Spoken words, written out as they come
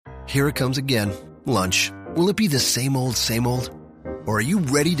Here it comes again. Lunch. Will it be the same old, same old? Or are you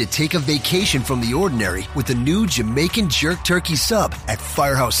ready to take a vacation from the ordinary with the new Jamaican Jerk Turkey Sub at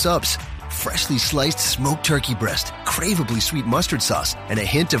Firehouse Subs? Freshly sliced smoked turkey breast, craveably sweet mustard sauce, and a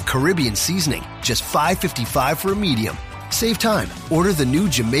hint of Caribbean seasoning. Just $5.55 for a medium. Save time. Order the new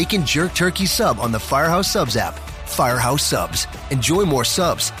Jamaican Jerk Turkey Sub on the Firehouse Subs app. Firehouse Subs. Enjoy more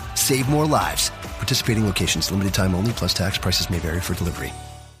subs. Save more lives. Participating locations. Limited time only, plus tax. Prices may vary for delivery.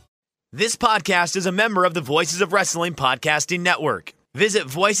 This podcast is a member of the Voices of Wrestling Podcasting Network. Visit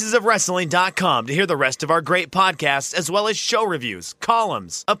voicesofwrestling.com to hear the rest of our great podcasts, as well as show reviews,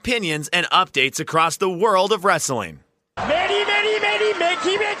 columns, opinions, and updates across the world of wrestling. Many,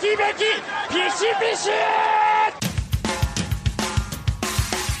 Mickey, Pishy.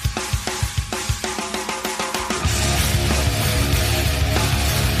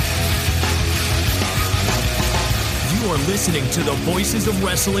 You are listening to the Voices of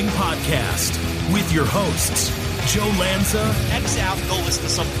Wrestling podcast with your hosts, Joe Lanza. X out, go listen to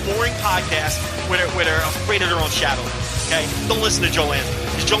some boring podcast where they're afraid of their own shadow. Okay? Don't listen to Joe Lanza,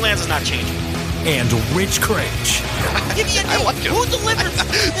 because Joe Lanza's not changing. And Rich Craich. Give me a name. Like him. Who delivers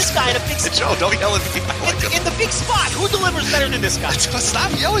this guy in a big spot? Joe, don't yell at me. I like him. In the big spot, who delivers better than this guy?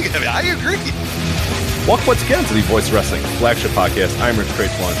 Stop yelling at me. I agree. Welcome once again to the Voice of Wrestling Flagship podcast. I'm Rich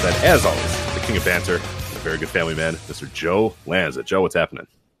Craich alongside, as always, the king of banter, a very good family man, Mr. Joe Lanza. Joe, what's happening?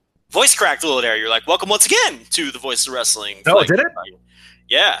 Voice cracked a little there. You're like, welcome once again to the Voice of Wrestling. Oh, did it?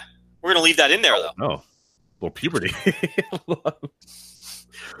 Yeah. We're going to leave that in there, though. Oh, little puberty.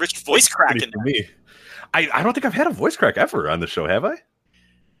 Rich voice cracking. For me. I don't think I've had a voice crack ever on the show, have I?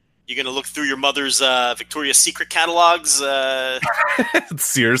 You're going to look through your mother's Victoria's Secret catalogs?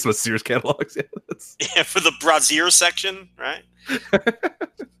 Sears catalogs. Yeah, for the brassiere section, right?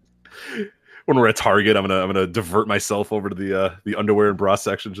 When we're at Target, I'm gonna divert myself over to the underwear and bra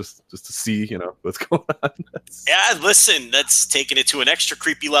section just to see, what's going on. Yeah, listen, that's taking it to an extra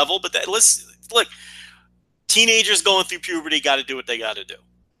creepy level. But look, teenagers going through puberty got to do what they got to do.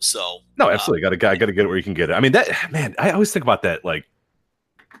 So no, absolutely, got to get it where you can get it. I mean, I always think about that, like,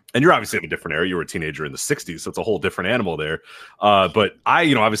 and you're obviously in a different era. You were a teenager in the '60s, so it's a whole different animal there. But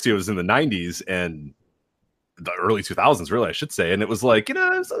obviously it was in the '90s and the early 2000s, really, I should say. And it was like, it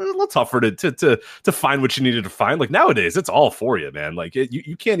was a little tougher to find what you needed to find. Like nowadays, it's all for you, man. Like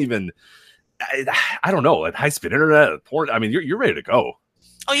you can't even, I don't know, like high speed internet, porn. I mean, you're ready to go.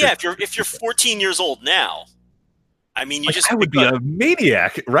 Oh yeah, if you're 14 years old now, I mean, I would be a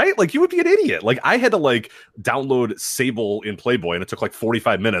maniac, right? Like you would be an idiot. Like I had to download Sable in Playboy, and it took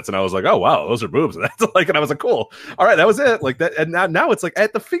 45 minutes, and I was like, oh wow, those are boobs. And I was like, cool, all right, that was it. Like that, and now it's like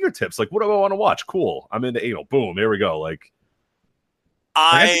at the fingertips. Like, what do I want to watch? Cool, I'm into anal. Boom, there we go. Like,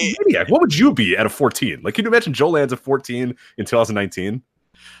 maniac. What would you be at a 14? Like, can you imagine Joe Lanza 14 in 2019?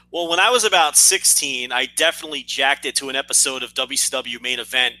 Well, when I was about 16, I definitely jacked it to an episode of WCW Main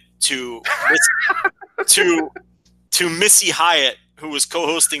Event to Missy Hyatt, who was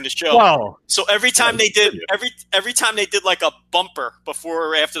co-hosting the show. Wow. So every time they did like a bumper before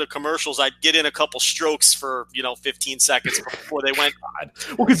or after the commercials, I'd get in a couple strokes for 15 seconds before they went.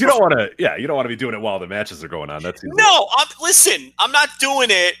 Well, because you don't want to be doing it while the matches are going on. That's easy. No. I'm not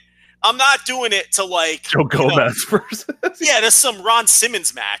doing it. I'm not doing it to Joe Gomez first. Yeah, there's some Ron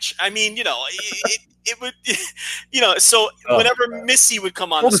Simmons match. I mean, it would, so whenever Missy would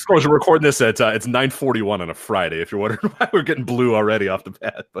come on, full disclosure, we're recording this at it's 9:41 on a Friday. If you're wondering why we're getting blue already off the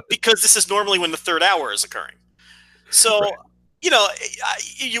bat, because this is normally when the third hour is occurring. So right.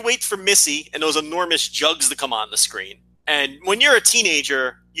 You wait for Missy and those enormous jugs to come on the screen. And when you're a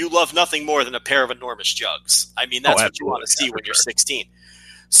teenager, you love nothing more than a pair of enormous jugs. I mean, that's what you want to see when you're 16.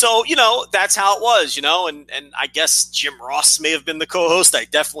 So, that's how it was, and I guess Jim Ross may have been the co-host.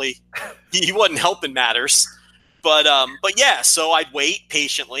 He wasn't helping matters, but yeah, so I'd wait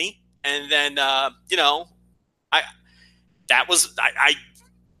patiently. And then, I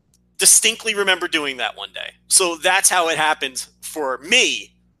distinctly remember doing that one day. So that's how it happened for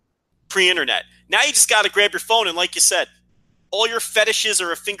me pre-internet. Now you just got to grab your phone. And like you said, all your fetishes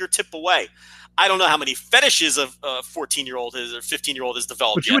are a fingertip away. I don't know how many fetishes a 14-year-old is or 15-year-old has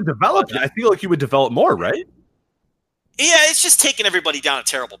developed. But you would develop. I feel like you would develop more, right? Yeah, it's just taking everybody down a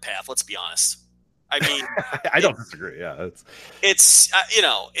terrible path. Let's be honest. I mean, I don't disagree. Yeah, it's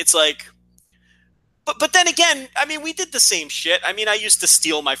it's like, but then again, I mean, we did the same shit. I mean, I used to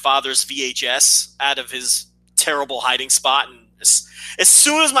steal my father's VHS out of his terrible hiding spot, and as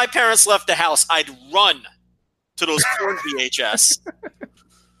soon as my parents left the house, I'd run to those porn VHS.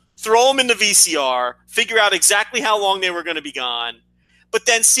 Throw them in the VCR, figure out exactly how long they were going to be gone. But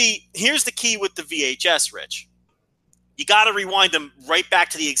then, see, here's the key with the VHS, Rich. You got to rewind them right back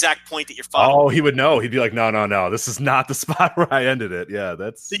to the exact point that you're following. Oh, he would know. He'd be like, no. This is not the spot where I ended it. Yeah,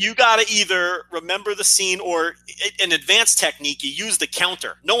 that's. So you got to either remember the scene or an advanced technique. You use the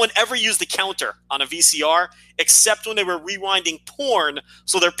counter. No one ever used the counter on a VCR except when they were rewinding porn,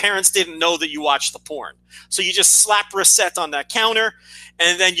 so their parents didn't know that you watched the porn. So you just slap reset on that counter,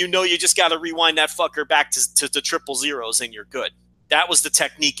 and then you just got to rewind that fucker back to the triple zeros, and you're good. That was the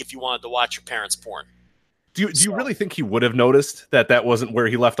technique if you wanted to watch your parents' porn. Do you really think he would have noticed that wasn't where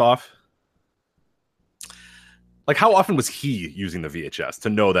he left off? Like, how often was he using the VHS to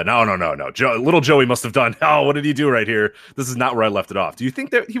know that? No. Little Joey must have done. Oh, what did he do right here? This is not where I left it off. Do you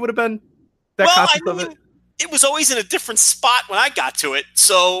think that he would have been that conscious of it? It was always in a different spot when I got to it.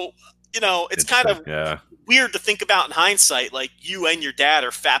 So, it's kind of weird to think about in hindsight. Like, you and your dad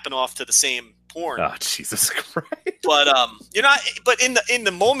are fapping off to the same porn. Oh, Jesus Christ. But you're not. But in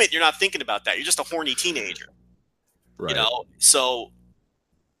the moment, you're not thinking about that. You're just a horny teenager, right? So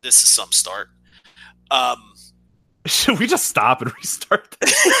this is some start. Should we just stop and restart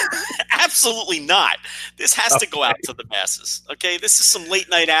this? Absolutely not. This has to go out to the masses. Okay, this is some late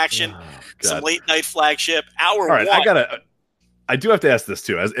night action, some late night flagship. Hour. All right, one. I do have to ask this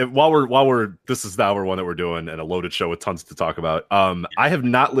too. This is the hour one that we're doing, and a loaded show with tons to talk about. I have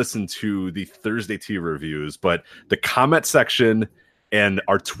not listened to the Thursday TV reviews, but the comment section and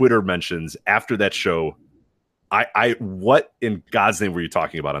our Twitter mentions after that show, what in God's name were you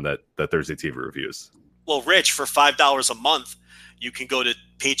talking about on that Thursday TV reviews? Well, Rich, for $5 a month, you can go to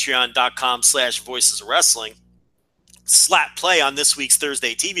patreon.com/Voices of Wrestling, slap play on this week's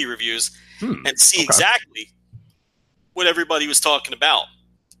Thursday TV reviews, and see exactly what everybody was talking about.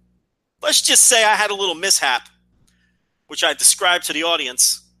 Let's just say I had a little mishap, which I described to the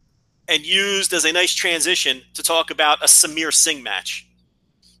audience and used as a nice transition to talk about a Samir Singh match.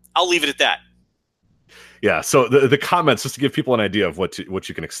 I'll leave it at that. Yeah, so the comments, just to give people an idea of what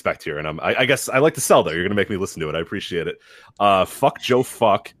you can expect here, and I guess I like to sell there. You're going to make me listen to it. I appreciate it. Fuck Joe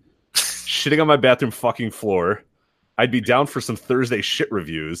fuck. Shitting on my bathroom fucking floor. I'd be down for some Thursday shit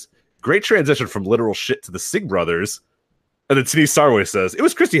reviews. Great transition from literal shit to the Sig brothers. And then Denise Sarway says, it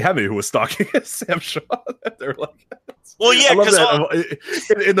was Christy Hemme who was stalking Sam Shaw. They're like, well, yeah, because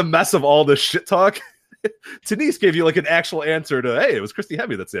in the mess of all this shit talk, Denise gave you like an actual answer to, hey, it was Christy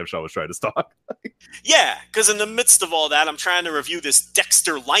Hemme that Sam Shaw was trying to stalk. Yeah, because in the midst of all that, I'm trying to review this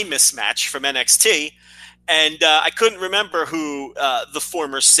Dexter Limas match from NXT, and I couldn't remember who the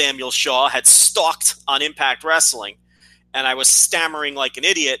former Samuel Shaw had stalked on Impact Wrestling, and I was stammering like an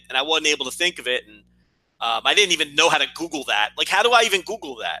idiot, and I wasn't able to think of it, and I didn't even know how to Google that. Like, how do I even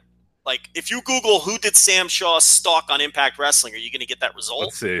Google that? Like, if you Google who did Sam Shaw stalk on Impact Wrestling, are you going to get that result?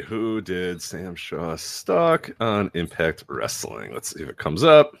 Let's see. Who did Sam Shaw stalk on Impact Wrestling? Let's see if it comes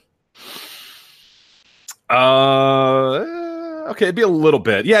up. Okay, it'd be a little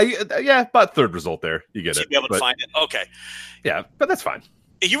bit. Yeah, about third result there. You get it. You'd be able to find it. Okay. Yeah, but that's fine.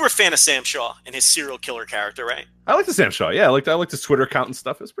 You were a fan of Sam Shaw and his serial killer character, right? I like the Sam Shaw. Yeah, I liked his Twitter account and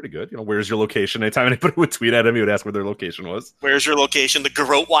stuff. It was pretty good. Where's your location? Anytime anybody would tweet at him, he would ask where their location was. Where's your location? The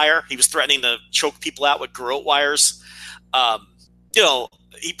garrote wire. He was threatening to choke people out with garrote wires.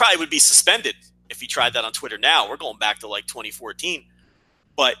 He probably would be suspended if he tried that on Twitter now. We're going back to like 2014.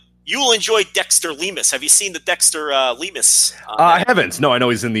 But you will enjoy Dexter Limas. Have you seen the Dexter Limas? I haven't. No, I know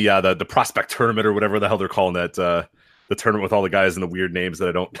he's in the prospect tournament or whatever the hell they're calling that. The tournament with all the guys and the weird names that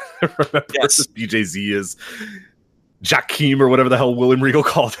I don't remember. Yes. BJZ is Jakeem or whatever the hell William Regal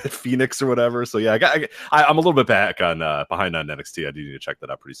called it, Phoenix or whatever. So yeah, I'm a little bit behind on NXT. I do need to check that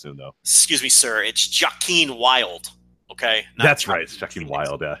out pretty soon though. Excuse me, sir. It's Jakeem Wild. Okay, that's right. It's Jakeem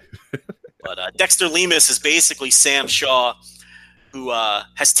Wild. Yeah. But Dexter Limas is basically Sam Shaw, who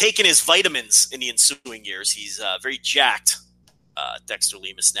has taken his vitamins in the ensuing years. He's very jacked, Dexter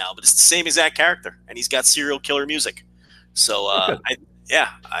Limas now, but it's the same exact character, and he's got serial killer music. So I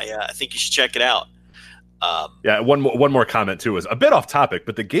think you should check it out. One more comment too is a bit off topic,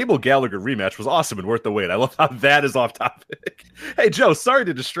 but the Gable Gallagher rematch was awesome and worth the wait. I love how that is off topic. Hey Joe, sorry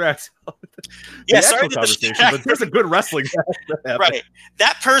to distract. Sorry to distract. But there's a good wrestling match. Right,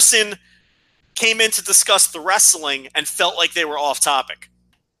 that person came in to discuss the wrestling and felt like they were off topic.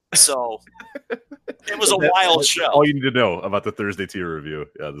 So it was a wild show. All you need to know about the Thursday tier review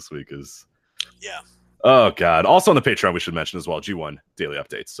this week is Oh, God. Also on the Patreon, we should mention as well, G1 daily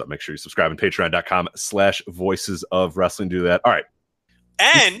updates. So make sure you subscribe on patreon.com/Voices of Wrestling. Do that. All right.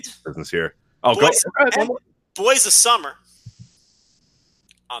 And business here. Oh, go ahead. Boys of Summer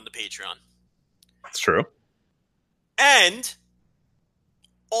on the Patreon. That's true. And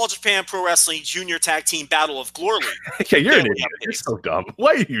All Japan Pro Wrestling Junior Tag Team Battle of Glory. Yeah, you're an idiot. You're so dumb.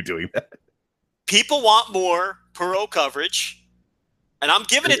 Why are you doing that? People want more Perot coverage, and I'm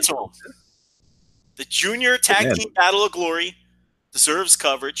giving it to him. The Junior Tag Team Battle of Glory deserves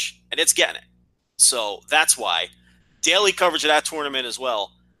coverage, and it's getting it. So that's why. Daily coverage of that tournament as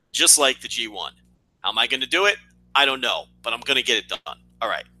well, just like the G1. How am I going to do it? I don't know, but I'm going to get it done. All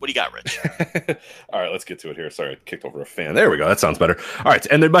right. What do you got, Rich? All right, let's get to it here. Sorry, I kicked over a fan. There we go. That sounds better. All right,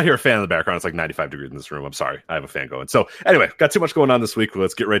 and there might hear a fan in the background. It's like 95 degrees in this room. I'm sorry. I have a fan going. So anyway, got too much going on this week.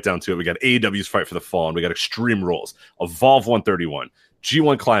 Let's get right down to it. We got AEW's Fight for the Fallen. We got Extreme Rules, Evolve 131,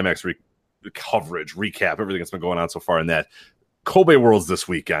 G1 Climax coverage, recap, everything that's been going on so far in that. Kobe Worlds this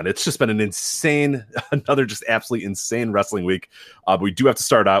weekend. It's just been another just absolutely insane wrestling week. But we do have to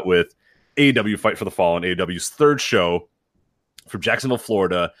start out with AEW Fight for the Fallen, AEW's third show from Jacksonville,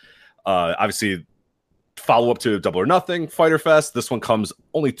 Florida. Obviously, follow up to Double or Nothing, Fyter Fest. This one comes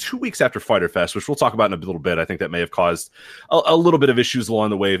only 2 weeks after Fyter Fest, which we'll talk about in a little bit. I think that may have caused a little bit of issues along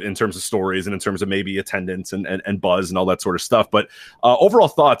the way in terms of stories and in terms of maybe attendance and buzz and all that sort of stuff. But overall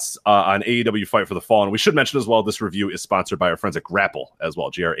thoughts on AEW Fight for the Fallen. We should mention as well, this review is sponsored by our friends at Grapple as well.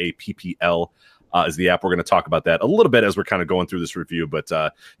 Grappl is the app. We're going to talk about that a little bit as we're kind of going through this review, but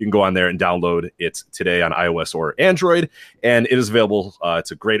you can go on there and download it today on iOS or Android, and it is available.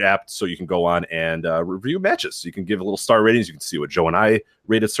 It's a great app, so you can go on and review matches. You can give a little star ratings. You can see what Joe and I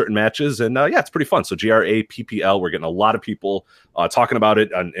rated certain matches, and yeah, it's pretty fun. So Grappl, we're getting a lot of people talking about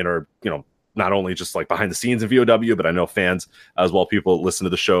it in our, not only just like behind the scenes in VOW, but I know fans as well, people that listen to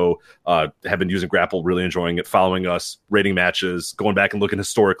the show have been using Grapple, really enjoying it, following us, rating matches, going back and looking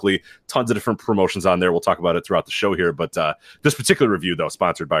historically, tons of different promotions on there. We'll talk about it throughout the show here, but this particular review, though,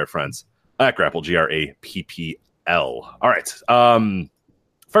 sponsored by our friends at Grapple, Grappl. All right.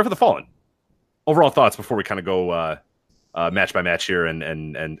 Fight for the Fallen. Overall thoughts before we kind of go match by match here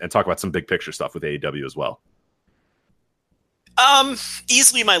and talk about some big picture stuff with AEW as well.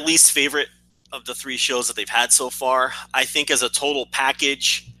 Easily my least favorite of the three shows that they've had so far. I think as a total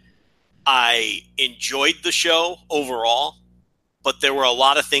package, I enjoyed the show overall, but there were a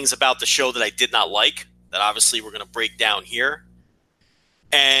lot of things about the show that I did not like that obviously we're going to break down here.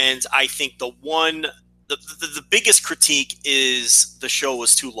 And I think the biggest critique is the show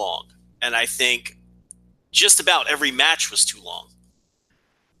was too long. And I think just about every match was too long.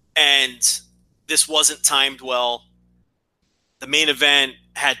 And this wasn't timed well. The main event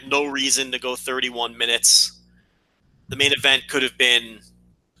had no reason to go 31 minutes. The main event could have been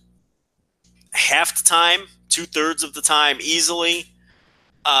half the time, 2/3 of the time easily.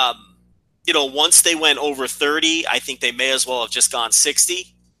 Once they went over 30, I think they may as well have just gone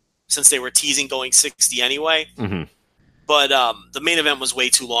 60 since they were teasing going 60 anyway. Mm-hmm. But the main event was way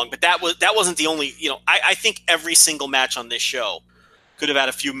too long. But that wasn't the only, I think every single match on this show could have had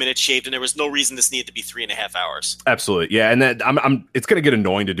a few minutes shaved, and there was no reason this needed to be 3.5 hours. Absolutely, yeah. And then it's going to get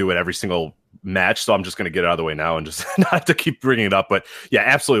annoying to do it every single match, so I'm just going to get it out of the way now and just not have to keep bringing it up. But yeah,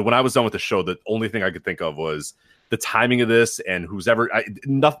 absolutely. When I was done with the show, the only thing I could think of was the timing of this and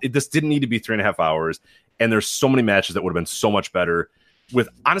this didn't need to be 3.5 hours. And there's so many matches that would have been so much better with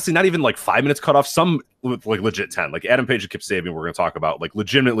honestly not even like 5 minutes cut off, some with like legit 10. Like Adam Page and Kip Sabian, we're going to talk about, like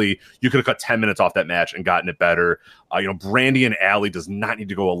legitimately, you could have cut 10 minutes off that match and gotten it better. Brandy and Allie does not need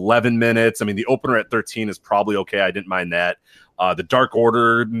to go 11 minutes. I mean, the opener at 13 is probably okay. I didn't mind that. The Dark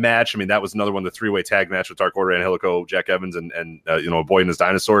Order match, I mean, that was another one, the three-way tag match with Dark Order, Angelico, Jack Evans, and a boy and his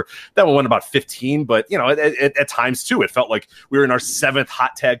dinosaur. That one went about 15, but, at times, too, it felt like we were in our 7th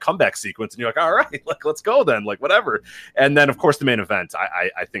hot tag comeback sequence, and you're like, all right, like, let's go then, like, whatever. And then, of course, the main event,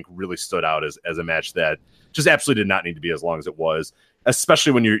 I think, really stood out as a match that just absolutely did not need to be as long as it was,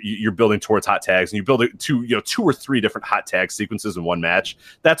 especially when you're building towards hot tags, and you build it to, 2 or 3 different hot tag sequences in one match.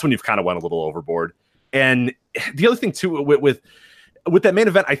 That's when you've kind of went a little overboard. And the other thing, too, with that main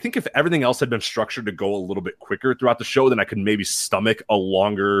event, I think if everything else had been structured to go a little bit quicker throughout the show, then I could maybe stomach a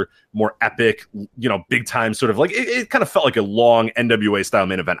longer, more epic, big time sort of like it kind of felt like a long NWA style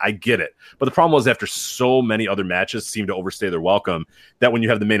main event. I get it. But the problem was after so many other matches seemed to overstay their welcome, that when you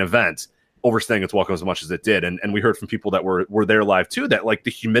have the main event overstaying its welcome as much as it did. And we heard from people that were there live too, that like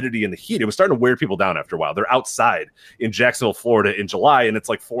the humidity and the heat, it was starting to wear people down after a while. They're outside in Jacksonville, Florida in July, and it's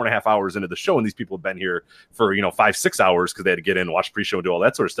like 4.5 hours into the show. And these people have been here for, 5-6 hours because they had to get in, watch pre-show, and do all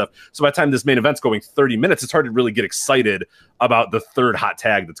that sort of stuff. So by the time this main event's going 30 minutes, it's hard to really get excited about the third hot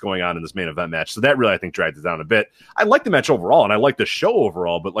tag that's going on in this main event match. So that really, I think, dragged it down a bit. I like the match overall, and I like the show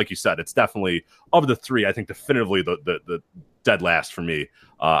overall, but like you said, it's definitely, of the three, I think definitively the dead last for me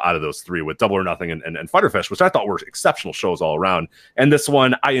out of those three, with Double or Nothing and Fyter Fest, which I thought were exceptional shows all around. And this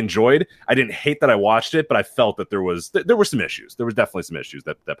one I enjoyed. I didn't hate that I watched it, but I felt that there were some issues. There was definitely some issues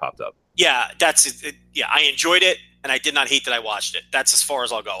that popped up. Yeah, that's it. Yeah, I enjoyed it, and I did not hate that I watched it. That's as far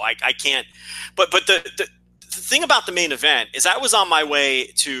as I'll go. I can't. But the thing about the main event is I was on my way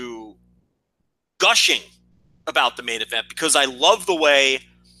to gushing about the main event because I love the way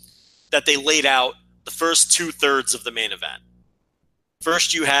that they laid out the first 2/3 of the main event.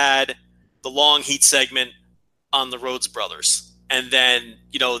 First, you had the long heat segment on the Rhodes brothers. And then,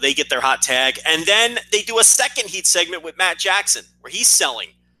 they get their hot tag. And then they do a second heat segment with Matt Jackson where he's selling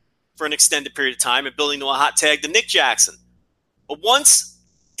for an extended period of time and building to a hot tag to Nick Jackson. But once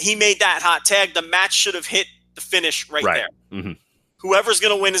he made that hot tag, the match should have hit the finish right there. Mm-hmm. Whoever's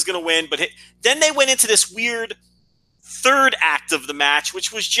going to win is going to win. But then they went into this weird third act of the match,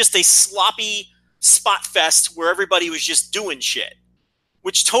 which was just a sloppy spot fest where everybody was just doing shit,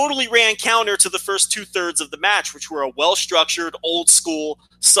 which totally ran counter to the first 2/3 of the match, which were a well-structured, old-school,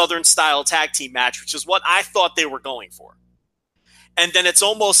 Southern-style tag team match, which is what I thought they were going for. And then it's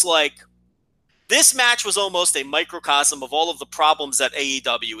almost like this match was almost a microcosm of all of the problems that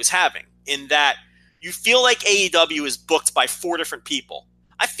AEW is having, in that you feel like AEW is booked by 4 different people.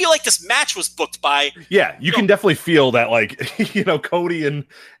 I feel like this match was booked by... Yeah, you can definitely feel that, like, Cody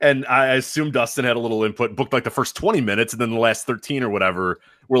and I assume Dustin had a little input, booked like the first 20 minutes, and then the last 13 or whatever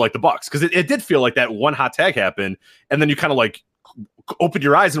were like the Bucks. Because it did feel like that one hot tag happened, and then you kind of like opened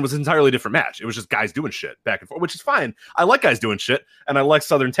your eyes and it was an entirely different match. It was just guys doing shit back and forth, which is fine. I like guys doing shit, and I like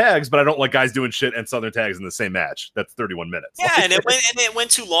Southern tags, but I don't like guys doing shit and Southern tags in the same match. That's 31 minutes. Yeah, and it went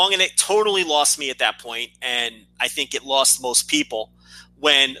too long, and it totally lost me at that point, and I think it lost most people.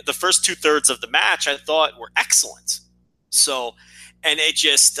 When the first 2/3 of the match I thought were excellent. So, and it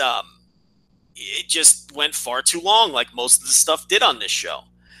just went far too long, like most of the stuff did on this show.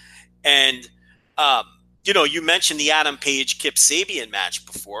 And, you mentioned the Adam Page Kip Sabian match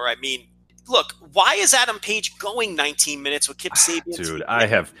before. I mean, look, why is Adam Page going 19 minutes with Kip Sabian? Dude,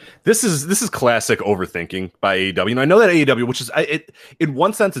 this is classic overthinking by AEW. And I know that AEW, which is in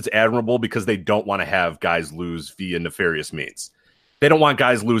one sense, it's admirable because they don't want to have guys lose via nefarious means. They don't want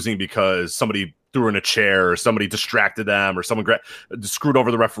guys losing because somebody threw in a chair or somebody distracted them or someone screwed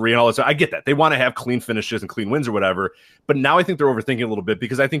over the referee and all that. So I get that. They want to have clean finishes and clean wins or whatever. But now I think they're overthinking a little bit,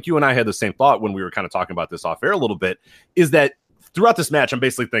 because I think you and I had the same thought when we were kind of talking about this off air a little bit, is that throughout this match, I'm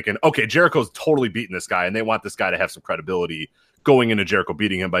basically thinking, okay, Jericho's totally beating this guy, and they want this guy to have some credibility going into Jericho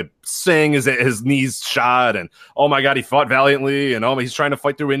beating him by saying his knees shot and, oh my God, he fought valiantly and he's trying to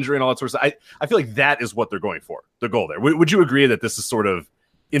fight through injury and all that sort of stuff. I feel like that is what they're going for, the goal there. Would you agree that this is sort of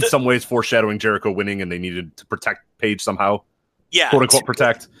in some ways foreshadowing Jericho winning and they needed to protect Page somehow? Yeah. Quote unquote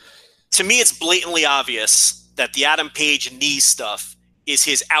protect. To me, it's blatantly obvious that the Adam Page knee stuff is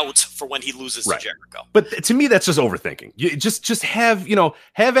his out for when he loses to Jericho. But to me, that's just overthinking. You just have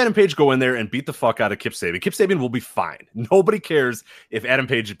Adam Page go in there and beat the fuck out of Kip Sabian. Kip Sabian will be fine. Nobody cares if Adam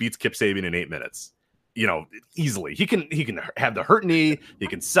Page beats Kip Sabian in 8 minutes. Easily. He can have the hurt knee, he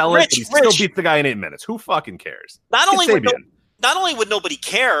can sell it, but he still beats the guy in 8 minutes. Who fucking cares? Not only would nobody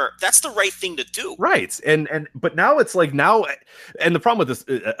care, that's the right thing to do. Right. But now it's like and the problem with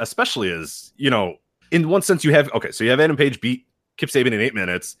this especially is, in one sense you have Adam Page beat Kip Sabian in 8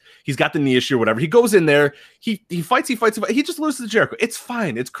 minutes. He's got the knee issue or whatever. He goes in there. He fights. He just loses to Jericho. It's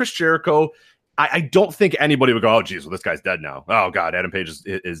fine. It's Chris Jericho. I don't think anybody would go, oh, geez, well, this guy's dead now. Oh, God, Adam Page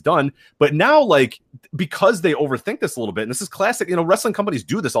is done. But now, because they overthink this a little bit, and this is classic, wrestling companies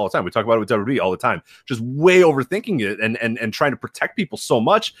do this all the time. We talk about it with WWE all the time. Just way overthinking it and trying to protect people so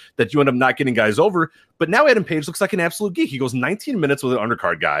much that you end up not getting guys over. But now Adam Page looks like an absolute geek. He goes 19 minutes with an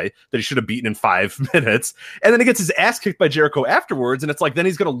undercard guy that he should have beaten in 5 minutes. And then he gets his ass kicked by Jericho afterwards. And it's like, then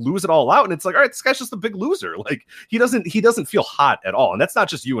he's going to lose it all out. And it's like, all right, this guy's just a big loser. Like he doesn't feel hot at all. And that's not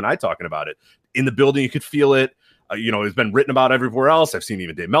just you and I talking about it. In the building, you could feel it. It's been written about everywhere else. I've seen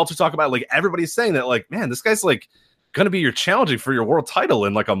even Dave Meltzer talk about it. Like everybody's saying that, like, man, this guy's like going to be your challenging for your world title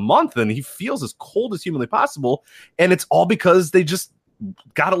in like a month. And he feels as cold as humanly possible. And it's all because they just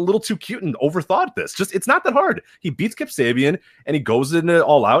got a little too cute and overthought this. It's not that hard. He beats Kip Sabian and he goes in it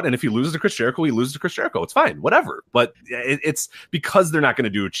all out. And if he loses to Chris Jericho, he loses to Chris Jericho. It's fine, whatever. But it's because they're not going to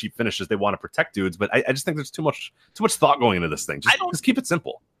do cheap finishes. They want to protect dudes. But I just think there's too much thought going into this thing. Just keep it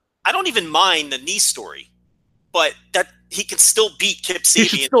simple. I don't even mind the knee story, but that he can still beat Kip Sabian. He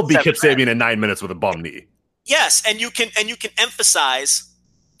should still beat Kip Sabian in 9 minutes with a bum knee. Yes, and you can emphasize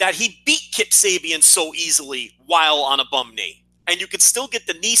that he beat Kip Sabian so easily while on a bum knee. And you could still get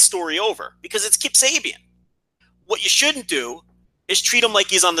the knee story over because it's Kip Sabian. What you shouldn't do is treat him like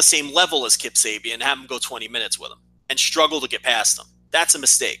he's on the same level as Kip Sabian and have him go 20 minutes with him and struggle to get past him. That's a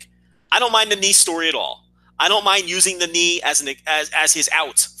mistake. I don't mind the knee story at all. I don't mind using the knee as his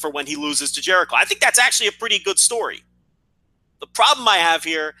out for when he loses to Jericho. I think that's actually a pretty good story. The problem I have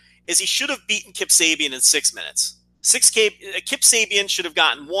here is he should have beaten Kip Sabian in 6 minutes. Kip Sabian should have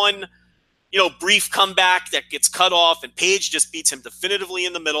gotten one brief comeback that gets cut off, and Page just beats him definitively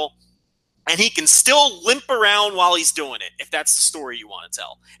in the middle. And he can still limp around while he's doing it, if that's the story you want to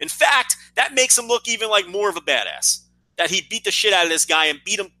tell. In fact, that makes him look even like more of a badass. That he beat the shit out of this guy and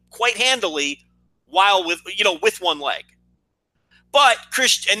beat him quite handily while with one leg. But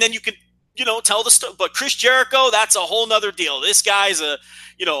and then you can, tell the story. But Chris Jericho, that's a whole nother deal. This guy's a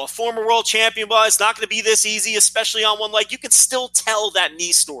former world champion, but it's not going to be this easy, especially on one leg. You can still tell that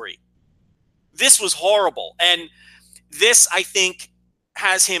knee story. This was horrible. And this, I think,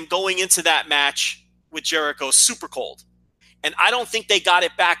 has him going into that match with Jericho super cold. And I don't think they got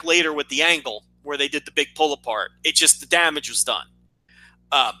it back later with the angle where they did the big pull apart. It just, the damage was done.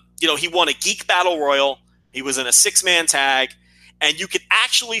 He won a Geek Battle Royal. He was in a 6-man tag. And you could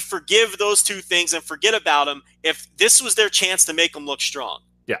actually forgive those two things and forget about him if this was their chance to make him look strong.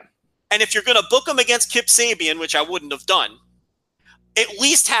 Yeah. And if you're going to book him against Kip Sabian, which I wouldn't have done, at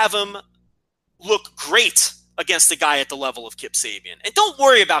least have him look great against a guy at the level of Kip Sabian. And don't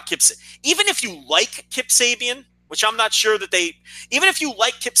worry about Kip Sabian. Even if you like Kip Sabian, which I'm not sure that even if you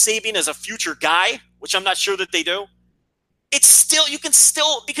like Kip Sabian as a future guy, which I'm not sure that they do, you can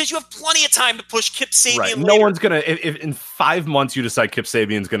still, because you have plenty of time to push Kip Sabian right. later. No one's going to, if in 5 months you decide Kip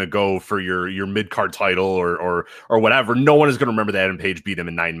Sabian's going to go for your mid-card title or whatever, no one is going to remember that Adam Page beat him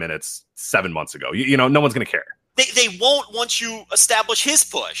in 9 minutes 7 months ago. No one's going to care. They won't once you establish his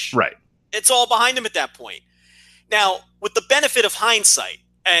push. Right. It's all behind him at that point. Now, with the benefit of hindsight,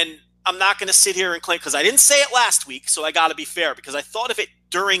 and I'm not going to sit here and claim, because I didn't say it last week, so I got to be fair, because I thought of it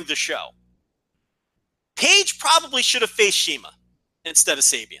during the show. Page probably should have faced Shima instead of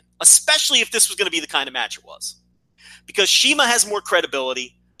Sabian, especially if this was going to be the kind of match it was. Because Shima has more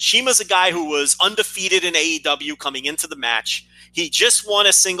credibility. Shima's a guy who was undefeated in AEW coming into the match. He just won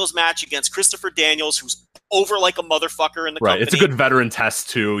a singles match against Christopher Daniels, who's over like a motherfucker in the company. It's a good veteran test,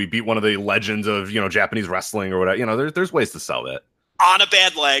 too. He beat one of the legends of, Japanese wrestling or whatever. There's ways to sell that. On a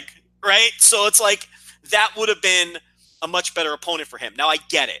bad leg, right? So it's like that would have been a much better opponent for him. Now, I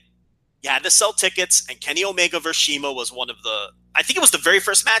get it. You had to sell tickets, and Kenny Omega versus Shima was one of I think it was the very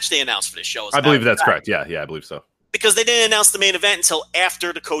first match they announced for this show. I believe that's correct. Yeah, I believe so. Because they didn't announce the main event until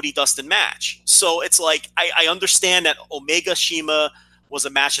after the Cody Dustin match. So it's like, I understand that Omega Shima was a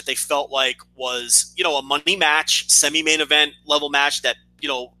match that they felt like was, a money match, semi-main event level match that,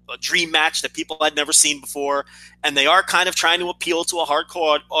 a dream match that people had never seen before. And they are kind of trying to appeal to a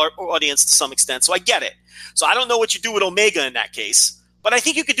hardcore audience to some extent. So I get it. So I don't know what you do with Omega in that case. But I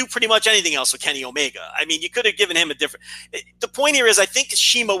think you could do pretty much anything else with Kenny Omega. I mean, you could have given him a different... The point here is I think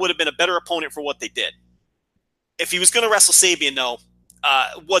Shima would have been a better opponent for what they did. If he was going to wrestle Sabian, though,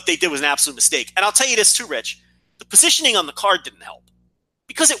 what they did was an absolute mistake. And I'll tell you this too, Rich. The positioning on the card didn't help.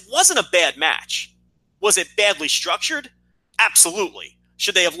 Because it wasn't a bad match. Was it badly structured? Absolutely.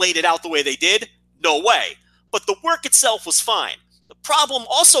 Should they have laid it out the way they did? No way. But the work itself was fine. The problem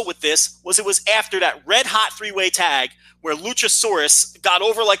also with this was it was after that red-hot three-way tag where Luchasaurus got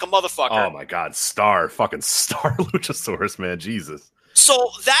over like a motherfucker. Oh my God, fucking star Luchasaurus, man, Jesus. So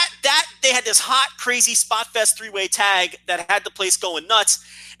that they had this hot, crazy spot fest three-way tag that had the place going nuts,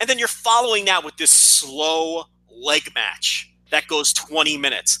 and then you're following that with this slow leg match that goes 20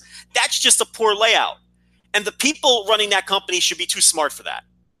 minutes. That's just a poor layout, and the people running that company should be too smart for that.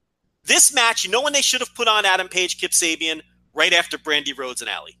 This match, when they should have put on Adam Page, Kip Sabian right after Brandy Rhodes and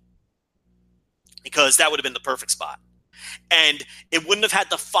Allie, because that would have been the perfect spot. And it wouldn't have had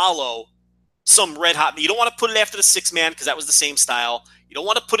to follow some red hot. You don't want to put it after the 6-man because that was the same style. You don't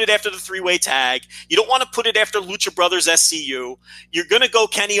want to put it after the 3-way tag. You don't want to put it after Lucha Brothers SCU. You're going to go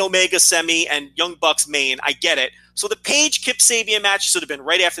Kenny Omega semi and Young Bucks main. I get it. So the Page Kip Sabian match should have been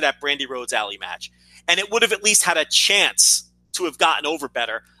right after that Brandy Rhodes Alley match. And it would have at least had a chance to have gotten over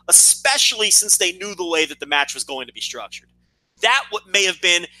better, especially since they knew the way that the match was going to be structured. That may have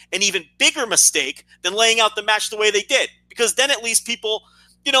been an even bigger mistake than laying out the match the way they did, because then at least people,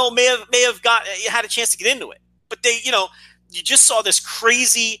 may have had a chance to get into it. But they, you just saw this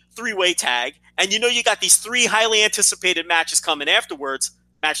crazy 3-way tag, and you got these 3 highly anticipated matches coming afterwards.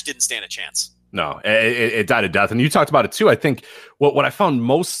 Match didn't stand a chance. No, it died a death, and you talked about it too. I think what I found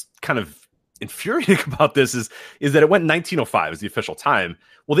most kind of infuriating about this is that it went 19:05 as the official time.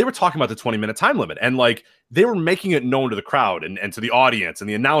 Well, they were talking about the 20-minute time limit, and they were making it known to the crowd and to the audience and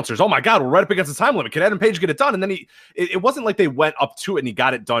the announcers. Oh my God, we're right up against the time limit. Can Adam Page get it done? And then it wasn't like they went up to it and he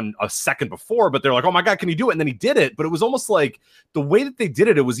got it done a second before, but they're like, oh my God, can you do it? And then he did it. But it was almost like the way that they did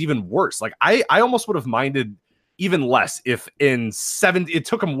it, it was even worse. Like I almost would have minded even less if it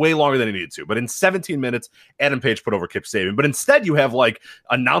took him way longer than it needed to, but in 17 minutes, Adam Page put over Kip Sabian. But instead you have like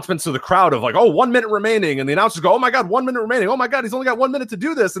announcements to the crowd of like, oh, 1 minute remaining. And the announcers go, oh my God, 1 minute remaining. Oh my God, he's only got 1 minute to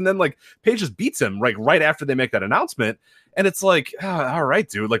do this. And then like Page just beats him like right after they make that announcement. And it's like, all right,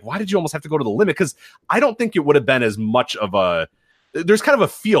 dude, like, why did you almost have to go to the limit? Because I don't think it would have been as much of there's kind of a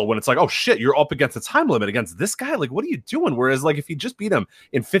feel when it's like, oh shit, you're up against a time limit against this guy. Like, what are you doing? Whereas like if you just beat him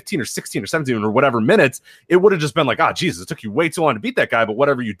in 15 or 16 or 17 or whatever minutes, it would have just been like, Jesus, it took you way too long to beat that guy, but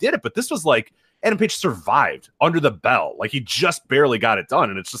whatever, you did it. But this was like Adam Page survived under the bell. Like he just barely got it done.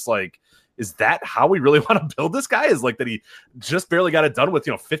 And it's just like, is that how we really want to build this guy? Is like that he just barely got it done with,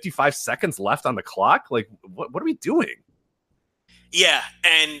 55 seconds left on the clock? Like, what are we doing? Yeah,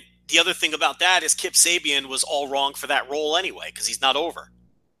 and the other thing about that is Kip Sabian was all wrong for that role anyway, because he's not over.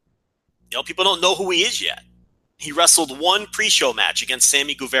 People don't know who he is yet. He wrestled one pre-show match against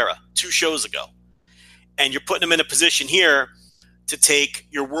Sammy Guevara 2 shows ago. And you're putting him in a position here to take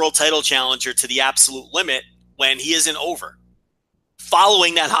your world title challenger to the absolute limit when he isn't over,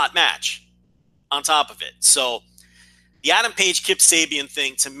 following that hot match on top of it. So the Adam Page Kip Sabian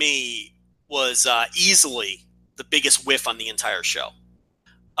thing to me was easily the biggest whiff on the entire show.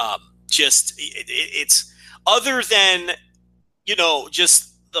 It's other than,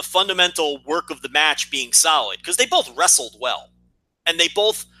 just the fundamental work of the match being solid, because they both wrestled well and they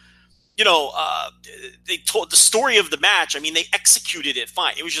both, they told the story of the match. I mean, they executed it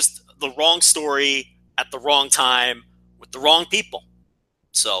fine. It was just the wrong story at the wrong time with the wrong people.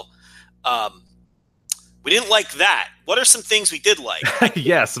 So, we didn't like that. What are some things we did like?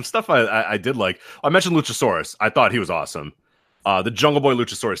 Yeah, some stuff I did like. I mentioned Luchasaurus. I thought he was awesome. The Jungle Boy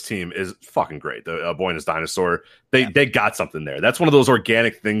Luchasaurus team is fucking great. The Boy and His Dinosaur, they got something there. That's one of those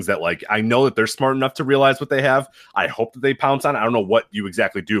organic things that, like, I know that they're smart enough to realize what they have. I hope that they pounce on it. I don't know what you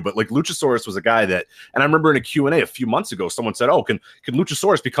exactly do, but like Luchasaurus was a guy that, and I remember in a Q&A a few months ago, someone said, "Oh, can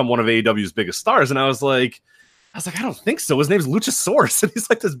Luchasaurus become one of AEW's biggest stars?" And I was like, I don't think so. His name's Luchasaurus, and he's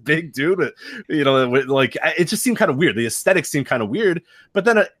like this big dude. But, like it just seemed kind of weird. The aesthetics seemed kind of weird. But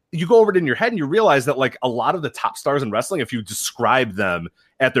then you go over it in your head and you realize that like a lot of the top stars in wrestling, if you describe them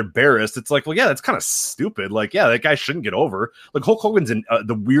at their barest, it's like, well, yeah, that's kind of stupid. Like, yeah, that guy shouldn't get over. Like Hulk Hogan's in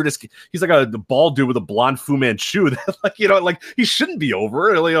the weirdest. He's like the bald dude with a blonde Fu Manchu. That like he shouldn't be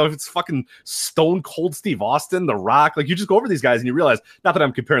over. If it's fucking Stone Cold Steve Austin, The Rock, like you just go over these guys and you realize, not that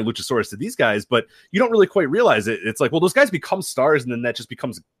I'm comparing Luchasaurus to these guys, but you don't really quite realize it. It's like, well, those guys become stars and then that just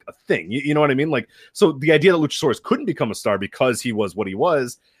becomes a thing. You know what I mean? Like, so the idea that Luchasaurus couldn't become a star because he was what he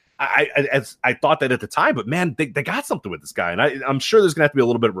was, I thought that at the time, but man, they got something with this guy, and I'm sure there's gonna have to be a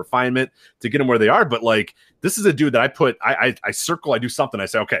little bit of refinement to get him where they are. But like, this is a dude that I circle, I do something, I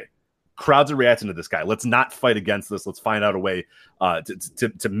say, okay, crowds are reacting to this guy. Let's not fight against this. Let's find out a way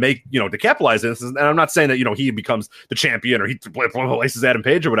to make, to capitalize on this. And I'm not saying that he becomes the champion or he places Adam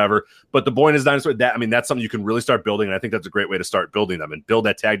Page or whatever. But the Boy and His Dinosaur, that's something you can really start building, and I think that's a great way to start building them and build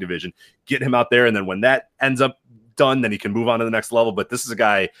that tag division, get him out there, and then when that ends up done, then he can move on to the next level. But this is a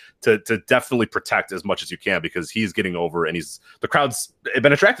guy to definitely protect as much as you can, because he's getting over and the crowd's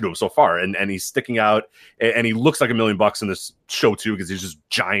been attracted to him so far, and he's sticking out, and he looks like $1 million in this show too, because he's just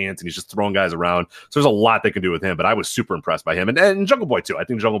giant and he's just throwing guys around. So there's a lot they can do with him, but I was super impressed by him and Jungle Boy too. I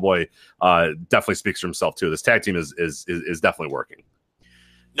think Jungle Boy definitely speaks for himself too. This tag team is definitely working.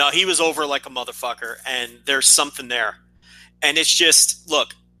 No, he was over like a motherfucker, and there's something there. And it's just,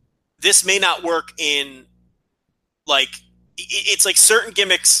 look, this may not work in, like, it's like certain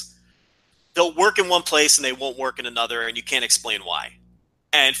gimmicks, they'll work in one place and they won't work in another, and you can't explain why.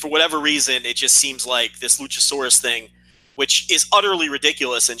 And for whatever reason, it just seems like this Luchasaurus thing, which is utterly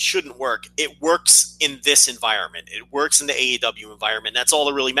ridiculous and shouldn't work, it works in this environment. It works in the AEW environment. That's all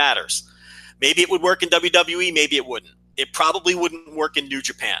that really matters. Maybe it would work in WWE, maybe it wouldn't. It probably wouldn't work in New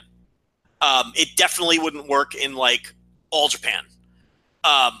Japan. It definitely wouldn't work in, like, All Japan.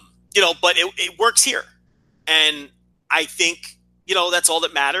 But it works here. And I think, that's all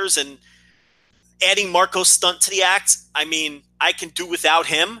that matters. And adding Marco Stunt to the act, I mean, I can do without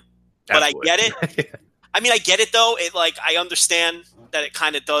him, but absolutely. I get it. I mean, I get it, though. I understand that it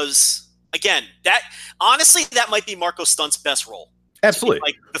kind of does. Again, that might be Marco Stunt's best role. Absolutely.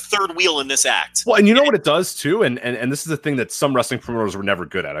 Like the third wheel in this act. Well, and you know what it does too? And this is the thing that some wrestling promoters were never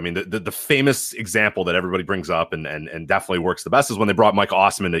good at. I mean, the famous example that everybody brings up and definitely works the best is when they brought Mike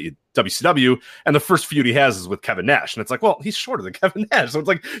Osman to WCW, and the first feud he has is with Kevin Nash. And it's like, well, he's shorter than Kevin Nash. So it's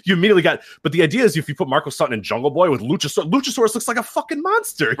like you immediately but the idea is if you put Marco Stunt and Jungle Boy with Luchasaurus looks like a fucking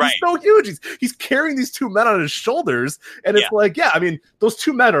monster. Right. He's so huge. He's carrying these two men on his shoulders. And it's like, I mean, those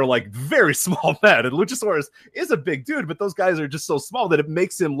two men are like very small men. And Luchasaurus is a big dude, but those guys are just so small. small that it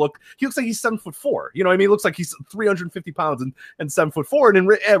makes him he looks like he's 7'4". You know what I mean? He looks like he's 350 pounds and 7'4". And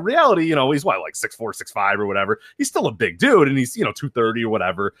in reality, you know, he's like 6'4", 6'5", or whatever. He's still a big dude, and he's, you know, 230 or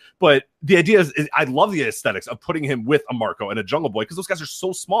whatever. But the idea is I love the aesthetics of putting him with a Marco and a Jungle Boy, because those guys are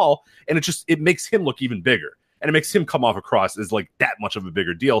so small, and it makes him look even bigger. And it makes him come off across as like that much of a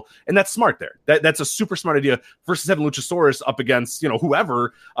bigger deal. And that's smart there. That's a super smart idea versus having Luchasaurus up against, you know,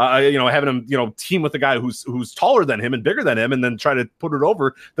 whoever, you know, having him, you know, team with a guy who's taller than him and bigger than him, and then try to put it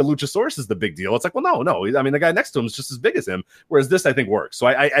over the Luchasaurus is the big deal. It's like, well, no. I mean, the guy next to him is just as big as him. Whereas this, I think, works. So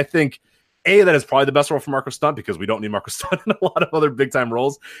I think, A, that is probably the best role for Marco Stunt, because we don't need Marco Stunt in a lot of other big time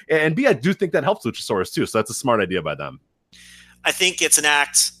roles. And B, I do think that helps Luchasaurus too. So that's a smart idea by them. I think it's an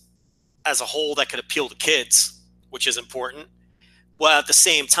act as a whole that could appeal to kids, which is important. Well, at the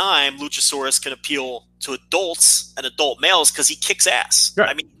same time, Luchasaurus can appeal to adults and adult males because he kicks ass. Right.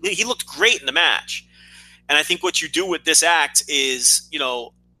 I mean, he looked great in the match. And I think what you do with this act is, you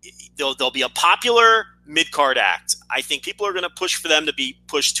know, there'll be a popular mid-card act. I think people are going to push for them to be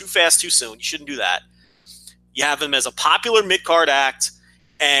pushed too fast, too soon. You shouldn't do that. You have them as a popular mid-card act,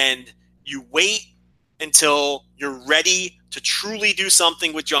 and you wait until you're ready to truly do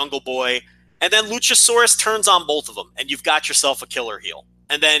something with Jungle Boy, and then Luchasaurus turns on both of them, and you've got yourself a killer heel.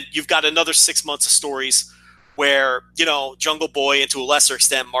 And then you've got another 6 months of stories where, you know, Jungle Boy, and to a lesser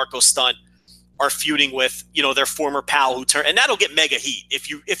extent Marco Stunt, are feuding with, you know, their former pal who turned, and that'll get mega heat. If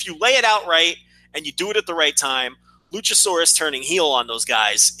you lay it out right and you do it at the right time, Luchasaurus turning heel on those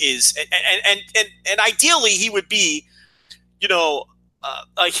guys is, and ideally he would be, you know,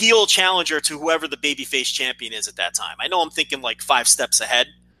 a heel challenger to whoever the babyface champion is at that time. I know I'm thinking like 5 steps ahead,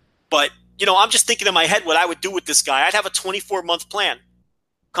 but, you know, I'm just thinking in my head what I would do with this guy. I'd have a 24-month plan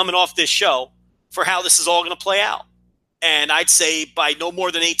coming off this show for how this is all going to play out. And I'd say by no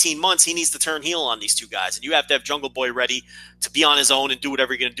more than 18 months, he needs to turn heel on these two guys. And you have to have Jungle Boy ready to be on his own and do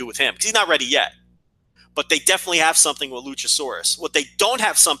whatever you're going to do with him, because he's not ready yet. But they definitely have something with Luchasaurus. What they don't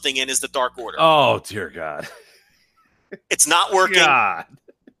have something in is the Dark Order. Oh, dear God. It's not working. God.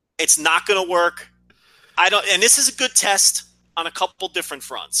 It's not going to work. And this is a good test on a couple different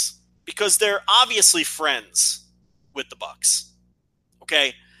fronts, because they're obviously friends with the Bucks.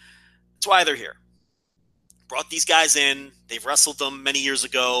 Okay? That's why they're here. Brought these guys in. They've wrestled them many years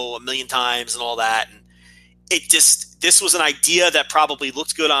ago, 1,000,000 times and all that. And this was an idea that probably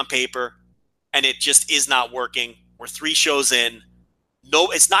looked good on paper, and it just is not working. We're 3 shows in. No,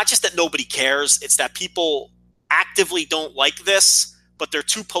 it's not just that nobody cares. It's that people actively don't like this, but they're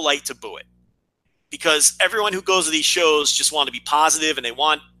too polite to boo it. Because everyone who goes to these shows just want to be positive, and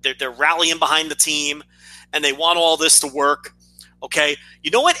they're rallying behind the team, and they want all this to work. Okay? You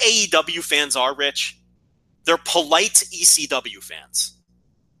know what AEW fans are, Rich? They're polite ECW fans.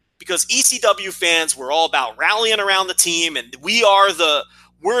 Because ECW fans were all about rallying around the team, and we're the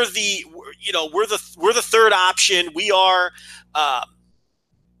third option. We are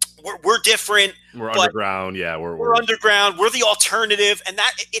we're different. We're underground. Yeah, we're underground. We're the alternative, and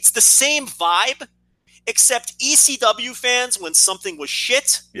that it's the same vibe, except ECW fans, when something was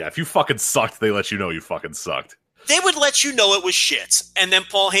shit. Yeah, if you fucking sucked, they let you know you fucking sucked. They would let you know it was shit, and then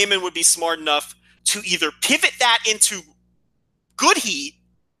Paul Heyman would be smart enough to either pivot that into good heat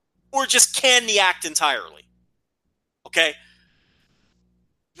or just can the act entirely. Okay?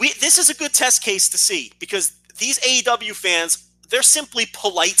 This is a good test case to see, because these AEW fans, they're simply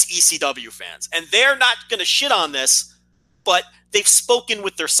polite ECW fans, and they're not going to shit on this, but they've spoken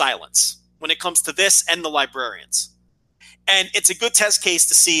with their silence when it comes to this and the Librarians. And it's a good test case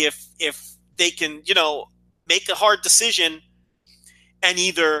to see if they can, you know, make a hard decision and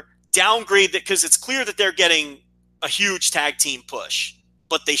either downgrade that, because it's clear that they're getting a huge tag team push,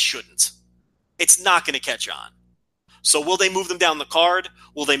 but they shouldn't. It's not going to catch on. So will they move them down the card?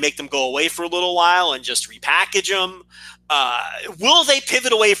 Will they make them go away for a little while and just repackage them? Will they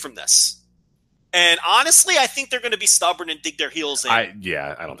pivot away from this? And honestly, I think they're going to be stubborn and dig their heels in. I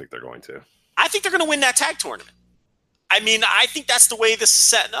don't think they're going to. I think they're going to win that tag tournament. I mean, I think that's the way this is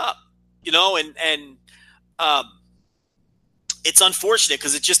setting up, you know, and it's unfortunate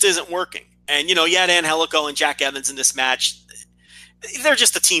because it just isn't working. And, you know, you had Angelico and Jack Evans in this match. They're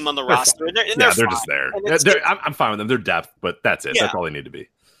just a team on the roster. And they're just there. I'm fine with them. They're depth, but that's it. Yeah. That's all they need to be.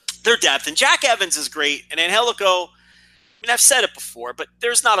 They're depth. And Jack Evans is great. And Angelico, I mean, I've said it before, but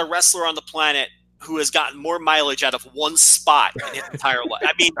there's not a wrestler on the planet who has gotten more mileage out of one spot in his entire life.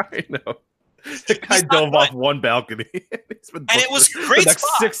 I mean, I know. The guy dove off one balcony. And it was a great the next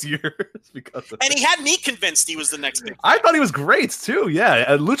spot. 6 years. Because of and he had me convinced he was the next big. I thought he was great, too.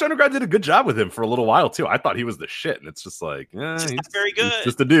 Yeah. Lucha Underground did a good job with him for a little while, too. I thought he was the shit. And it's just like, he's not very good. He's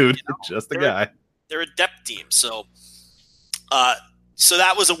just a dude. You know, just a guy. They're a depth team. So So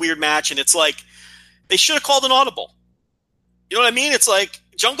that was a weird match, and it's like they should have called an audible. You know what I mean? It's like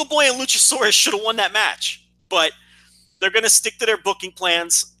Jungle Boy and Luchasaurus should have won that match, but they're going to stick to their booking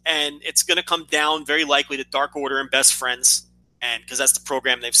plans, and it's going to come down very likely to Dark Order and Best Friends, and because that's the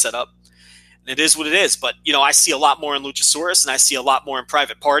program they've set up. And it is what it is. But, I see a lot more in Luchasaurus, and I see a lot more in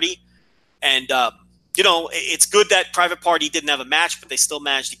Private Party. And, it's good that Private Party didn't have a match, but they still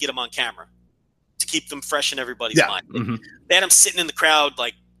managed to get them on camera to keep them fresh in everybody's mind. Mm-hmm. They had them sitting in the crowd,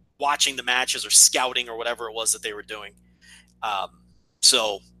 like, watching the matches or scouting or whatever it was that they were doing.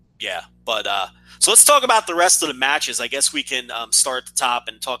 So let's talk about the rest of the matches. I guess we can start at the top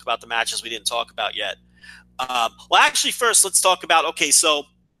and talk about the matches we didn't talk about yet. Actually, first, let's talk about, so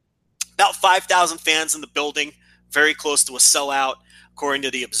about 5,000 fans in the building, very close to a sellout. According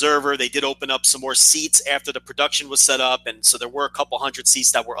to the Observer, they did open up some more seats after the production was set up, and so there were a couple hundred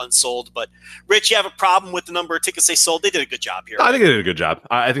seats that were unsold. But, Rich, you have a problem with the number of tickets they sold? They did a good job here. I think they did a good job.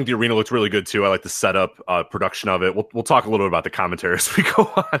 I think the arena looked really good, too. I like the setup, production of it. We'll talk a little bit about the commentary as we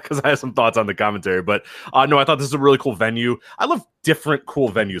go on, because I have some thoughts on the commentary. But, no, I thought this was a really cool venue. I love different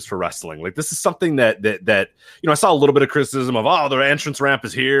cool venues for wrestling. Like, this is something that I saw a little bit of criticism of, the entrance ramp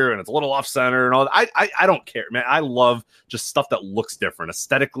is here and it's a little off center and all that. I don't care, man. I love just stuff that looks different,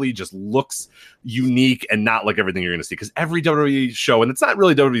 aesthetically just looks unique and not like everything you're going to see, because every WWE show, and it's not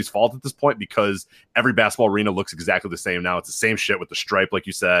really WWE's fault at this point, because every basketball arena looks exactly the same now. It's the same shit with the stripe, like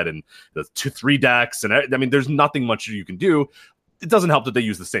you said, and the 2-3 decks, and I mean, there's nothing much you can do. It doesn't help that they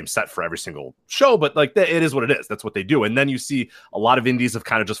use the same set for every single show, but like it is what it is. That's what they do. And then you see a lot of indies have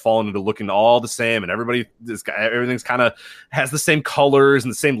kind of just fallen into looking all the same, and everything's kind of has the same colors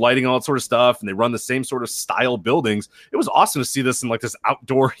and the same lighting and all that sort of stuff, and they run the same sort of style buildings. It was awesome to see this in like this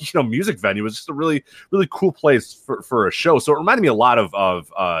outdoor, music venue. It was just a really, really cool place for a show. So it reminded me a lot of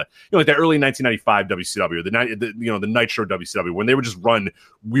like the early 1995 WCW, the Nitro WCW, when they would just run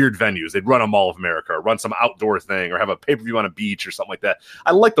weird venues. They'd run a Mall of America, or run some outdoor thing, or have a pay-per-view on a beach or something like that.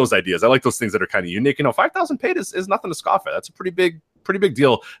 I like those ideas. I like those things that are kind of unique. 5,000 paid is nothing to scoff at. That's a pretty big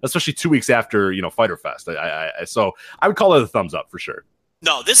deal, especially 2 weeks after Fyter Fest. So I would call it a thumbs up for sure.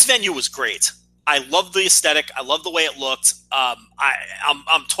 No, this venue was great. I love the aesthetic. I love the way it looked.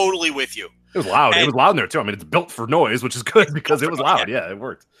 I'm totally with you. It was loud. It was loud in there too. I mean, it's built for noise, which is good because it was loud. Yeah, it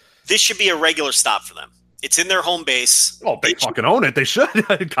worked. This should be a regular stop for them. It's in their home base. Oh, they fucking own it. They should.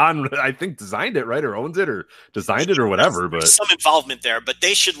 Khan, I think, designed it, right? Or owns it, or designed it, or whatever. But there's some involvement there. But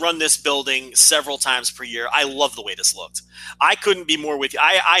they should run this building several times per year. I love the way this looked. I couldn't be more with you.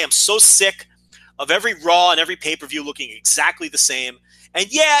 I am so sick of every Raw and every pay-per-view looking exactly the same. And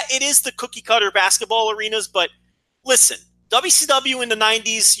yeah, it is the cookie-cutter basketball arenas, but listen, WCW in the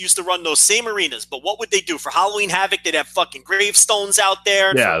 90s used to run those same arenas, but what would they do? For Halloween Havoc, they'd have fucking gravestones out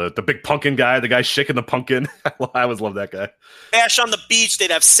there. Yeah, the big pumpkin guy, the guy shaking the pumpkin. I always love that guy. Bash on the beach,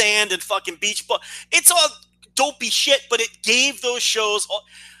 they'd have sand and fucking beach. It's all dopey shit, but it gave those shows...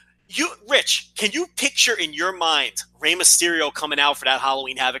 Rich, can you picture in your mind Rey Mysterio coming out for that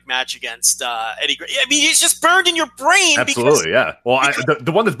Halloween Havoc match against Eddie Guerrero? I mean, it's just burned in your brain. Absolutely, yeah. Well,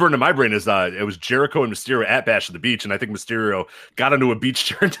 the one that's burned in my brain is it was Jericho and Mysterio at Bash at the Beach, and I think Mysterio got into a beach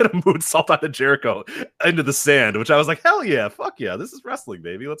chair and did a moonsault out of Jericho into the sand, which I was like, hell yeah, fuck yeah, this is wrestling,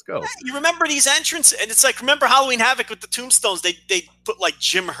 baby, let's go. Yeah, you remember these entrances, and it's like, remember Halloween Havoc with the tombstones? They put like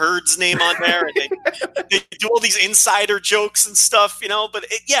Jim Herd's name on there, and they do all these insider jokes and stuff,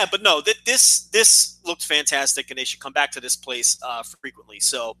 but no, this looked fantastic, and they should come back to this place frequently.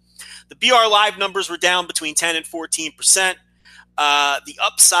 So the BR Live numbers were down between 10 and 14%. The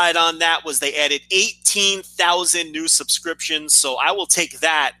upside on that was they added 18,000 new subscriptions, so I will take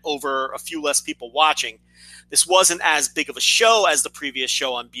that over a few less people watching. This wasn't as big of a show as the previous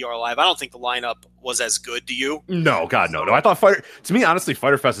show on BR Live. I don't think the lineup was as good. Do you? No, God, no. I thought to me, honestly,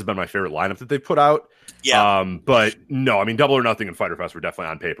 Fyter Fest has been my favorite lineup that they put out. Yeah. But no, I mean, Double or Nothing and Fyter Fest were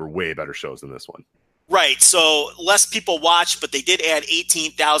definitely on paper way better shows than this one. Right. So less people watched, but they did add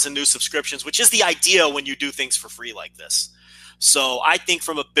 18,000 new subscriptions, which is the idea when you do things for free like this. So I think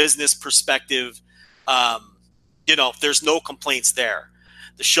from a business perspective, there's no complaints there.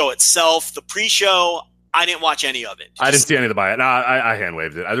 The show itself, the pre-show, I didn't watch any of it. I didn't see any of the buy-in. No, I hand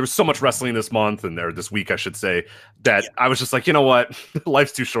waved it. There was so much wrestling this month or this week, I should say, that I was just like, you know what?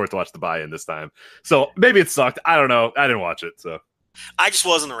 Life's too short to watch the buy-in this time. So maybe it sucked. I don't know. I didn't watch it. So I just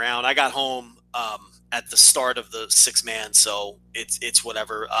wasn't around. I got home at the start of the 6-man, so it's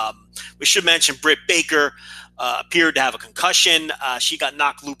whatever. We should mention Britt Baker appeared to have a concussion. She got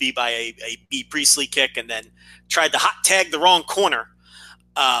knocked loopy by a B. Priestley kick and then tried to hot tag the wrong corner.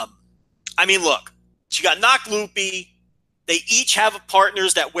 Look. She got knocked loopy. They each have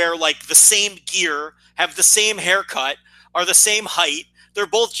partners that wear like the same gear, have the same haircut, are the same height. They're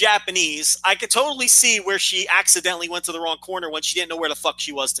both Japanese. I could totally see where she accidentally went to the wrong corner when she didn't know where the fuck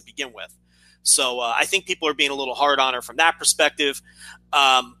she was to begin with. So I think people are being a little hard on her from that perspective.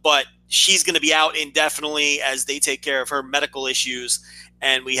 But she's going to be out indefinitely as they take care of her medical issues.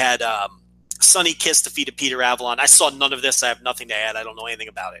 And we had Sonny Kiss defeated Peter Avalon. I saw none of this. I have nothing to add. I don't know anything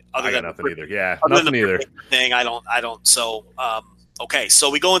about it. I got nothing either. Yeah, nothing either. Thing. I don't. So, okay.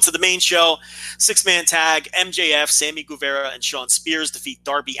 So we go into the main show. 6-man tag. MJF, Sammy Guevara, and Sean Spears defeat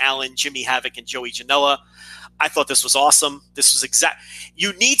Darby Allin, Jimmy Havoc, and Joey Janela. I thought this was awesome. This was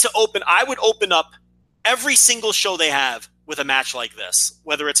you need to I would open up every single show they have with a match like this,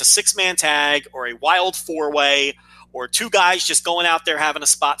 whether it's a 6-man tag or a wild 4-way or two guys just going out there having a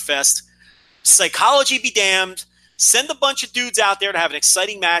spot fest. Psychology be damned. Send a bunch of dudes out there to have an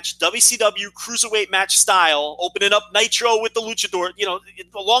exciting match, WCW cruiserweight match style, opening up Nitro with the Luchador,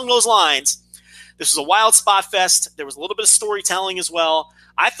 along those lines. This was a wild spot fest. There was a little bit of storytelling as well.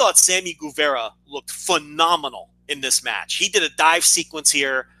 I thought Sammy Guevara looked phenomenal in this match. He did a dive sequence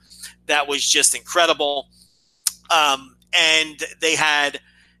here that was just incredible. And they had,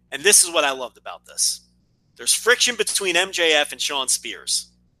 and this is what I loved about this. There's friction between MJF and Sean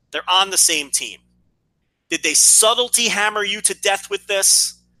Spears. They're on the same team. Did they subtlety hammer you to death with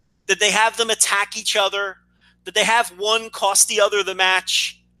this? Did they have them attack each other? Did they have one cost the other the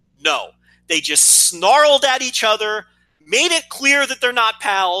match? No. They just snarled at each other, made it clear that they're not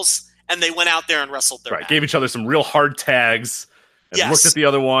pals, and they went out there and wrestled their match. Gave each other some real hard tags and looked at the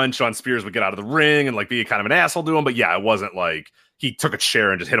other one. Sean Spears would get out of the ring and be kind of an asshole to him. But yeah, it wasn't like he took a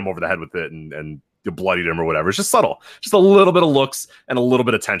chair and just hit him over the head with it and bloodied him or whatever. It's just subtle. Just a little bit of looks and a little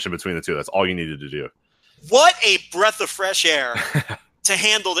bit of tension between the two. That's all you needed to do. What a breath of fresh air to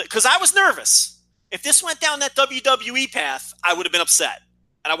handle it. Because I was nervous. If this went down that WWE path, I would have been upset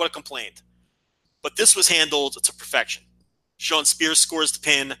and I would have complained. But this was handled to perfection. Sean Spears scores the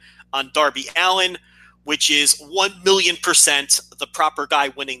pin on Darby Allin, which is 1,000,000% the proper guy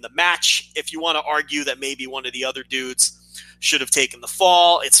winning the match. If you want to argue that maybe one of the other dudes should have taken the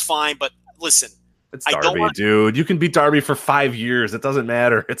fall, it's fine. But listen, it's Darby, dude. You can beat Darby for 5 years. It doesn't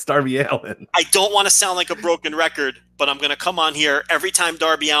matter. It's Darby Allin. I don't want to sound like a broken record, but I'm going to come on here every time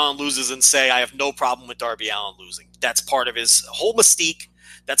Darby Allin loses and say I have no problem with Darby Allin losing. That's part of his whole mystique.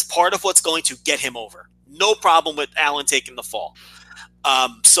 That's part of what's going to get him over. No problem with Allin taking the fall.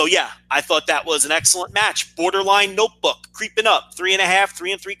 So yeah, I thought that was an excellent match. Borderline Notebook, creeping up, 3.5,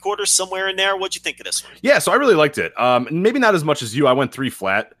 3 3/4, somewhere in there. What'd you think of this one? Yeah, so I really liked it. Maybe not as much as you. I went 3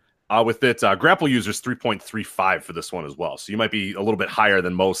 flat. With it, Grapple users 3.35 for this one as well. So you might be a little bit higher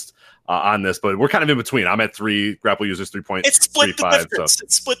than most on this, but we're kind of in between. I'm at 3, Grapple users 3.35. It split the difference. So.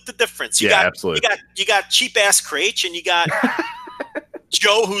 It split the difference. Absolutely. You got cheap ass Craich, and you got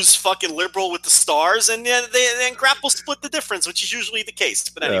Joe, who's fucking liberal with the stars, and then Grapple split the difference, which is usually the case.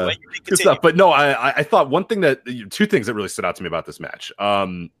 But anyway, good stuff. But no, I thought two things that really stood out to me about this match.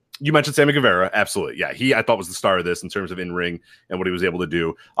 You mentioned Sammy Guevara. Absolutely. Yeah, I thought was the star of this in terms of in-ring and what he was able to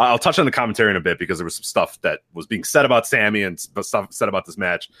do. I'll touch on the commentary in a bit because there was some stuff that was being said about Sammy and stuff said about this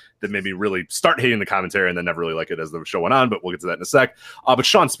match that made me really start hating the commentary and then never really like it as the show went on, but we'll get to that in a sec. But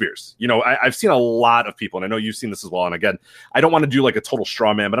Sean Spears, I've seen a lot of people, and I know you've seen this as well. And again, I don't want to do like a total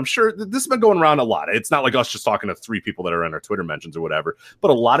straw man, but I'm sure this has been going around a lot. It's not like us just talking to 3 people that are in our Twitter mentions or whatever, but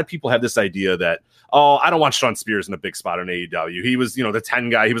a lot of people have this idea that, I don't want Sean Spears in a big spot on AEW. He was, the 10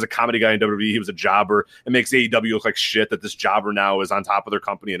 guy. He was a comedy guy in WWE. He was a jobber. It makes AEW look like shit that this jobber now is on top of their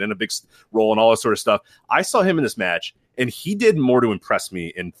company and in a big role and all that sort of stuff. I saw him in this match, and he did more to impress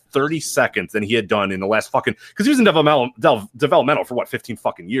me in 30 seconds than he had done in the last because he was in developmental for 15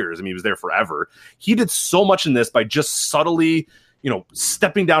 fucking years. I mean, he was there forever. He did so much in this by just subtly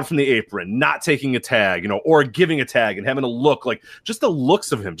stepping down from the apron, not taking a tag, or giving a tag and having a look, like just the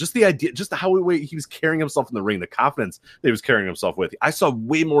looks of him, just the idea, just how he was carrying himself in the ring, the confidence that he was carrying himself with. I saw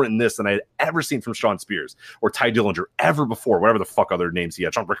way more in this than I had ever seen from Sean Spears or Ty Dillinger ever before, whatever the fuck other names he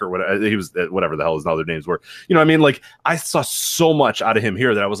had, Sean Bricker, whatever, he was, whatever the hell his other names were. You know what I mean? Like, I saw so much out of him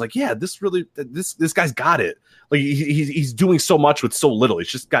here that I was like, yeah, this guy's got it. Like, he's doing so much with so little. He's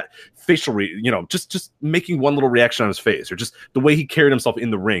just got facial, just making one little reaction on his face, or just the way he carried himself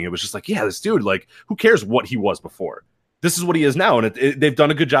in the ring. It was just like, yeah, this dude, like, who cares what he was before? This is what he is now, and they've done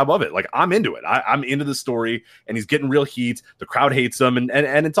a good job of it. Like, I'm into it. I'm into the story, and he's getting real heat. The crowd hates him, and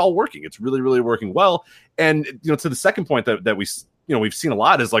it's all working. It's really, really working well. And to the second point that we've seen a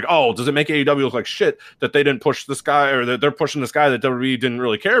lot is like, oh, does it make AEW look like shit that they didn't push this guy, or that they're pushing this guy that WWE didn't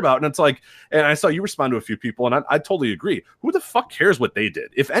really care about? And it's like, and I saw you respond to a few people, and I totally agree. Who the fuck cares what they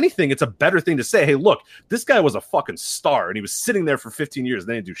did? If anything, it's a better thing to say, hey, look, this guy was a fucking star, and he was sitting there for 15 years, and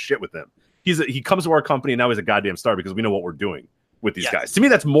they didn't do shit with him. he comes to our company and now he's a goddamn star because we know what we're doing with these guys. To me,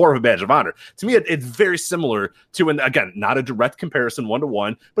 that's more of a badge of honor. To me, it's very similar to, and again, not a direct comparison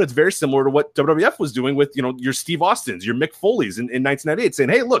 1-to-1, but it's very similar to what WWF was doing with, your Steve Austins, your Mick Foleys in 1998, saying,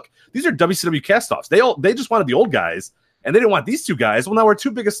 hey, look, these are WCW castoffs. They just wanted the old guys, and they didn't want these two guys. Well, now our two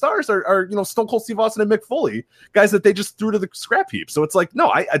biggest stars are Stone Cold Steve Austin and Mick Foley, guys that they just threw to the scrap heap. So it's like,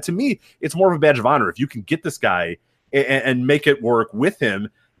 no, to me, it's more of a badge of honor if you can get this guy and make it work with him.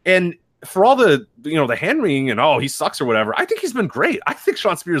 And for all the the hand wringing and he sucks or whatever, I think he's been great. I think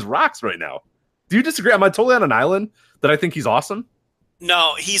Shawn Spears rocks right now. Do you disagree? Am I totally on an island that I think he's awesome?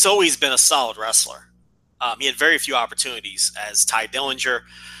 No, he's always been a solid wrestler. He had very few opportunities as Ty Dillinger.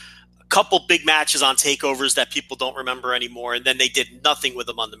 A couple big matches on takeovers that people don't remember anymore, and then they did nothing with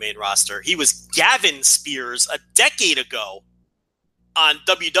him on the main roster. He was Gavin Spears a decade ago on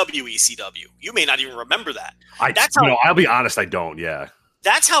WWE CW. You may not even remember that. I'll be honest, I don't. Yeah.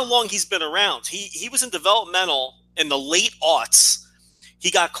 That's how long he's been around. He was in developmental in the late aughts.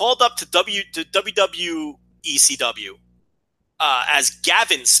 He got called up to WWE ECW as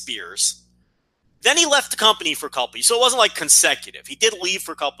Gavin Spears. Then he left the company for a couple years. So it wasn't like consecutive. He did leave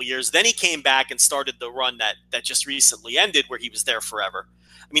for a couple years. Then he came back and started the run that just recently ended where he was there forever.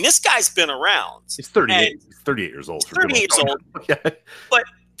 I mean, this guy's been around. He's 38. He's 38 years old. 38 years old. Yeah. But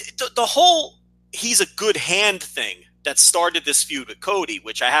the whole he's a good hand thing that started this feud with Cody,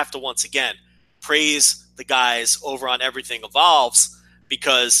 which I have to once again praise the guys over on Everything Evolves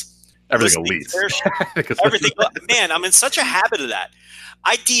because everything elite. Everything, man, I'm in such a habit of that.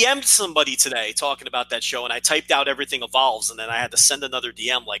 I DM'd somebody today talking about that show, and I typed out Everything Evolves, and then I had to send another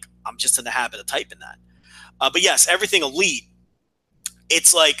DM like I'm just in the habit of typing that. But yes, Everything Elite.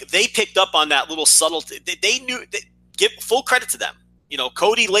 It's like they picked up on that little subtlety. They knew. Give full credit to them.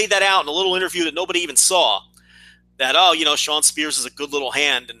 Cody laid that out in a little interview that nobody even saw. That, Shawn Spears is a good little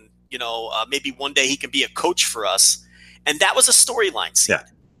hand and, maybe one day he can be a coach for us. And that was a storyline scene. Yeah.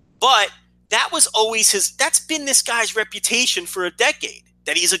 But that was always that's been this guy's reputation for a decade,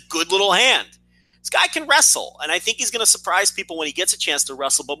 that he's a good little hand. This guy can wrestle, and I think he's going to surprise people when he gets a chance to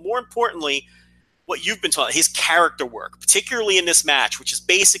wrestle. But more importantly, what you've been talking, his character work, particularly in this match, which is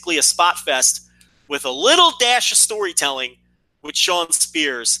basically a spot fest with a little dash of storytelling with Shawn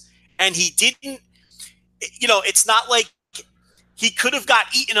Spears. And he didn't, it's not like he could have got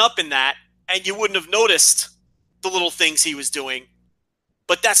eaten up in that and you wouldn't have noticed the little things he was doing.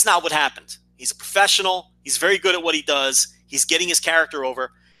 But that's not what happened. He's a professional. He's very good at what he does. He's getting his character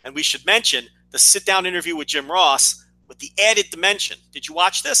over. And we should mention the sit-down interview with Jim Ross with the added dimension. Did you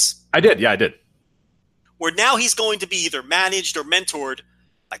watch this? I did. Yeah, I did. Where now he's going to be either managed or mentored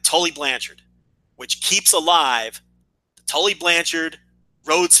by Tully Blanchard, which keeps alive the Tully Blanchard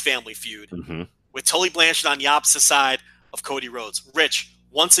Rhodes family feud. Mm-hmm. With Tully Blanchard on the opposite side of Cody Rhodes. Rich,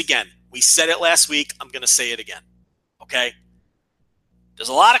 once again, we said it last week. I'm going to say it again. Okay? There's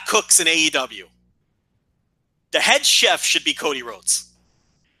a lot of cooks in AEW. The head chef should be Cody Rhodes.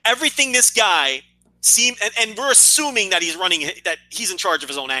 Everything this guy seemed, and we're assuming that that he's in charge of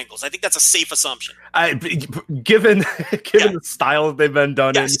his own angles. I think that's a safe assumption. Given the style that they've been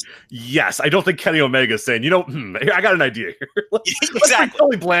done in, yes. I don't think Kenny Omega is saying, I got an idea here. Exactly.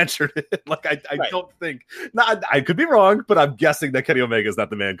 Tully Blanchard. I don't think. I could be wrong, but I'm guessing that Kenny Omega is not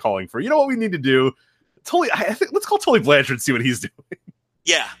the man calling for. You know what we need to do? I think let's call Tully Blanchard and see what he's doing.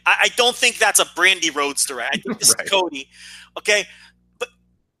 Yeah, I don't think that's a Brandy Rhodes direct. I think this is Cody. Okay.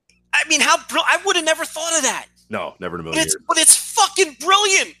 I mean, I would have never thought of that. No, never in a million years. But it's fucking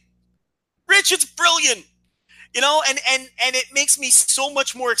brilliant. Rich, it's brilliant. And it makes me so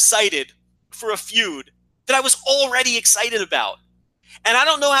much more excited for a feud that I was already excited about. And I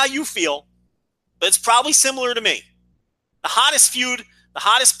don't know how you feel, but it's probably similar to me. The hottest feud, the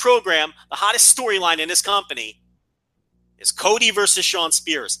hottest program, the hottest storyline in this company is Cody versus Shawn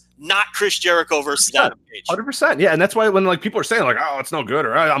Spears, not Chris Jericho versus Adam Page. 100%. Yeah, and that's why when people are saying oh, it's no good,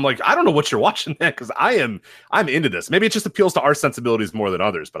 or I'm like, I don't know what you're watching that because I'm into this. Maybe it just appeals to our sensibilities more than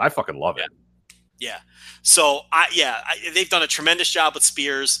others, but I fucking love it. Yeah. So they've done a tremendous job with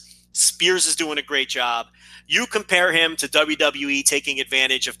Spears. Spears is doing a great job. You compare him to WWE taking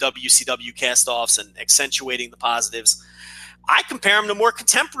advantage of WCW castoffs and accentuating the positives. I compare him to more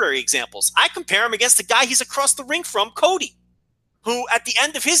contemporary examples. I compare him against the guy he's across the ring from, Cody, who at the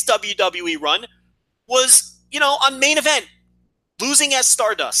end of his WWE run was, on main event, losing as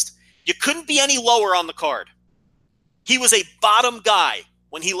Stardust. You couldn't be any lower on the card. He was a bottom guy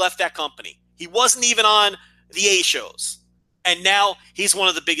when he left that company. He wasn't even on the A shows. And now he's one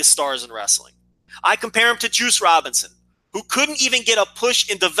of the biggest stars in wrestling. I compare him to Juice Robinson, who couldn't even get a push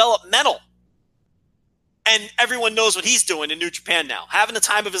in developmental. And everyone knows what he's doing in New Japan now, having the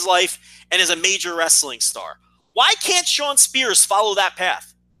time of his life and is a major wrestling star. Why can't Shawn Spears follow that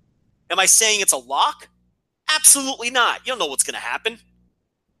path? Am I saying it's a lock? Absolutely not. You don't know what's going to happen.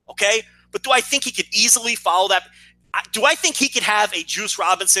 Okay? But do I think he could easily follow that? Do I think he could have a Juice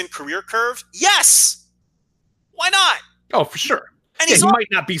Robinson career curve? Yes. Why not? Oh, for sure. And he might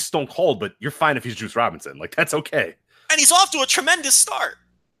not be Stone Cold, but you're fine if he's Juice Robinson. Like, that's okay. And he's off to a tremendous start.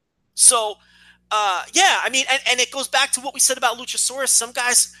 So, I mean, and it goes back to what we said about Luchasaurus. Some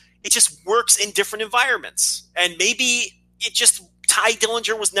guys, it just works in different environments. And maybe Ty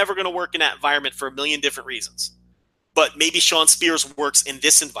Dillinger was never going to work in that environment for a million different reasons. But maybe Shawn Spears works in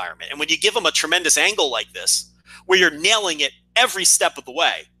this environment. And when you give him a tremendous angle like this, where you're nailing it every step of the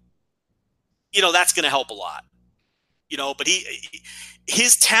way, that's going to help a lot. But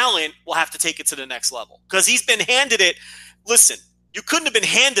his talent will have to take it to the next level because he's been handed it. Listen, you couldn't have been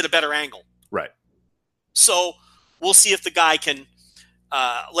handed a better angle. Right. So we'll see if the guy can,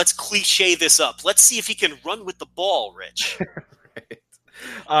 let's cliche this up. Let's see if he can run with the ball, Rich.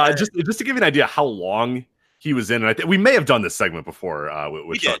 Right. Just to give you an idea how long he was in, and I think we may have done this segment before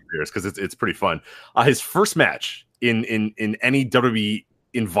with Shawn Spears because it's pretty fun. His first match in any WWE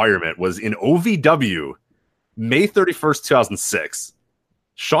environment was in OVW, May 31st, 2006.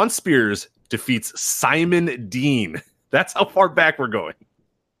 Shawn Spears defeats Simon Dean. That's how far back we're going.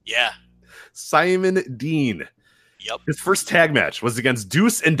 Yeah. Simon Dean. Yep. His first tag match was against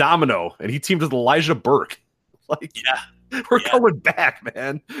Deuce and Domino, and he teamed with Elijah Burke. We're going back,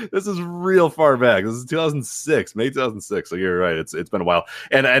 man. This is real far back. This is 2006, May 2006. So you're right. It's been a while.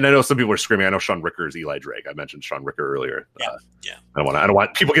 And I know some people are screaming. I know Sean Ricker is Eli Drake. I mentioned Sean Ricker earlier. Yeah. I don't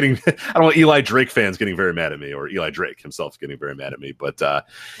want people getting. I don't want Eli Drake fans getting very mad at me, or Eli Drake himself getting very mad at me. But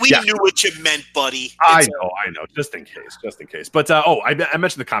we knew what you meant, buddy. I know. Just in case. But I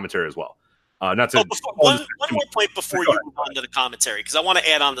mentioned the commentary as well. Not to one more point before you move on to the commentary, because I want to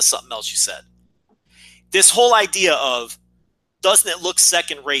add on to something else you said. This whole idea of doesn't it look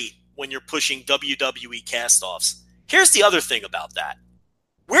second rate when you're pushing WWE cast-offs? Here's the other thing about that.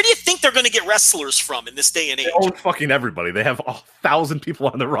 Where do you think they're going to get wrestlers from in this day and age? They own fucking everybody. They have 1,000 people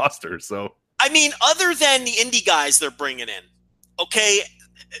on the roster. So I mean, other than the indie guys they're bringing in, okay,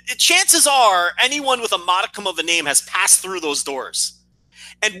 chances are anyone with a modicum of a name has passed through those doors.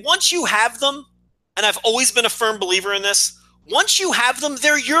 And once you have them, and I've always been a firm believer in this, once you have them,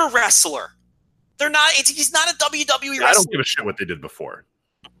 they're your wrestler. They're not. He's not a WWE wrestler. I don't give a shit what they did before.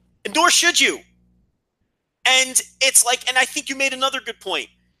 Nor should you. And it's like, and I think you made another good point.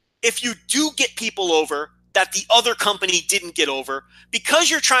 If you do get people over that the other company didn't get over, because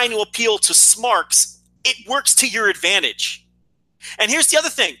you're trying to appeal to smarks, it works to your advantage. And here's the other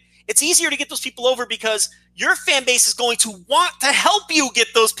thing. It's easier to get those people over because your fan base is going to want to help you get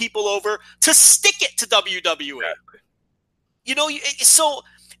those people over to stick it to WWE. Exactly. So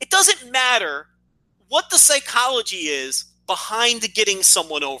it doesn't matter what the psychology is behind getting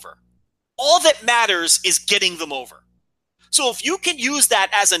someone over. All that matters is getting them over. So if you can use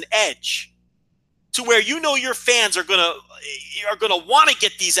that as an edge to where your fans are gonna want to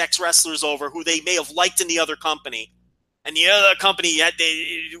get these ex-wrestlers over who they may have liked in the other company, and the other company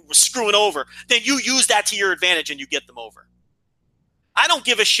they were screwing over, then you use that to your advantage and you get them over. I don't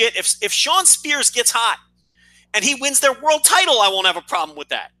give a shit if Shawn Spears gets hot and he wins their world title. I won't have a problem with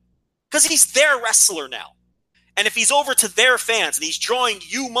that. Because he's their wrestler now. And if he's over to their fans and he's drawing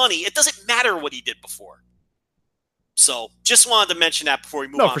you money, it doesn't matter what he did before. So just wanted to mention that before we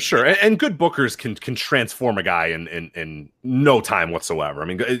move on. No, for sure. And good bookers can transform a guy in no time whatsoever. I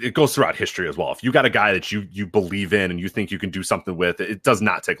mean, it goes throughout history as well. If you got a guy that you believe in and you think you can do something with, it does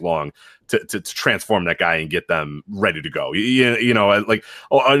not take long to transform that guy and get them ready to go.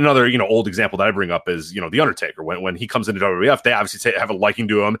 Another old example that I bring up is The Undertaker. When he comes into WWF, they obviously have a liking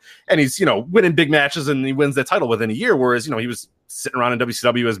to him, and he's winning big matches and he wins that title within a year. Whereas he was sitting around in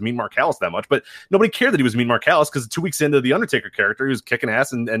WCW as Mean Mark Callis that much, but nobody cared that he was Mean Mark Callis because 2 weeks into the Undertaker character, he was kicking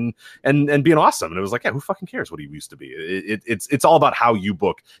ass and being awesome. And it was like, yeah, who fucking cares what he used to be? It's all about how you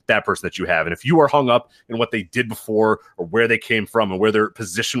book that person that you have. And if you are hung up in what they did before or where they came from and where their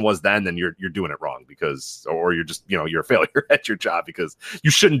position was then you're doing it wrong or you're just, you're a failure at your job because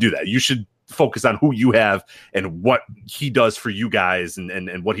you shouldn't do that. You should focus on who you have and what he does for you guys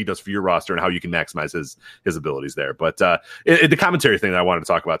and what he does for your roster and how you can maximize his abilities there. But the commentary thing that I wanted to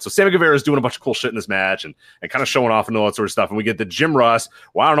talk about. So Sammy Guevara is doing a bunch of cool shit in this match and kind of showing off and all that sort of stuff. And we get the Jim Ross.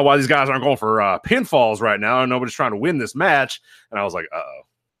 Well, I don't know why these guys aren't going for pinfalls right now. Nobody's trying to win this match. And I was like, uh-oh.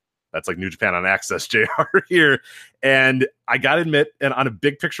 That's like New Japan on Access, JR here. And I got to admit, and on a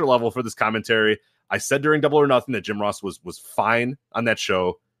big picture level for this commentary, I said during Double or Nothing that Jim Ross was fine on that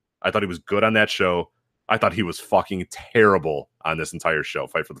show. I thought he was good on that show. I thought he was fucking terrible on this entire show,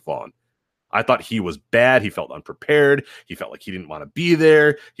 Fight for the Fallen. I thought he was bad. He felt unprepared. He felt like he didn't want to be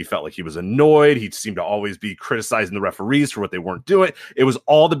there. He felt like he was annoyed. He seemed to always be criticizing the referees for what they weren't doing. It was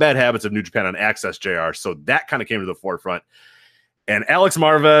all the bad habits of New Japan on Access, JR. So that kind of came to the forefront. And Alex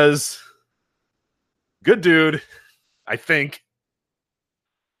Marvez, good dude, I think.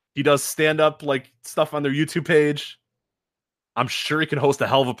 He does stand-up like stuff on their YouTube page. I'm sure he can host a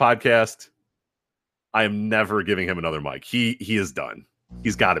hell of a podcast. I am never giving him another mic. He is done.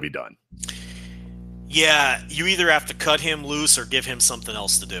 He's got to be done. Yeah, you either have to cut him loose or give him something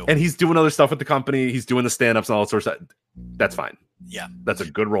else to do. And he's doing other stuff with the company. He's doing the stand-ups and all that sort of stuff. That's fine. Yeah. That's a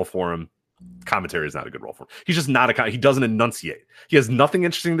good role for him. Commentary is not a good role for him. He's just not he doesn't enunciate. He has nothing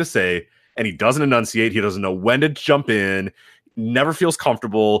interesting to say, and he doesn't enunciate. He doesn't know when to jump in. Never feels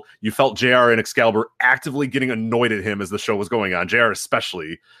comfortable. You felt JR and Excalibur actively getting annoyed at him as the show was going on. JR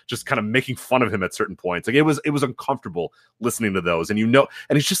especially just kind of making fun of him at certain points. Like it was uncomfortable listening to those. And and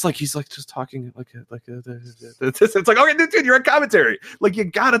he's just talking it's like, okay, dude, you're on commentary. Like you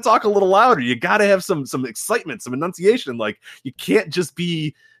gotta talk a little louder. You gotta have some excitement, some enunciation. Like you can't just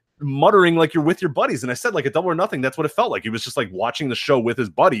be muttering like you're with your buddies. And I said, like, a Double or Nothing, that's what it felt like. He was just like watching the show with his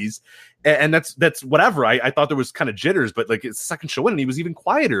buddies, and that's whatever. I thought there was kind of jitters, but like his second show in, and he was even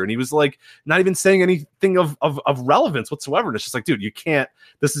quieter, and he was like not even saying anything of relevance whatsoever. And it's just like, dude, you can't.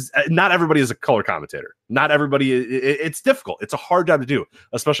 This is not everybody is a color commentator. Not everybody. It's difficult. It's a hard job to do,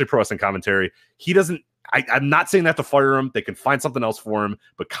 especially pro wrestling commentary. He doesn't. I'm not saying that to fire him. They can find something else for him,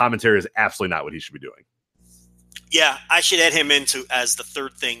 but commentary is absolutely not what he should be doing. Yeah, I should add him into as the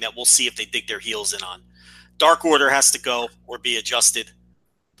third thing that we'll see if they dig their heels in on. Dark Order has to go or be adjusted.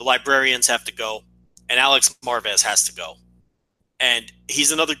 The Librarians have to go. And Alex Marvez has to go. And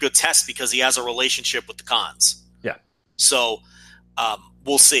he's another good test because he has a relationship with the Khans. Yeah. So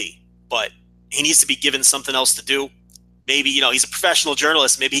we'll see. But he needs to be given something else to do. Maybe, he's a professional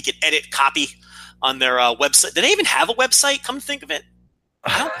journalist. Maybe he could edit copy on their website. Do they even have a website? Come to think of it.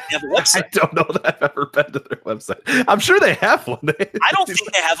 I don't think they have a website. I don't know that I've ever been to their website. I'm sure they have one. I don't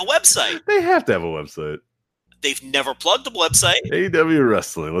think they have a website. They have to have a website. They've never plugged a website. AEW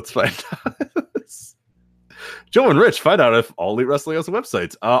Wrestling. Let's find out. Joe and Rich, find out if All Elite Wrestling has a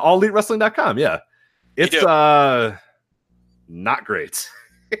website. AllEliteWrestling.com. Yeah. It's not great.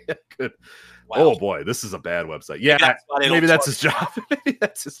 Good. Wow. Oh boy, this is a bad website. Yeah, maybe that's his job. Maybe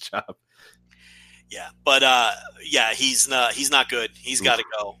that's his job. Yeah, but he's not good. He's got to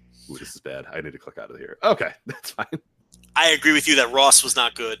go. Ooh, this is bad. I need to click out of here. Okay, that's fine. I agree with you that Ross was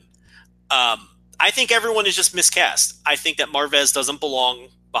not good. I think everyone is just miscast. I think that Marvez doesn't belong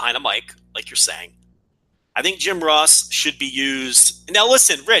behind a mic, like you're saying. I think Jim Ross should be used. Now,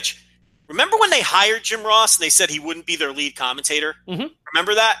 listen, Rich, remember when they hired Jim Ross and they said he wouldn't be their lead commentator? Mm-hmm.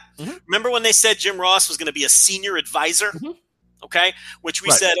 Remember that? Mm-hmm. Remember when they said Jim Ross was going to be a senior advisor? Mm-hmm. Okay, which we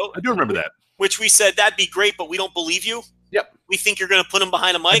said. Oh, I do remember that. Which we said, that'd be great, but we don't believe you. Yep. We think you're going to put him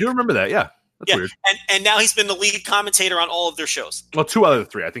behind a mic. I do remember that, yeah. That's weird. And now he's been the lead commentator on all of their shows. Well, 2 out of the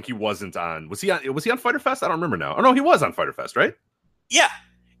 3. I think he wasn't on. Was he on Fyter Fest? I don't remember now. Oh, no, he was on Fyter Fest, right? Yeah.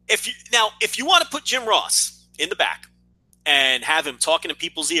 If you want to put Jim Ross in the back and have him talking in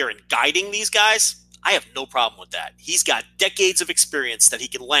people's ear and guiding these guys, I have no problem with that. He's got decades of experience that he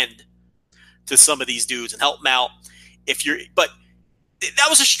can lend to some of these dudes and help them out. But that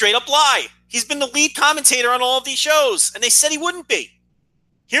was a straight up lie. He's been the lead commentator on all of these shows, and they said he wouldn't be.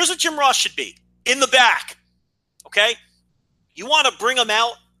 Here's what Jim Ross should be. In the back. Okay? You want to bring him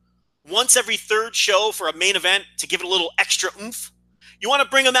out once every third show for a main event to give it a little extra oomph? You want to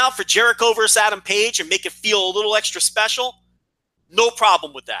bring him out for Jericho versus Adam Page and make it feel a little extra special? No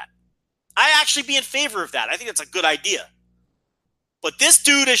problem with that. I actually be in favor of that. I think that's a good idea. But this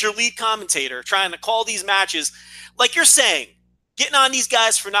dude as your lead commentator trying to call these matches, like you're saying, getting on these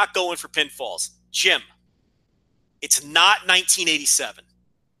guys for not going for pinfalls. Jim, it's not 1987.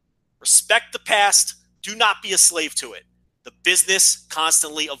 Respect the past. Do not be a slave to it. The business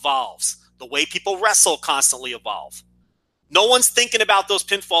constantly evolves. The way people wrestle constantly evolve. No one's thinking about those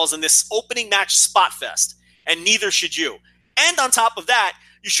pinfalls in this opening match spot fest, and neither should you. And on top of that,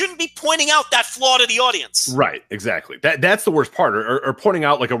 you shouldn't be pointing out that flaw to the audience. Right, exactly. That's the worst part. Or pointing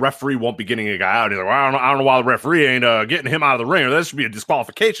out like a referee won't be getting a guy out. He's like, well, I don't know why the referee ain't getting him out of the ring. Or that should be a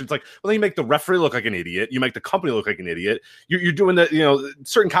disqualification. It's like, well, then you make the referee look like an idiot. You make the company look like an idiot. You're doing that.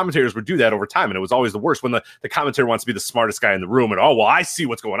 Certain commentators would do that over time, and it was always the worst when the commentator wants to be the smartest guy in the room. And I see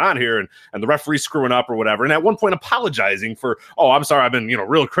what's going on here, and the referee's screwing up or whatever. And at one point, apologizing for, I'm sorry, I've been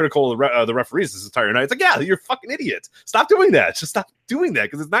real critical of the referees this entire night. It's like, yeah, you're a fucking idiot. Stop doing that. Just stop doing that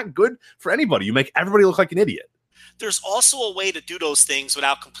because it's not good for anybody. You make everybody look like an idiot. there's also a way to do those things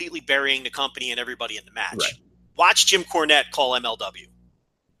without completely burying the company and everybody in the match. Right. Watch Jim Cornette call MLW.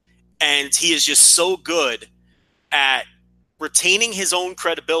 And he is just so good at retaining his own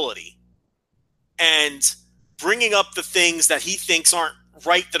credibility and bringing up the things that he thinks aren't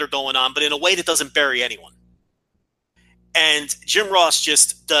right that are going on, but in a way that doesn't bury anyone. And Jim Ross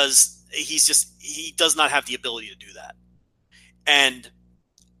just does, he does not have the ability to do that. And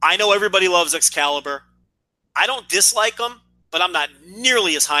I know everybody loves Excalibur. I don't dislike him, but I'm not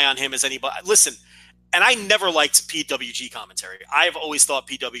nearly as high on him as anybody. Listen, and I never liked PWG commentary. I've always thought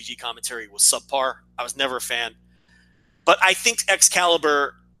PWG commentary was subpar. I was never a fan. But I think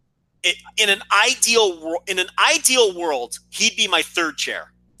Excalibur, in an ideal world, he'd be my third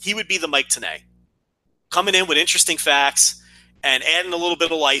chair. He would be the Mike Tenay, coming in with interesting facts and adding a little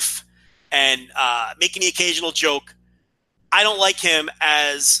bit of life and making the occasional joke. I don't like him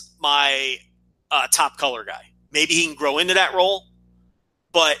as my top color guy. Maybe he can grow into that role,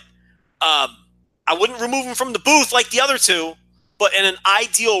 but I wouldn't remove him from the booth like the other two. But in an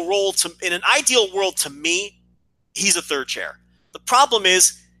ideal world, to me, he's a third chair. The problem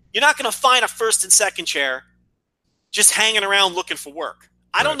is you're not going to find a first and second chair just hanging around looking for work.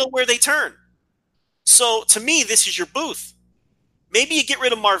 I don't know where they turn. So to me, this is your booth. Maybe you get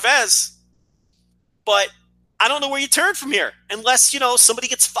rid of Marvez, but I don't know where you turn from here unless, somebody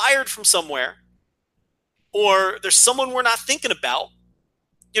gets fired from somewhere or there's someone we're not thinking about,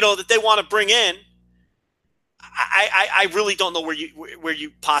 that they want to bring in. I really don't know where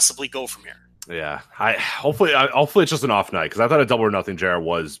you possibly go from here. Yeah, hopefully it's just an off night, because I thought a Double or Nothing JR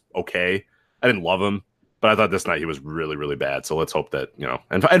was okay. I didn't love him, but I thought this night he was really, really bad. So let's hope that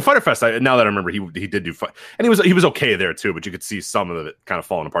and Fighter Fest. Now that I remember, he did do fight, and he was okay there too. But you could see some of it kind of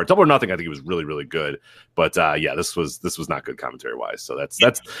falling apart. Double or Nothing, I think he was really, really good. But yeah, this was not good commentary wise. So that's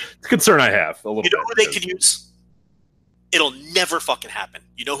the concern I have a little. You know who they could use? It'll never fucking happen.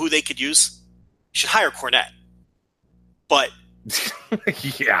 You know who they could use? You should hire Cornette. But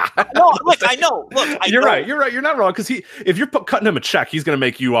yeah, no, look, I know. Look, you're right. You're not wrong, because if you're cutting him a check, he's going to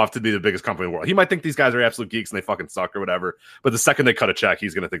make you off to be the biggest company in the world. He might think these guys are absolute geeks and they fucking suck or whatever. But the second they cut a check,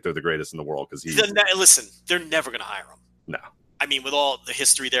 he's going to think they're the greatest in the world. Because listen, they're never going to hire him. No, I mean, with all the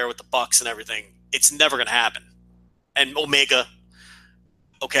history there with the Bucks and everything, it's never going to happen. And Omega,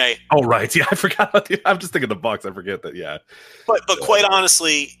 okay. Oh right, yeah, I forgot about I'm just thinking the Bucks. I forget that. Yeah, but quite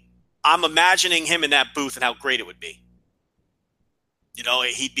honestly, I'm imagining him in that booth and how great it would be.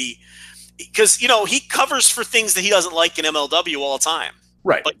 He'd be, because, he covers for things that he doesn't like in MLW all the time.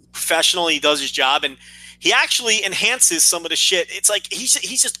 Right. But professionally, he does his job, and he actually enhances some of the shit. It's like he's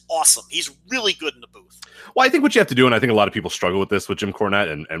just awesome. He's really good in the booth. Well, I think what you have to do, and I think a lot of people struggle with this with Jim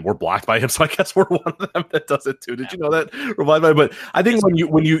Cornette, and we're blocked by him, so I guess we're one of them that does it too. Did you know that? We're blocked by him. But I think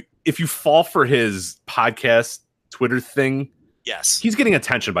if you fall for his podcast Twitter thing, yes, he's getting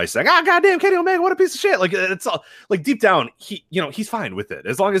attention by saying, goddamn Kenny Omega, what a piece of shit. Like, it's all like deep down, he's fine with it.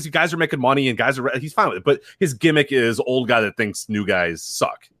 As long as you guys are making money and he's fine with it. But his gimmick is old guy that thinks new guys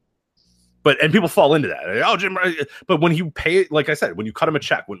suck. And people fall into that. Oh, Jim. But when you pay, like I said, when you cut him a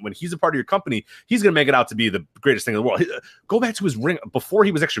check, when he's a part of your company, he's going to make it out to be the greatest thing in the world. Go back to his ring before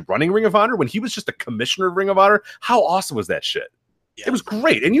he was actually running Ring of Honor, when he was just the commissioner of Ring of Honor. How awesome was that shit? Yeah. It was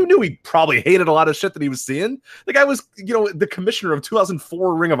great. And you knew he probably hated a lot of shit that he was seeing. The guy was, the commissioner of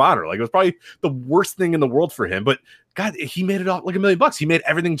 2004 Ring of Honor. Like, it was probably the worst thing in the world for him. But God, he made it off like $1 million. He made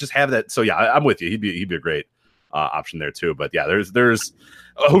everything just have that. So yeah, I'm with you. He'd be a great option there too. But yeah, there's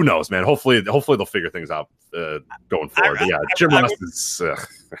who knows, man. Hopefully they'll figure things out going forward. But yeah, Jim Ross is. Well,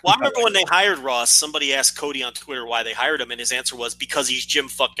 I remember when they hired Ross, somebody asked Cody on Twitter why they hired him, and his answer was because he's Jim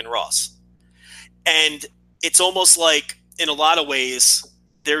fucking Ross. And it's almost like, in a lot of ways,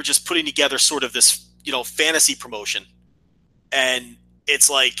 they're just putting together sort of this, fantasy promotion. And it's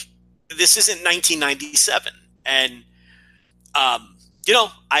like, this isn't 1997. And,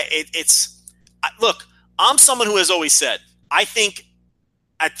 look, I'm someone who has always said, I think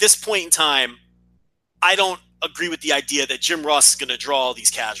at this point in time, I don't agree with the idea that Jim Ross is going to draw all these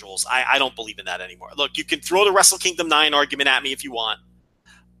casuals. I don't believe in that anymore. Look, you can throw the Wrestle Kingdom 9 argument at me if you want.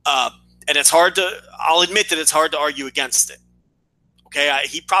 And I'll admit that it's hard to argue against it. Okay,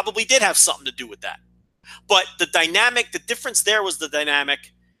 he probably did have something to do with that. But the difference there was the dynamic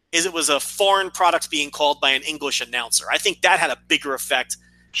is it was a foreign product being called by an English announcer. I think that had a bigger effect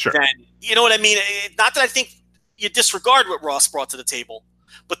than, you know what I mean? Not that I think you disregard what Ross brought to the table,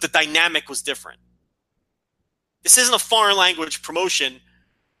 but the dynamic was different. This isn't a foreign language promotion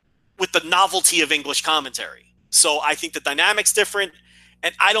with the novelty of English commentary. So I think the dynamic's different.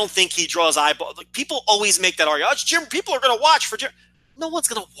 And I don't think he draws eyeballs. Like, people always make that argument. Oh, it's Jim. People are going to watch for Jim. No one's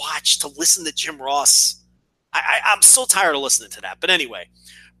going to watch to listen to Jim Ross I'm so tired of listening to that. But anyway,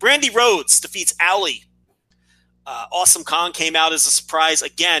 Brandy Rhodes defeats Allie. Awesome Kong came out as a surprise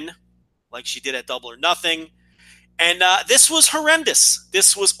again, like she did at Double or Nothing. And this was horrendous.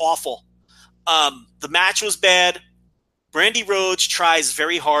 This was awful. The match was bad. Brandy Rhodes tries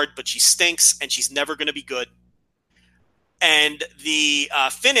very hard, but she stinks, and she's never going to be good. And the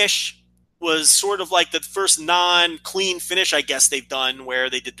finish was sort of like the first non-clean finish, I guess, they've done, where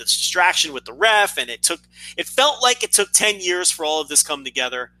they did the distraction with the ref, and it felt like it took 10 years for all of this come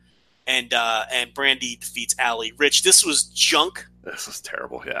together. And Brandy defeats Allie. Rich, this was junk. This was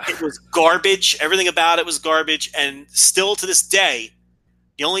terrible, yeah. It was garbage. Everything about it was garbage. And still to this day,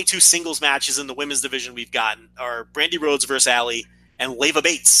 the only 2 singles matches in the women's division we've gotten are Brandy Rhodes versus Allie and Leva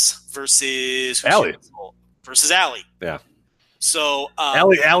Bates versus Allie. Yeah. So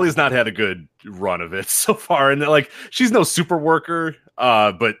Allie's not had a good run of it so far, and like she's no super worker,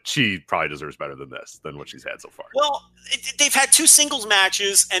 but she probably deserves better than what she's had so far. Well, they've had 2 singles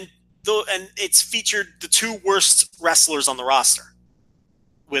matches, and it's featured the 2 worst wrestlers on the roster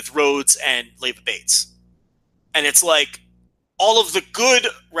with Rhodes and Leva Bates, and it's like all of the good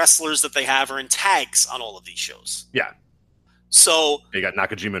wrestlers that they have are in tags on all of these shows. Yeah. So they got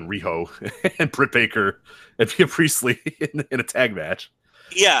Nakajima and Riho and Britt Baker and Pia Priestley in a tag match.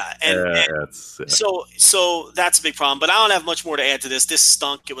 Yeah, so that's a big problem. But I don't have much more to add to this. This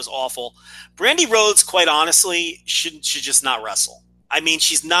stunk. It was awful. Brandy Rhodes, quite honestly, should just not wrestle. I mean,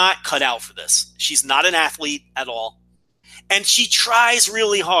 she's not cut out for this. She's not an athlete at all, and she tries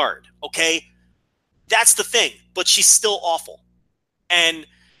really hard. Okay, that's the thing. But she's still awful, and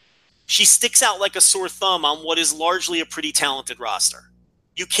she sticks out like a sore thumb on what is largely a pretty talented roster.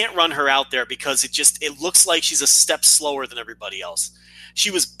 You can't run her out there because it looks like she's a step slower than everybody else.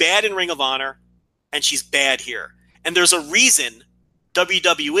 She was bad in Ring of Honor, and she's bad here. And there's a reason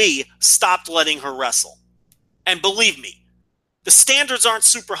WWE stopped letting her wrestle. And believe me, the standards aren't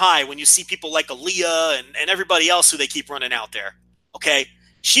super high when you see people like Aaliyah and everybody else who they keep running out there. Okay?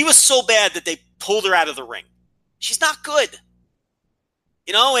 She was so bad that they pulled her out of the ring. She's not good.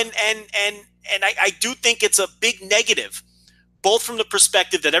 You know, and I do think it's a big negative, both from the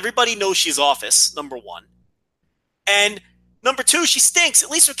perspective that everybody knows she's office, number 1, and number 2, she stinks. At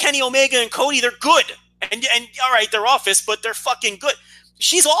least with Kenny Omega and Cody, they're good. And all right, they're office, but they're fucking good.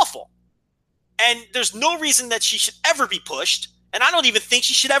 She's awful. And there's no reason that she should ever be pushed, and I don't even think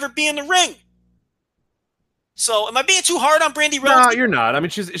she should ever be in the ring. So, am I being too hard on Brandy Rhodes? No, you're not. I mean,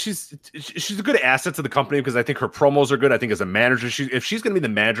 she's a good asset to the company because I think her promos are good. I think as a manager, if she's going to be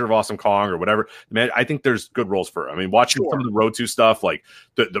the manager of Awesome Kong or whatever, I think there's good roles for her. I mean, watching some of the Road to stuff, like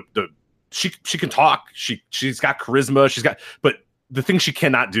she can talk. She's got charisma. But the thing she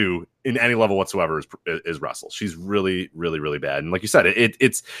cannot do in any level whatsoever is wrestle. She's really, really, really bad. And like you said,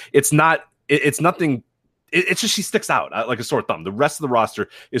 it's nothing. It's just she sticks out like a sore thumb. The rest of the roster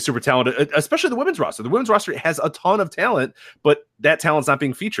is super talented, especially the women's roster. The women's roster has a ton of talent, but that talent's not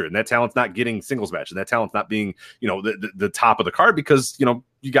being featured, and that talent's not getting singles match, and that talent's not being, the top of the card because,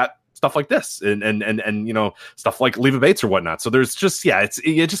 you got stuff like this and stuff like Leva Bates or whatnot. So there's just,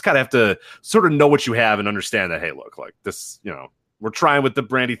 you just gotta have to sort of know what you have and understand that, hey, look, like this, we're trying with the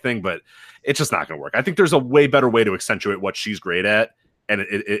Brandy thing, but it's just not going to work. I think there's a way better way to accentuate what she's great at. And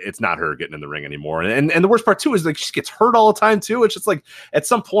it's not her getting in the ring anymore. And the worst part too is like she gets hurt all the time too. It's just like at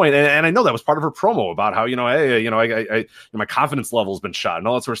some point, and I know that was part of her promo about how, hey, I my confidence level has been shot and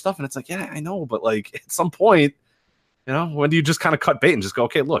all that sort of stuff. And it's like, yeah, I know, but like at some point, when do you just kind of cut bait and just go,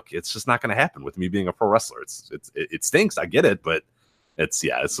 okay, look, it's just not going to happen with me being a pro wrestler. It stinks. I get it, but this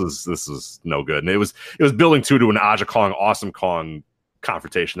was no good. And it was building to an Aja Kong, Awesome Kong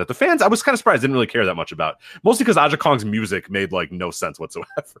confrontation that the fans, I was kind of surprised, didn't really care that much about, mostly because Aja Kong's music made like no sense whatsoever.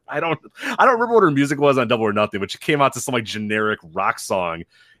 I don't remember what her music was on Double or Nothing, but she came out to some like generic rock song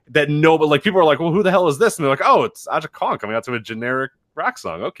that but like people are like, well, who the hell is this? And they're like, oh, it's Aja Kong coming out to a generic rock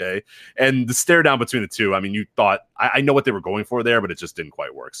song. Okay. And the stare down between the two, I mean, you thought, I know what they were going for there, but it just didn't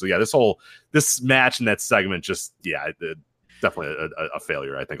quite work. So yeah, this match and that segment just, definitely a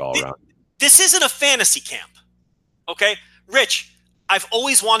failure, I think, all around. This isn't a fantasy camp. Okay. Rich, I've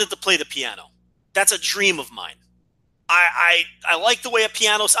always wanted to play the piano. That's a dream of mine. I like the way a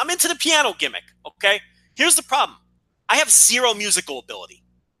piano's. I'm into the piano gimmick, okay? Here's the problem. I have zero musical ability.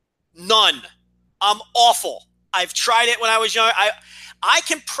 None. I'm awful. I've tried it when I was young. I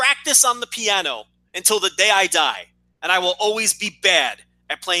can practice on the piano until the day I die, and I will always be bad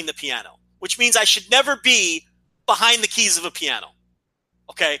at playing the piano, which means I should never be behind the keys of a piano,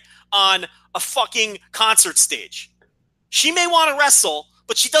 okay, on a fucking concert stage. She may want to wrestle,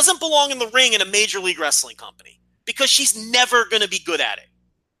 but she doesn't belong in the ring in a Major League Wrestling company because she's never going to be good at it.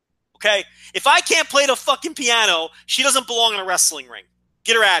 Okay? If I can't play the fucking piano, she doesn't belong in a wrestling ring.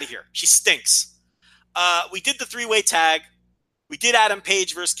 Get her out of here. She stinks. We did the 3-way tag. We did Adam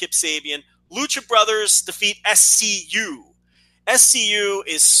Page versus Kip Sabian. Lucha Brothers defeat SCU. SCU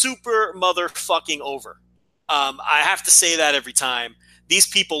is super motherfucking over. I have to say that every time. These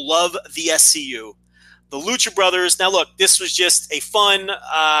people love the SCU. The Lucha Brothers. Now, look, this was just a fun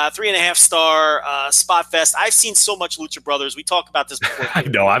 3.5-star spot fest. I've seen so much Lucha Brothers. We talked about this before. I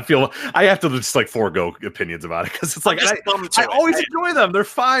know. I have to just like forego opinions about it because it's like I always enjoy them. They're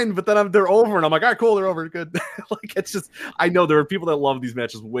fine, but then they're over, and I'm like, all right, cool, they're over, good. Like it's just I know there are people that love these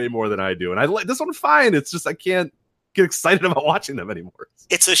matches way more than I do, and I like this one fine. It's just I can't get excited about watching them anymore.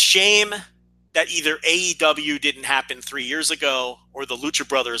 It's a shame that either AEW didn't happen 3 years ago or the Lucha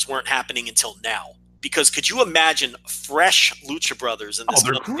Brothers weren't happening until now. Because could you imagine fresh Lucha Brothers in this?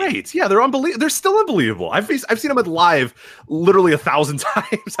 Oh, they're great. Yeah, they're unbelievable. They're still unbelievable. I've seen them live literally 1,000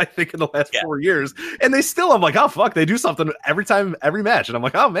 times, I think, in the last 4 years. And they still, I'm like, oh, fuck, they do something every time, every match. And I'm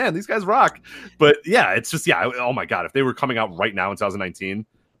like, oh, man, these guys rock. But yeah, it's just, oh my God, if they were coming out right now in 2019,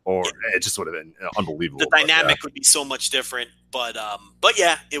 it just would have been unbelievable. The dynamic would be so much different. But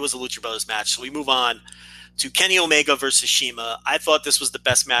yeah, it was a Lucha Brothers match. So we move on to Kenny Omega versus Shima. I thought this was the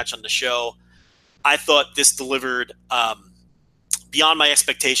best match on the show. I thought this delivered beyond my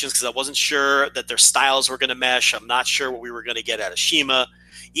expectations because I wasn't sure that their styles were going to mesh. I'm not sure what we were going to get out of Shima.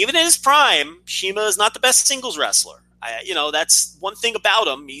 Even in his prime, Shima is not the best singles wrestler. That's one thing about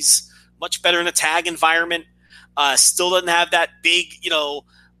him. He's much better in a tag environment. Still doesn't have that big,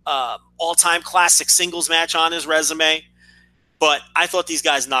 all-time classic singles match on his resume. But I thought these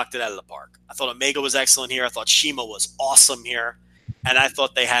guys knocked it out of the park. I thought Omega was excellent here. I thought Shima was awesome here. And I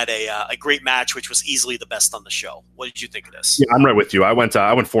thought they had a great match, which was easily the best on the show. What did you think of this? Yeah, I'm right with you. I went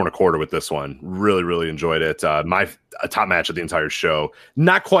 4.25 with this one. Really, really enjoyed it. My top match of the entire show.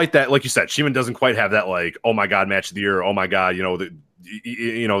 Not quite that, like you said, Shima doesn't quite have that like, oh my God, match of the year. Oh my God,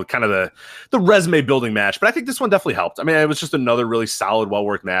 kind of the resume building match. But I think this one definitely helped. I mean, it was just another really solid, well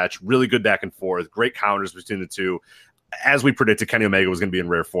worked match. Really good back and forth. Great counters between the two. As we predicted, Kenny Omega was going to be in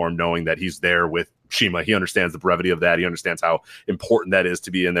rare form, knowing that he's there with Shima. He understands the brevity of that. He understands how important that is to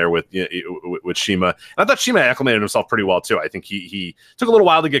be in there with Shima. And I thought Shima acclimated himself pretty well too. I think he took a little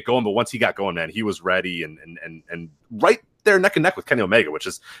while to get going, but once he got going, man, he was ready and right there neck and neck with Kenny Omega, which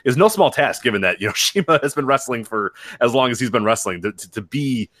is no small task given that Shima has been wrestling for as long as he's been wrestling. To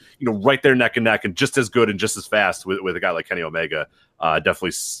be right there neck and neck and just as good and just as fast with a guy like Kenny Omega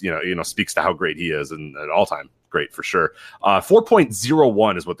definitely speaks to how great he is and at all time. Great for sure.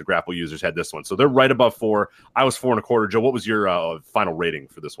 4.01 is what the Grapple users had this one. So they're right above 4. I was 4.25. Joe, what was your final rating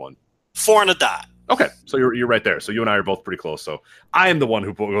for this one? 4 and a dot. Okay, so you're right there. So you and I are both pretty close. So I am the one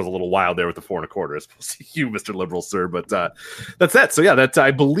who goes a little wild there with the 4.25, as opposed to you, Mr. Liberal, sir. But that's that. So yeah, that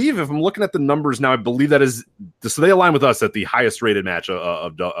I believe, if I'm looking at the numbers now, I believe that is. So they align with us at the highest rated match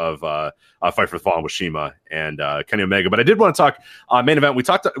of Fight for the Fallen with Shima and Kenny Omega. But I did want to talk main event. We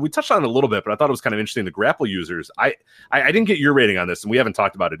touched on it a little bit, but I thought it was kind of interesting. The Grapple users, I didn't get your rating on this, and we haven't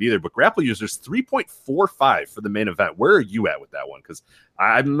talked about it either. But Grapple users 3.45 for the main event. Where are you at with that one? Because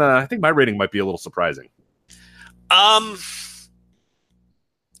I think my rating might be a little surprising.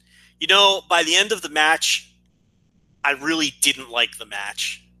 By the end of the match, I really didn't like the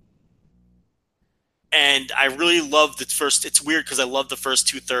match. And I really loved the first. It's weird because I love the first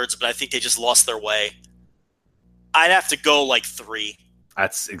 2/3, but I think they just lost their way. I'd have to go like 3.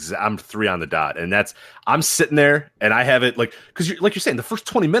 I'm 3 on the dot, and I'm sitting there and I have it because you're saying the first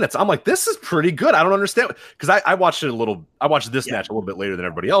 20 minutes I'm like, this is pretty good. I don't understand because I watched this match a little bit later than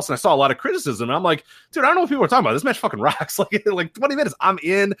everybody else, and I saw a lot of criticism, and I'm like, dude, I don't know what people are talking about. This match fucking rocks. like 20 minutes I'm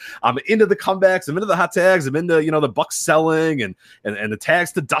into the comebacks, I'm into the hot tags, I'm into the Bucks selling and the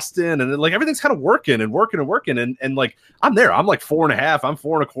tags to Dustin, and like everything's kind of working and like I'm there. I'm like 4.5, I'm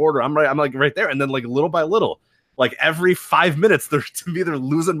 4.25, I'm like right there, and then like little by little, like every 5 minutes, they're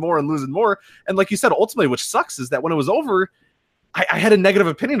losing more. And like you said, ultimately, which sucks is that when it was over, I had a negative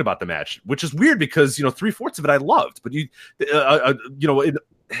opinion about the match, which is weird because 3/4 of it I loved. But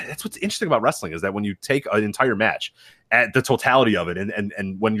that's what's interesting about wrestling is that when you take an entire match at the totality of it,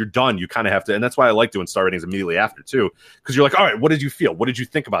 and when you're done, you kind of have to. And that's why I like doing star ratings immediately after too, because you're like, all right, what did you feel? What did you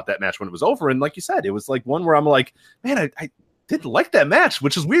think about that match when it was over? And like you said, it was like one where I'm like, man, I didn't like that match,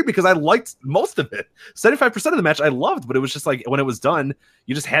 which is weird because I liked most of it. 75% of the match I loved, but it was just like when it was done,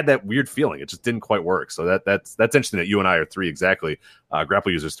 you just had that weird feeling. It just didn't quite work. So that's interesting that you and I are 3 exactly.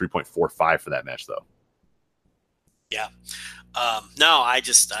 Grapple users 3.45 for that match though. Yeah. No, I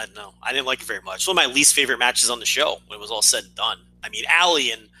don't know. I didn't like it very much. One of my least favorite matches on the show when it was all said and done. I mean,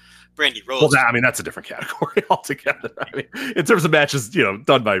 Allie and Brandy Rose. Well, that's a different category altogether. I mean, in terms of matches,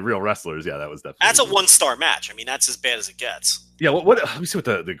 done by real wrestlers, yeah, that was definitely. That's a 1-star match. I mean, that's as bad as it gets. Yeah, let me see what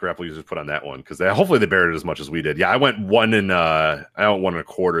the grapple users put on that one, because hopefully they buried it as much as we did. Yeah, I went 1 and I went 1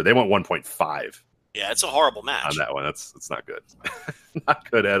 1/4. They went 1.5. Yeah, it's a horrible match on that one. It's not good. Not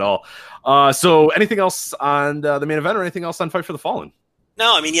good at all. So anything else on the main event, or anything else on Fight for the Fallen?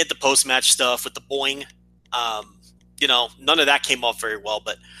 No, I mean, you had the post-match stuff with the boing. None of that came off very well,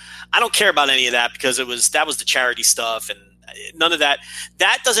 but I don't care about any of that because that was the charity stuff, and none of that.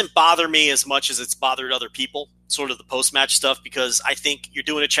 That doesn't bother me as much as it's bothered other people, sort of the post-match stuff, because I think you're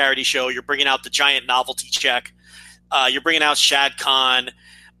doing a charity show. You're bringing out the giant novelty check. You're bringing out Shad Khan.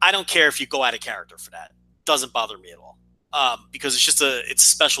 I don't care if you go out of character for that. It doesn't bother me at all because it's a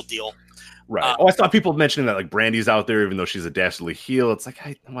special deal. Right. I saw people mentioning that like Brandy's out there, even though she's a dastardly heel. It's like,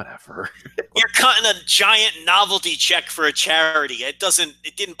 whatever. You're cutting a giant novelty check for a charity. It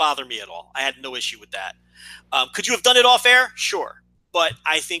didn't bother me at all. I had no issue with that. Could you have done it off air? Sure. But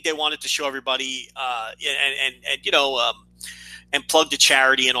I think they wanted to show everybody and plug the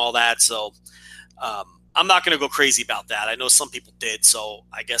charity and all that. So I'm not going to go crazy about that. I know some people did, so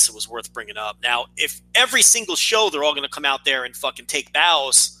I guess it was worth bringing up. Now, if every single show they're all going to come out there and fucking take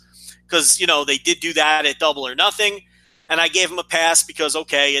bows, because they did do that at Double or Nothing, and I gave them a pass because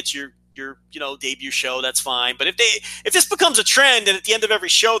it's your debut show, that's fine. But if this becomes a trend, and at the end of every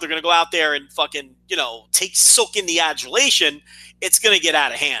show they're going to go out there and fucking soak in the adulation, it's going to get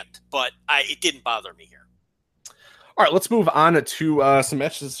out of hand. But it didn't bother me here. All right, let's move on to some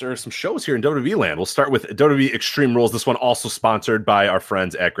matches or some shows here in WWE land. We'll start with WWE Extreme Rules. This one also sponsored by our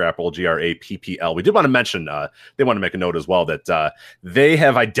friends at Grapple, GRAPPL. We did want to mention, they want to make a note as well, that they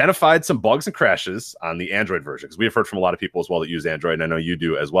have identified some bugs and crashes on the Android version, because we have heard from a lot of people as well that use Android, and I know you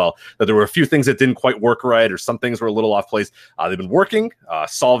do as well, that there were a few things that didn't quite work right, or some things were a little off place. They've been working,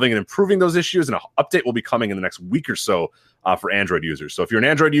 solving and improving those issues, and an update will be coming in the next week or so for Android users. So if you're an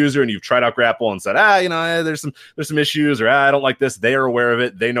Android user and you've tried out Grapple and said, there's some issues, or I don't like this, they are aware of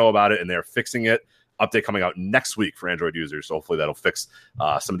it, they know about it, and they're fixing it. Update coming out next week for Android users. So hopefully that'll fix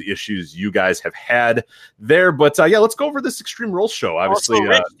some of the issues you guys have had there. But let's go over this Extreme Rules show. Obviously,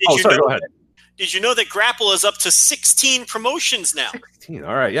 also, Rich, go ahead. Did you know that Grapple is up to 16 promotions now? 16.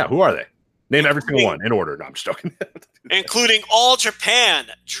 All right, yeah. Who are they? Name every single one in order. No, I'm just joking. Including All Japan,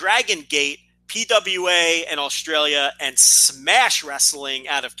 Dragon Gate, PWA in Australia, and Smash Wrestling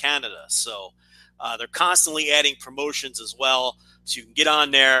out of Canada. So they're constantly adding promotions as well. So you can get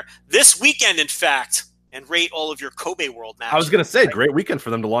on there this weekend, in fact, and rate all of your Kobe World matches. I was going to say, great weekend for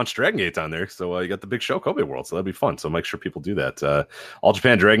them to launch Dragon Gate on there. So you got the big show, Kobe World. So that'd be fun. So make sure people do that. All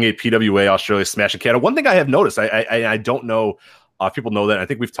Japan, Dragon Gate, PWA, Australia, Smash and Canada. One thing I have noticed, I don't know if people know that. I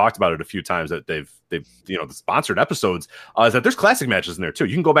think we've talked about it a few times that they've the sponsored episodes is that there's classic matches in there too.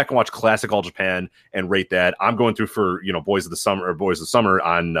 You can go back and watch classic All Japan and rate that. I'm going through for Boys of Summer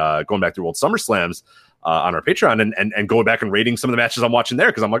on going back through old Summer Slams on our Patreon and going back and rating some of the matches I'm watching there,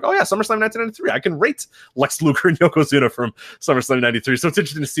 because I'm like, oh yeah, SummerSlam 1993, I can rate Lex Luger and Yokozuna from SummerSlam 93. So it's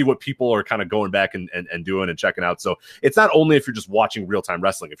interesting to see what people are kind of going back and doing and checking out. So it's not only if you're just watching real-time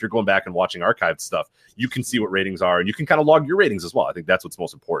wrestling. If you're going back and watching archived stuff, you can see what ratings are, and you can kind of log your ratings as well. I think that's what's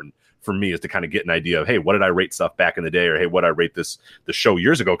most important for me, is to kind of get an idea of, hey, what did I rate stuff back in the day, or hey, what did I rate the show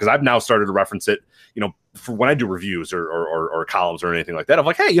years ago? Because I've now started to reference it, for when I do reviews or columns or anything like that. I'm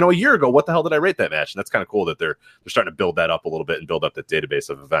like, hey, a year ago, what the hell did I rate that match? And that's kind of cool that they're starting to build that up a little bit and build up that database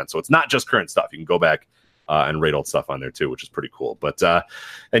of events. So it's not just current stuff. You can go back and rate old stuff on there too, which is pretty cool. But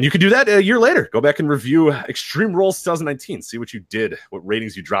and you can do that a year later. Go back and review Extreme Rules 2019. See what you did, what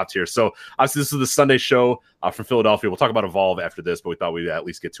ratings you dropped here. So obviously this is the Sunday show from Philadelphia. We'll talk about Evolve after this, but we thought we'd at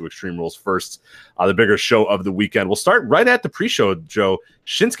least get to Extreme Rules first, the bigger show of the weekend. We'll start right at the pre-show, Joe.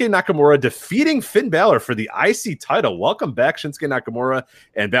 Shinsuke Nakamura defeating Finn Balor for the IC title. Welcome back, Shinsuke Nakamura,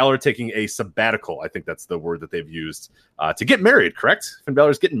 and Balor taking a sabbatical. I think that's the word that they've used to get married, correct? Finn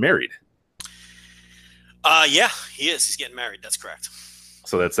Balor's getting married. Yeah, he is. He's getting married. That's correct.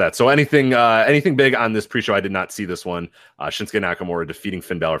 So that's that. So anything big on this pre-show? I did not see this one. Shinsuke Nakamura defeating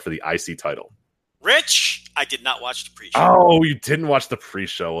Finn Balor for the IC title. Rich, I did not watch the pre-show. Oh, you didn't watch the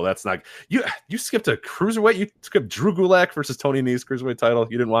pre-show. Well, that's not you. You skipped a cruiserweight. You skipped Drew Gulak versus Tony Nese cruiserweight title.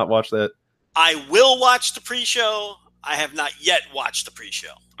 You didn't watch that. I will watch the pre-show. I have not yet watched the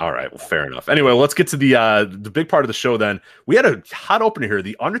pre-show. All right, well, fair enough. Anyway, let's get to the big part of the show then. We had a hot opener here.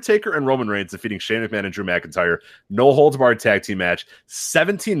 The Undertaker and Roman Reigns defeating Shane McMahon and Drew McIntyre. No holds barred tag team match.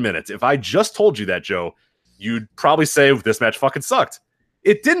 17 minutes. If I just told you that, Joe, you'd probably say this match fucking sucked.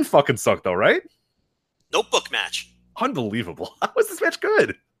 It didn't fucking suck though, right? Notebook match. Unbelievable. How was this match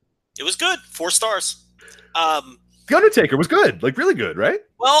good? It was good. 4 stars. The Undertaker was good, like really good, right?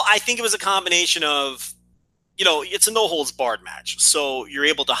 Well, I think it was a combination of, it's a no-holds-barred match, so you're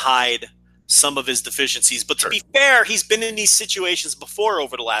able to hide some of his deficiencies. But to be fair, he's been in these situations before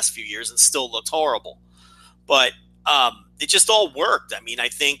over the last few years and still looked horrible. But it just all worked. I mean, I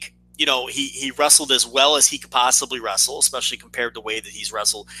think, he wrestled as well as he could possibly wrestle, especially compared to the way that he's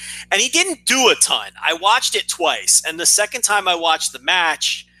wrestled. And he didn't do a ton. I watched it twice. And the second time I watched the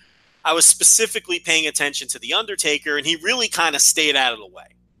match, I was specifically paying attention to The Undertaker, and he really kind of stayed out of the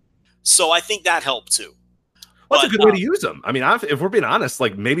way. So I think that helped too. Well, that's a good way to use them. I mean, if we're being honest,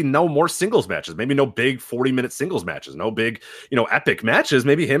 like maybe no more singles matches, maybe no big 40-minute singles matches, no big, epic matches.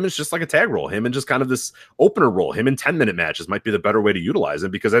 Maybe him is just like a tag role, him and just kind of this opener role, him in 10-minute matches might be the better way to utilize him,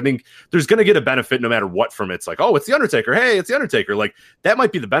 because I think there's going to get a benefit no matter what from it. It's like, oh, it's The Undertaker. Hey, it's The Undertaker. Like that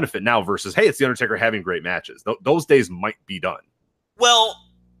might be the benefit now versus, hey, it's The Undertaker having great matches. Those days might be done. Well,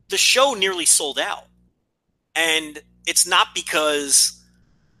 the show nearly sold out. And it's not because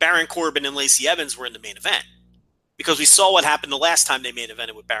Baron Corbin and Lacey Evans were in the main event. Because we saw what happened the last time they main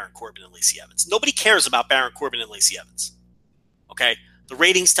evented with Baron Corbin and Lacey Evans. Nobody cares about Baron Corbin and Lacey Evans. Okay? The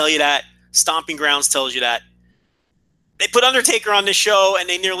ratings tell you that. Stomping Grounds tells you that. They put Undertaker on this show, and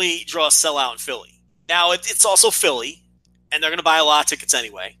they nearly draw a sellout in Philly. Now, it's also Philly, and they're going to buy a lot of tickets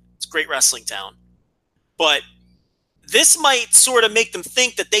anyway. It's a great wrestling town. But this might sort of make them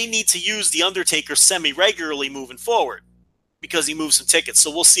think that they need to use The Undertaker semi-regularly moving forward because he moves some tickets. So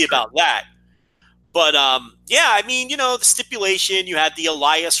we'll see about that. But, I mean, the stipulation, you had the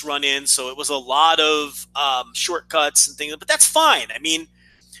Elias run in, so it was a lot of shortcuts and things, but that's fine. I mean,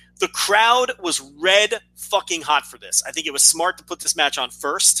 the crowd was red fucking hot for this. I think it was smart to put this match on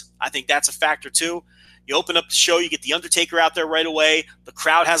first. I think that's a factor, too. You open up the show, you get The Undertaker out there right away. The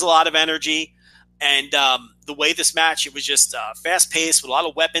crowd has a lot of energy, and the way this match, it was just fast-paced with a lot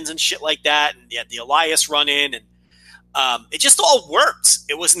of weapons and shit like that, and you had the Elias run in, and it just all worked.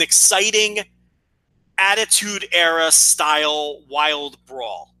 It was an exciting Attitude Era style wild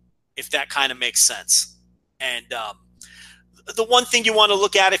brawl, if that kind of makes sense. And the one thing you want to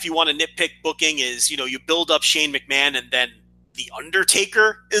look at if you want to nitpick booking is, you build up Shane McMahon and then The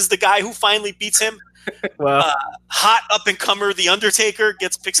Undertaker is the guy who finally beats him. Well, hot up and comer The Undertaker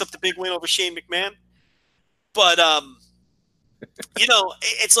picks up the big win over Shane McMahon. But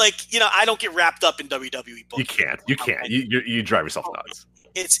it's like, I don't get wrapped up in WWE booking. You can't. You drive yourself nuts.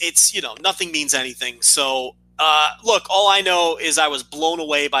 It's nothing means anything. So, look, all I know is I was blown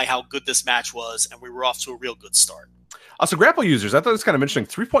away by how good this match was, and we were off to a real good start. So Grapple users, I thought it was kind of interesting.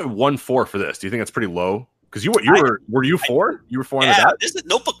 3.14 for this. Do you think that's pretty low? Because were you 4? You were 4 on the dot? This is a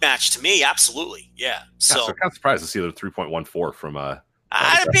notebook match to me, absolutely. Yeah. So I'm kind of surprised to see the 3.14 from I'm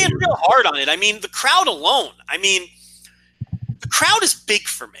being real hard on it. I mean, the crowd alone. I mean, the crowd is big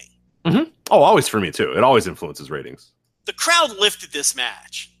for me. Mm-hmm. Oh, always for me too. It always influences ratings. The crowd lifted this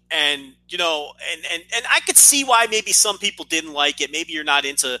match, and and I could see why maybe some people didn't like it. Maybe you're not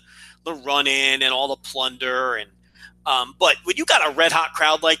into the run in and all the plunder, and but when you got a red hot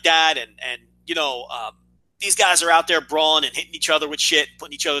crowd like that, and these guys are out there brawling and hitting each other with shit,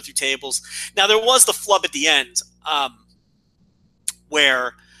 putting each other through tables. Now there was the flub at the end,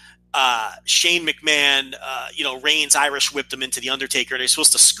 where Shane McMahon, Reigns Irish whipped him into the Undertaker. They're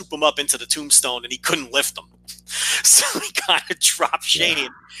supposed to scoop him up into the tombstone, and he couldn't lift him. So he kind of dropped Shane,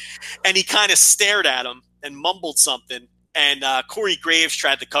 and he kind of stared at him and mumbled something. And Corey Graves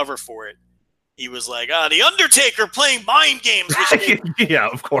tried to cover for it. He was like, "The Undertaker playing mind games with Shane." Yeah,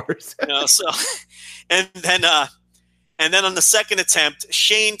 of course. So, and then on the second attempt,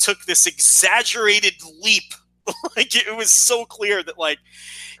 Shane took this exaggerated leap. Like it was so clear that like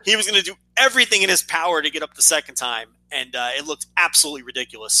he was going to do everything in his power to get up the second time, and it looked absolutely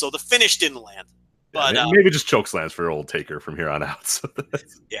ridiculous. So the finish didn't land. But maybe just chokeslams for old Taker from here on out. So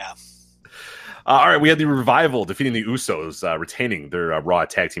yeah. All right, we had the Revival defeating the Usos, retaining their Raw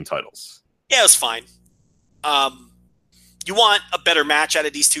tag team titles. Yeah, it was fine. You want a better match out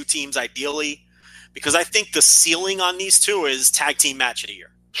of these two teams, ideally, because I think the ceiling on these two is tag team match of the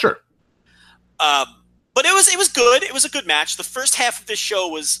year. Sure. But it was good. It was a good match. The first half of this show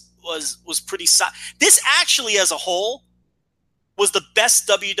was pretty solid. This actually, as a whole, was the best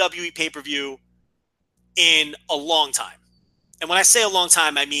WWE pay-per-view in a long time. And when I say a long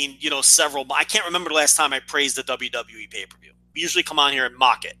time, I mean, several. I can't remember the last time I praised the WWE pay-per-view. We usually come on here and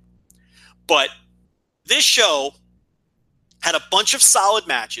mock it. But this show had a bunch of solid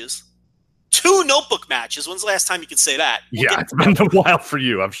matches, 2 notebook matches. When's the last time you could say that? It's been a while for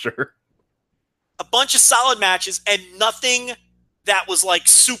you, I'm sure. A bunch of solid matches and nothing that was like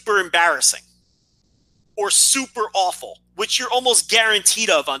super embarrassing or super awful, which you're almost guaranteed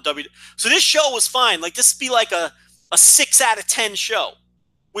of on WWE. So this show was fine. Like this would be like a a 6 out of 10 show,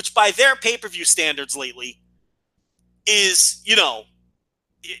 which by their pay-per-view standards lately is,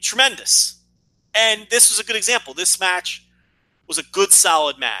 tremendous. And this was a good example. This match was a good,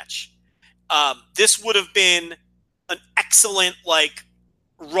 solid match. This would have been an excellent,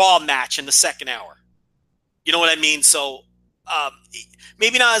 Raw match in the second hour. You know what I mean? So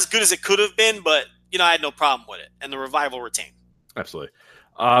maybe not as good as it could have been, but, I had no problem with it. And the Revival retained. Absolutely.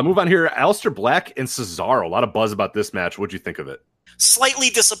 Move on here. Aleister Black and Cesaro. A lot of buzz about this match. What'd you think of it? Slightly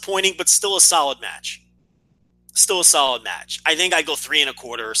disappointing, but still a solid match. I think I'd go 3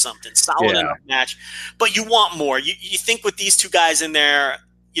 1/4 or something. Solid enough match. But you want more. You think with these two guys in there,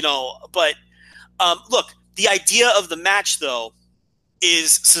 but look, the idea of the match, though,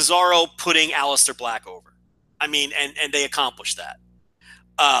 is Cesaro putting Aleister Black over. I mean, and they accomplished that.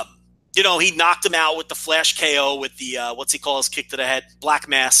 He knocked him out with the flash KO with the, what's he call his kick to the head? Black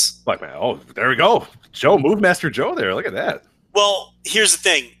Mass. Oh, there we go. Move Master Joe there. Look at that. Well, here's the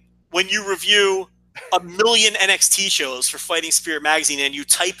thing. When you review a million NXT shows for Fighting Spirit Magazine and you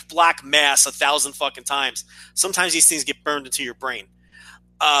type Black Mass 1,000 fucking times, sometimes these things get burned into your brain.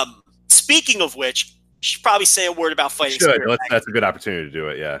 Speaking of which, you should probably say a word about Fighting Spirit Magazine. That's a good opportunity to do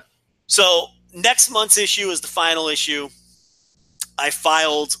it, yeah. So next month's issue is the final issue. I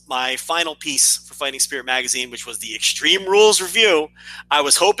filed my final piece for Fighting Spirit Magazine, which was the Extreme Rules review. I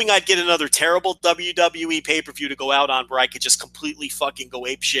was hoping I'd get another terrible WWE pay-per-view to go out on where I could just completely fucking go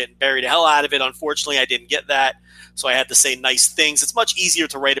apeshit and bury the hell out of it. Unfortunately, I didn't get that, so I had to say nice things. It's much easier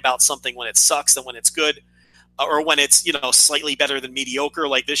to write about something when it sucks than when it's good, or when it's, slightly better than mediocre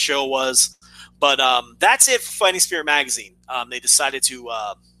like this show was. But that's it for Fighting Spirit Magazine. They decided to...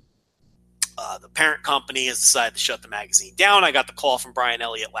 the parent company has decided to shut the magazine down. I got the call from Brian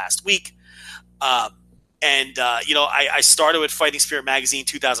Elliott last week. I started with Fighting Spirit Magazine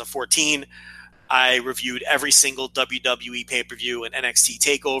 2014. I reviewed every single WWE pay-per-view and NXT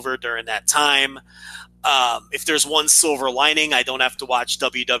TakeOver during that time. If there's one silver lining, I don't have to watch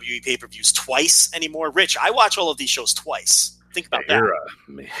WWE pay-per-views twice anymore. Rich, I watch all of these shows twice. Think about that.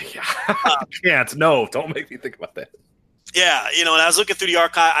 I can't. No, don't make me think about that. Yeah, and I was looking through the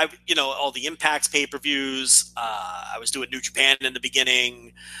archive, all the Impact's pay-per-views. I was doing New Japan in the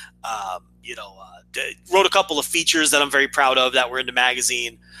beginning. Wrote a couple of features that I'm very proud of that were in the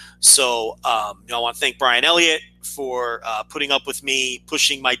magazine. So, I want to thank Brian Elliott for putting up with me,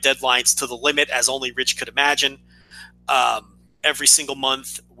 pushing my deadlines to the limit as only Rich could imagine. Every single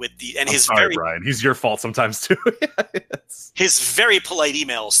month with Brian, he's your fault sometimes too. His very polite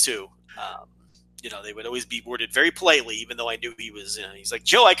emails too. They would always be worded very politely, even though I knew he was, he's like,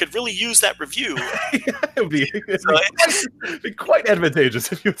 Joe, I could really use that review. It would be quite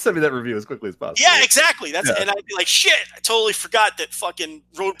advantageous if you would send me that review as quickly as possible. Yeah, exactly. And I'd be like, shit, I totally forgot that fucking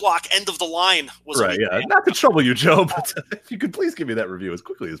Roadblock End of the Line was right. Yeah, not to trouble you, Joe, but if you could please give me that review as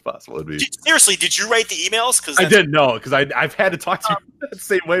quickly as possible. Seriously, did you write the emails? Because I didn't know, because I've had to talk to you the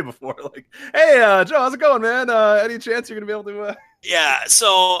same way before. Like, hey, Joe, how's it going, man? Any chance you're going to be able to... Yeah, so,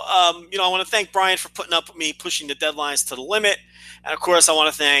 I want to thank Brian for putting up with me, pushing the deadlines to the limit. And, of course, I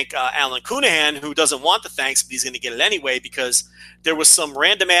want to thank Alan Cunahan, who doesn't want the thanks, but he's going to get it anyway, because there was some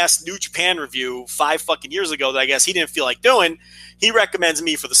random-ass New Japan review 5 fucking years ago that I guess he didn't feel like doing. He recommends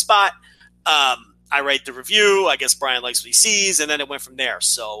me for the spot. I write the review. I guess Brian likes what he sees, and then it went from there.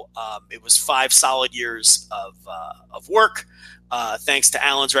 So it was 5 solid years of work. Thanks to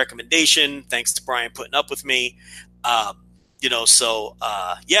Alan's recommendation. Thanks to Brian putting up with me.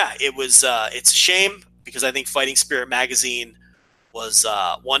 It was, it's a shame because I think Fighting Spirit Magazine was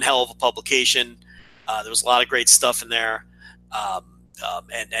one hell of a publication. There was a lot of great stuff in there.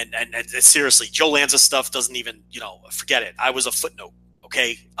 And seriously, Joe Lanza's stuff doesn't even, forget it. I was a footnote.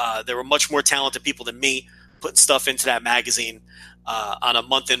 Okay. There were much more talented people than me putting stuff into that magazine on a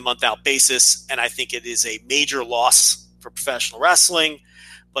month in, month out basis. And I think it is a major loss for professional wrestling,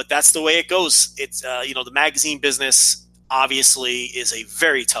 but that's the way it goes. It's, the magazine business obviously is a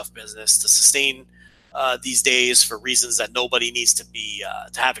very tough business to sustain these days for reasons that nobody needs to be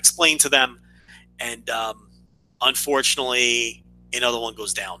to have explained to them. And unfortunately, another one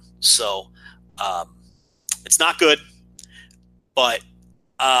goes down. So it's not good, but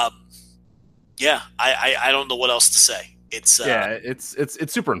I don't know what else to say. It's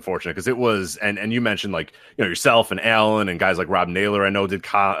super unfortunate because it was, and you mentioned yourself and Alan and guys like Rob Naylor, I know did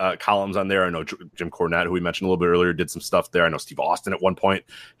columns on there. I know Jim Cornette, who we mentioned a little bit earlier, did some stuff there. I know Steve Austin at one point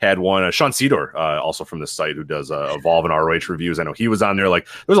had one. Sean Cedar, also from this site, who does Evolve and ROH reviews. I know he was on there.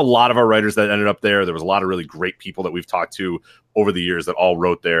 There's a lot of our writers that ended up there. There was a lot of really great people that we've talked to over the years that all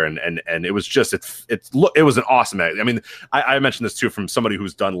wrote there, and it was just it was an awesome magazine. I mean, I mentioned this too from somebody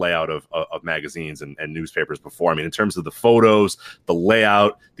who's done layout of magazines and newspapers before. I mean, in terms of the photos, the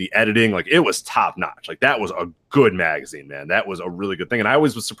layout, the editing, like it was top notch. Like that was a good magazine, man. That was a really good thing. And I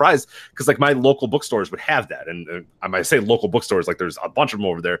always was surprised because like my local bookstores would have that. And I might say local bookstores, like there's a bunch of them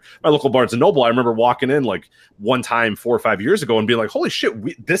over there. My local Barnes and Noble, I remember walking in like one time 4 or 5 years ago and being like, holy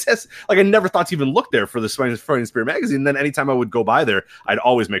shit, this has, like, I never thought to even look there for the Fighting Spirit magazine. And then anytime I would go by there, I'd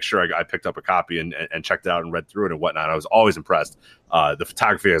always make sure I picked up a copy and checked it out and read through it and whatnot. I was always impressed. The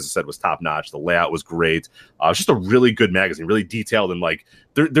photography, as I said, was top notch. The layout was great. It's just a really good magazine, really detailed. And like,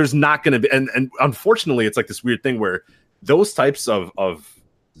 there's not going to be, and unfortunately, it's like this weird thing where those types of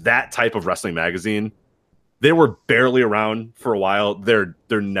that type of wrestling magazine, they were barely around for a while. They're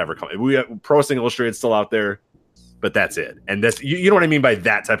never coming. We have Pro Wrestling Illustrated still out there, but that's it. And that's you know what I mean by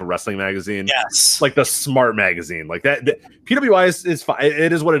that type of wrestling magazine. Yes, like the Smart magazine, like that PWI is fine.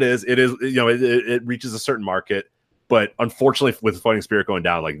 It is what it is. It is, you know, it reaches a certain market. But unfortunately, with Fighting Spirit going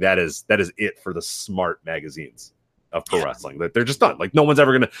down, like that is it for the Smart magazines of pro wrestling. That they're just done. Like no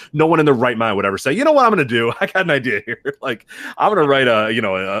one in their right mind would ever say, you know what I'm gonna do? I got an idea here. Like I'm gonna write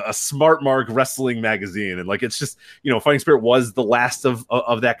a Smart Mark wrestling magazine, and like it's just, you know, Fighting Spirit was the last of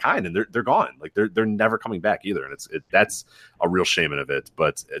that kind, and they're gone. Like they're never coming back either, and that's a real shame of it.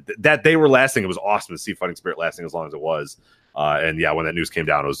 But that they were lasting, it was awesome to see Fighting Spirit lasting as long as it was. And yeah, when that news came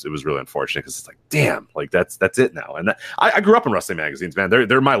down, it was really unfortunate because it's like, damn, like that's it now. And I grew up in wrestling magazines, man.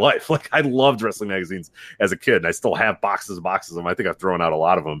 They're my life. Like I loved wrestling magazines as a kid, and I still have boxes of them. I think I've thrown out a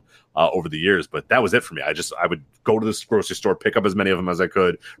lot of them over the years, but that was it for me. I would go to this grocery store, pick up as many of them as I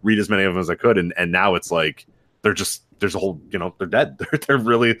could, read as many of them as I could, and now it's like there's a whole, you know, they're dead. They're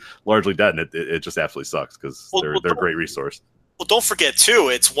really largely dead, and it just absolutely sucks because they're a great resource. Well, don't forget too,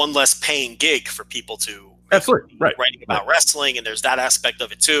 it's one less paying gig for people to. Absolutely, right. Writing about wrestling, and there's that aspect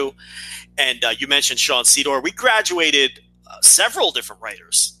of it too. And you mentioned Sean Cedar. We graduated several different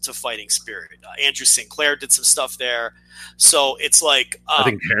writers to Fighting Spirit. Andrew Sinclair did some stuff there. So it's like I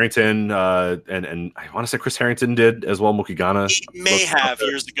think Harrington and I want to say Chris Harrington did as well. Mukigana. He may have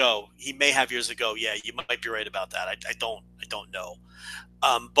years ago. Yeah, you might be right about that. I don't know.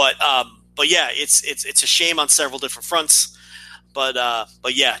 But yeah, it's a shame on several different fronts. But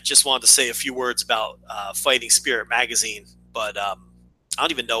yeah, just wanted to say a few words about Fighting Spirit magazine. But I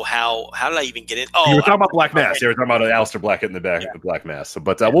don't even know how did I even get in? Oh, you were talking about Black Mass. You were talking about Aleister Black in the back of the Black Mass. So,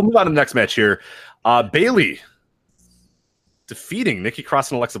 but we'll move on to the next match here. Bayley defeating Nikki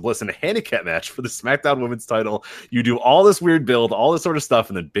Cross and Alexa Bliss in a handicap match for the SmackDown Women's title. You do all this weird build, all this sort of stuff,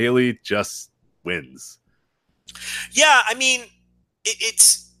 and then Bayley just wins. Yeah, I mean,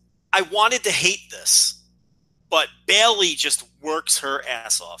 it's. I wanted to hate this. But Bayley just works her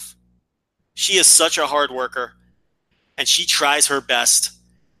ass off. She is such a hard worker, and she tries her best.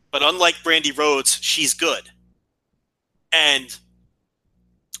 But unlike Brandy Rhodes, she's good. And,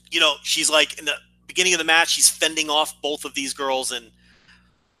 you know, she's like in the beginning of the match, she's fending off both of these girls, and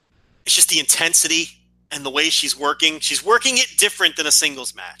it's just the intensity and the way she's working. She's working it different than a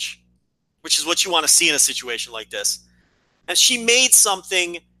singles match, which is what you want to see in a situation like this. And she made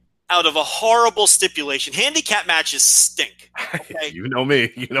something out of a horrible stipulation. Handicap matches stink. Okay? You know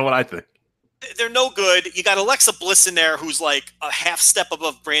me. You know what I think. They're no good. You got Alexa Bliss in there, who's like a half step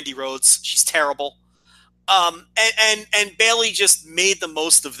above Brandy Rhodes. She's terrible. And Bayley just made the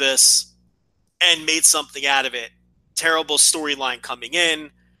most of this and made something out of it. Terrible storyline coming in.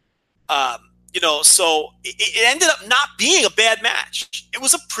 You know, so it ended up not being a bad match. It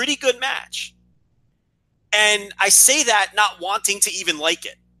was a pretty good match. And I say that not wanting to even like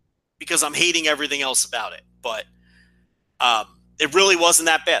it, because I'm hating everything else about it. But it really wasn't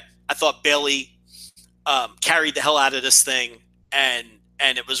that bad. I thought Bayley carried the hell out of this thing, and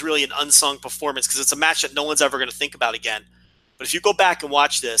it was really an unsung performance because it's a match that no one's ever going to think about again. But if you go back and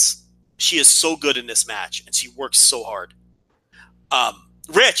watch this, she is so good in this match, and she works so hard.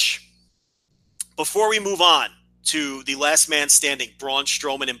 Rich, before we move on to the last man standing, Braun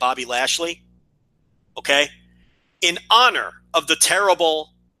Strowman and Bobby Lashley, okay, in honor of the terrible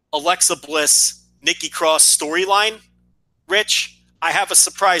Alexa Bliss, Nikki Cross storyline, Rich, I have a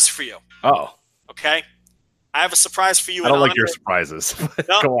surprise for you. Oh. Okay? I have a surprise for you. I don't like your surprises.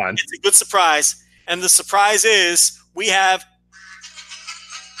 No, go on. It's a good surprise. And the surprise is we have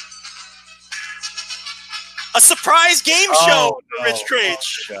a surprise game show for Rich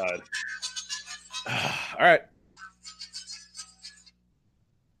Craich. Oh, God. All right.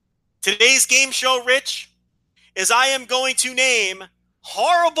 Today's game show, Rich, is I am going to name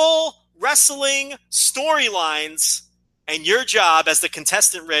horrible wrestling storylines, and your job as the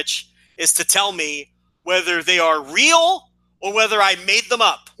contestant, Rich, is to tell me whether they are real or whether I made them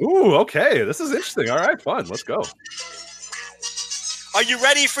up. Ooh, okay. This is interesting. All right, fun. Let's go. Are you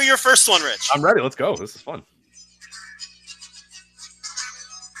ready for your first one, Rich? I'm ready. Let's go. This is fun.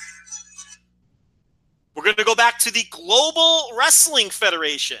 We're going to go back to the Global Wrestling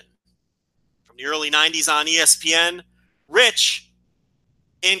Federation from the early 90s on ESPN. Rich,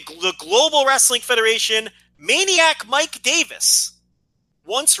 in the Global Wrestling Federation, Maniac Mike Davis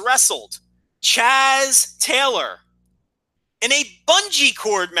once wrestled Chaz Taylor in a bungee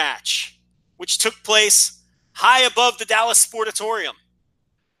cord match, which took place high above the Dallas Sportatorium.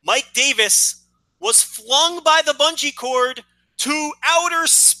 Mike Davis was flung by the bungee cord to outer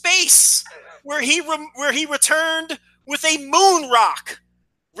space, where he returned with a moon rock.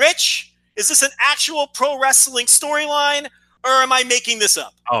 Rich, is this an actual pro wrestling storyline, or am I making this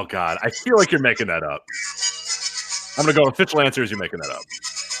up? Oh, God. I feel like you're making that up. I'm going to go official answer is you're making that up.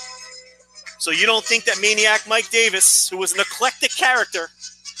 So you don't think that Maniac Mike Davis, who was an eclectic character,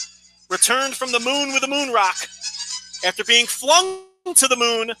 returned from the moon with a moon rock after being flung to the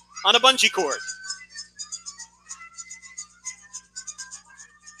moon on a bungee cord?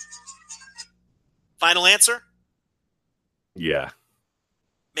 Final answer? Yeah.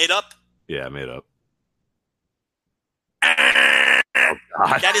 Made up? Yeah, made up. Oh,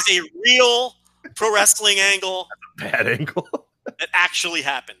 God. That is a real pro wrestling angle. Bad angle. That actually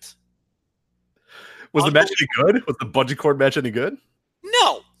happened. Was the match any good? Was the bungee cord match any good?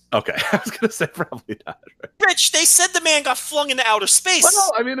 No. Okay. I was going to say probably not. Right? Rich, they said the man got flung into outer space.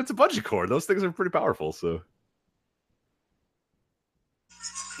 Well, I mean, it's a bungee cord. Those things are pretty powerful, so.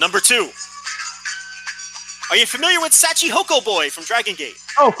 Number 2. Are you familiar with Sachi Hoko Boy from Dragon Gate?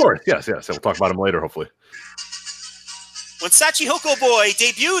 Oh, of course. Yes. We'll talk about him later, hopefully. When Sachi Hoko Boy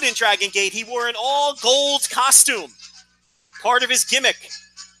debuted in Dragon Gate, he wore an all-gold costume. Part of his gimmick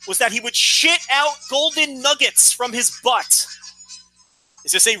was that he would shit out golden nuggets from his butt.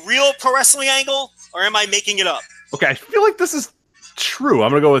 Is this a real pro wrestling angle, or am I making it up? Okay, I feel like this is true.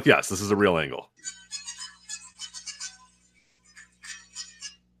 I'm going to go with yes, this is a real angle.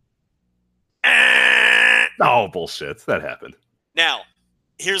 Oh, bullshit. That happened. Now,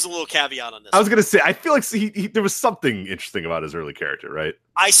 here's a little caveat on this. I was going to say, I feel like there was something interesting about his early character, right?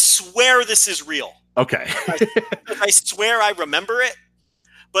 I swear this is real. Okay. I swear I remember it,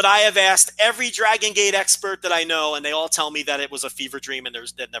 but I have asked every Dragon Gate expert that I know, and they all tell me that it was a fever dream and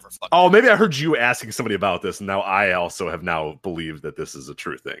that never fucked. Oh, maybe I heard you asking somebody about this, and now I also have now believed that this is a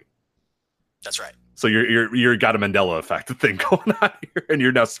true thing. That's right. So you're got a Mandela effect thing going on here, and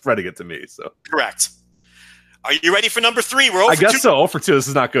you're now spreading it to me. So correct. Are you ready for number 3? We're I guess so. 0 for 2. This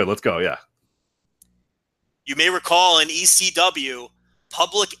is not good. Let's go. Yeah. You may recall in ECW,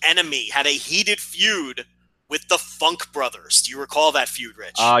 Public Enemy had a heated feud with the Funk Brothers. Do you recall that feud,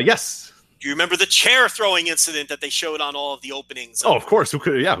 Rich? Yes. Do you remember the chair throwing incident that they showed on all of the openings? Oh, of course. Who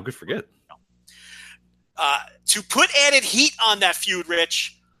could forget? To put added heat on that feud,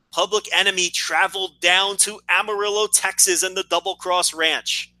 Rich, Public Enemy traveled down to Amarillo, Texas, and the Double Cross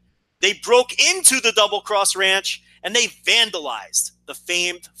Ranch. They broke into the Double Cross Ranch, and they vandalized the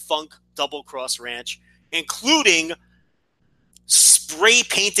famed Funk Double Cross Ranch, including spray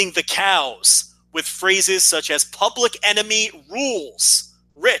painting the cows with phrases such as Public Enemy rules.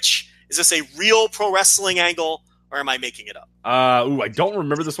 Rich, is this a real pro wrestling angle, or am I making it up? I don't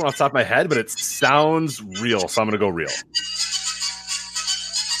remember this one off the top of my head, but it sounds real, so I'm going to go real.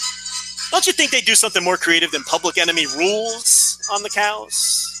 Don't you think they do something more creative than Public Enemy rules on the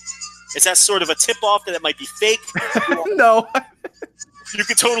cows? Is that sort of a tip-off that it might be fake? No. You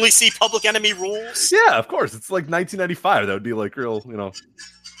could totally see Public Enemy rules. Yeah, of course. It's like 1995. That would be like real,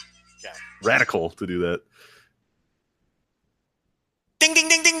 radical to do that. Ding, ding,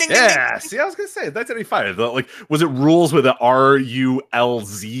 ding, ding, ding. Yeah, ding. see, I was going to say, 1985. Like, was it rules with a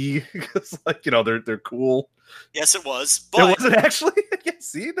RULZ? Because, they're cool. Yes, it was. But it wasn't actually? Yeah,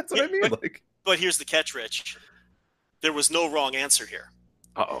 see? That's what I mean. But here's the catch, Rich. There was no wrong answer here.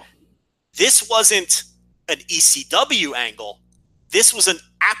 Uh-oh. This wasn't an ECW angle. This was an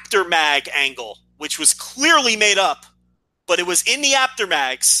Aftermag angle, which was clearly made up, but it was in the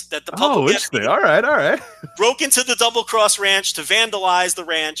Aftermags that the public interesting. All right. broke into the Double Cross Ranch to vandalize the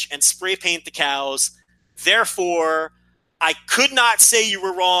ranch and spray paint the cows. Therefore, I could not say you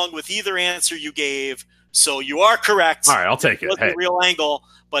were wrong with either answer you gave, so you are correct. All right, I'll take it. It wasn't a real angle,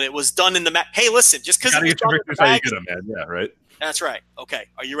 but it was done in the Hey, listen, just because it was done in the how you mag- get them, man. Yeah, right. That's right. Okay.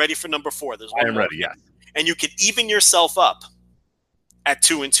 Are you ready for number 4? I am ready, yeah. And you can even yourself up at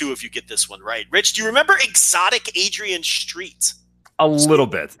 2 and 2 if you get this one right. Rich, do you remember Exotic Adrian Street? A little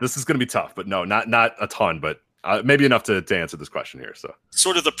bit. This is going to be tough, but no, not a ton, but maybe enough to answer this question here. So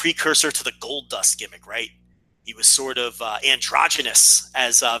sort of the precursor to the Gold Dust gimmick, right? He was sort of androgynous,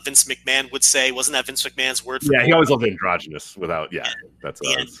 as Vince McMahon would say. Wasn't that Vince McMahon's word for Yeah, Goldust? he always loved androgynous without, that's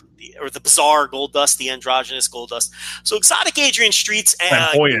or the bizarre Goldust, the androgynous Goldust. So Exotic Adrian Street's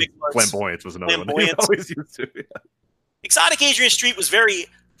Flamboyance was another one he always used to. Yeah. Exotic Adrian Street was very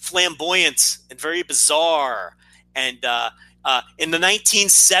flamboyant and very bizarre. And in the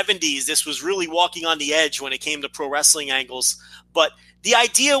 1970s, this was really walking on the edge when it came to pro wrestling angles. But the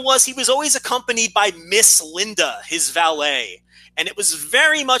idea was he was always accompanied by Miss Linda, his valet. And it was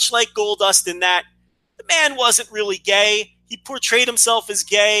very much like Goldust in that the man wasn't really gay. He portrayed himself as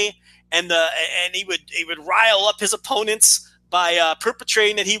gay, and he would rile up his opponents by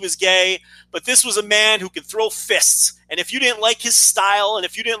perpetrating that he was gay. But this was a man who could throw fists. And if you didn't like his style, and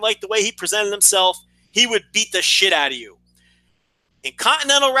if you didn't like the way he presented himself, he would beat the shit out of you. In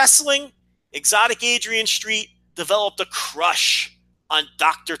Continental Wrestling, Exotic Adrian Street developed a crush on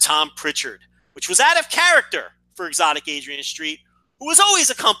Dr. Tom Pritchard, which was out of character for Exotic Adrian Street, who was always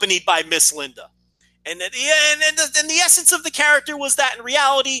accompanied by Miss Linda. And the essence of the character was that in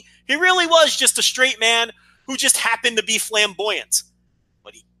reality, he really was just a straight man who just happened to be flamboyant.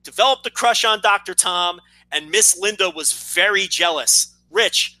 But he developed a crush on Dr. Tom, and Miss Linda was very jealous.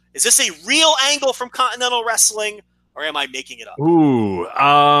 Rich, is this a real angle from Continental Wrestling, or am I making it up? Ooh,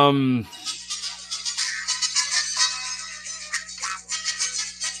 I'm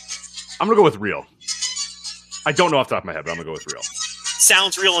going to go with real. I don't know off the top of my head, but I'm going to go with real.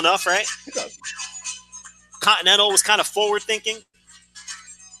 Sounds real enough, right? It does. Continental was kind of forward-thinking.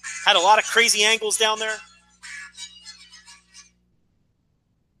 Had a lot of crazy angles down there.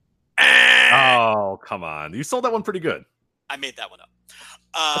 Oh, come on. You sold that one pretty good. I made that one up.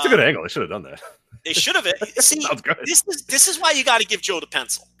 That's a good angle. They should have done that. They should have. See, Sounds good. This is why you got to give Joe the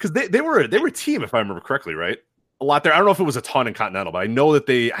pencil. Because they were a team, if I remember correctly, right? A lot there. I don't know if it was a ton in Continental, but I know that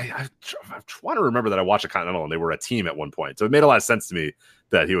I want to remember that I watched a Continental and they were a team at one point. So it made a lot of sense to me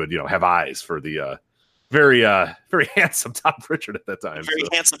that he would, have eyes for the very handsome Tom Pritchard at that time. Very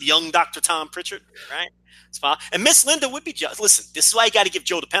handsome young Dr. Tom Pritchard, right? It's fine. And Miss Linda would be just listen. This is why you got to give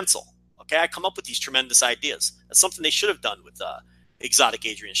Joe the pencil. Okay, I come up with these tremendous ideas. That's something they should have done with Exotic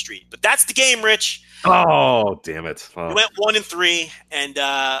Adrian Street. But that's the game, Rich. Oh, damn it! Oh. We went 1-3, and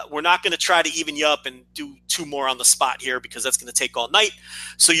we're not going to try to even you up and do two more on the spot here because that's going to take all night.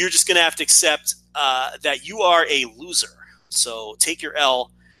 So you're just going to have to accept that you are a loser. So take your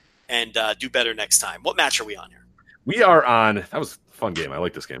L and do better next time. What match are we on here? We are on. That was a fun game. I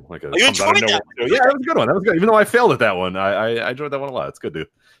like this game. Like you enjoyed that? Yeah, that was a good one. That was good. Even though I failed at that one, I enjoyed that one a lot. It's good to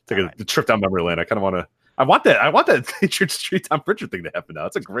take a trip down memory lane. I kind of want to. I want that Street Tom Pritchard thing to happen now.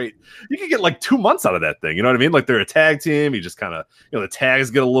 It's a great. You can get like 2 months out of that thing. You know what I mean? Like they're a tag team. You just kind of the tags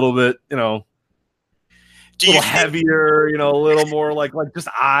get a little bit a little heavier. A little more like just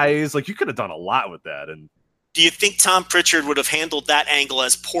eyes. Like you could have done a lot with that. And do you think Tom Pritchard would have handled that angle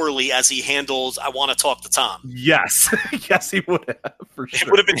as poorly as he handled I Want to Talk to Tom? Yes. Yes, he would have, for sure. It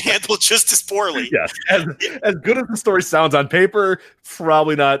would have been handled just as poorly. Yes. As good as the story sounds on paper,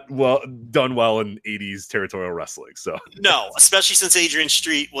 probably not done well in 80s territorial wrestling. So no, especially since Adrian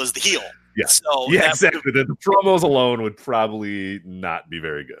Street was the heel. Yeah. So exactly. The promos alone would probably not be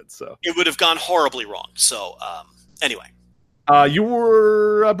very good. So it would have gone horribly wrong. So anyway. You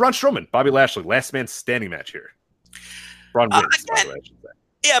were Braun Strowman, Bobby Lashley, last man standing match here. Braun wins.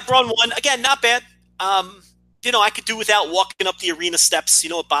 Yeah, Braun won. Again, not bad. I could do without walking up the arena steps.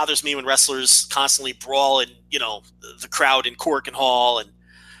 It bothers me when wrestlers constantly brawl in, the crowd in Cork and Hall. And,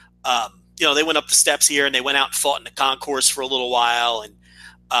 they went up the steps here and they went out and fought in the concourse for a little while. And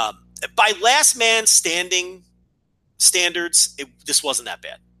by last man standing standards, this wasn't that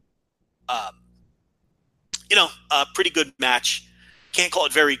bad. A pretty good match. Can't call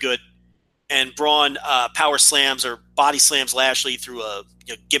it very good. And Braun power slams or body slams Lashley through a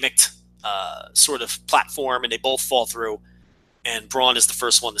gimmicked sort of platform, and they both fall through. And Braun is the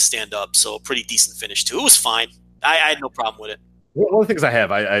first one to stand up, so a pretty decent finish too. It was fine. I had no problem with it. One of the things I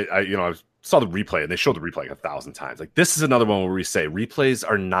have, I saw the replay, and they showed the replay like 1,000 times. Like this is another one where we say replays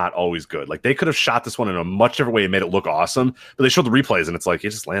are not always good. Like they could have shot this one in a much different way and made it look awesome, but they showed the replays, and it's like it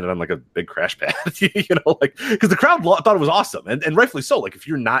just landed on like a big crash pad, because the crowd thought it was awesome, and rightfully so. Like if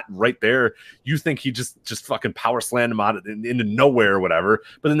you're not right there, you think he just fucking power slammed him out into nowhere or whatever.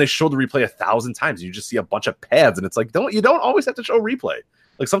 But then they showed the replay 1,000 times, and you just see a bunch of pads, and it's like you don't always have to show a replay.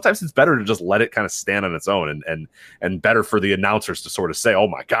 Like sometimes it's better to just let it kind of stand on its own, and better for the announcers to sort of say, "Oh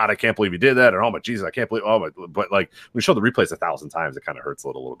my God, I can't believe you did that," or "Oh my Jesus, I can't believe." But like when we show the replays 1,000 times, it kind of hurts a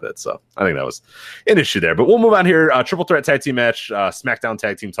little bit. So I think that was an issue there. But we'll move on here. Triple threat tag team match, SmackDown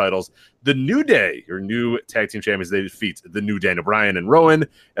tag team titles. The New Day, your new tag team champions, they defeat the new Daniel Bryan and Rowan,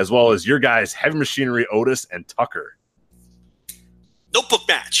 as well as your guys, Heavy Machinery, Otis, and Tucker. Notebook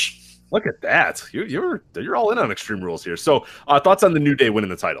match. Look at that. You're all in on Extreme Rules here. So thoughts on the New Day winning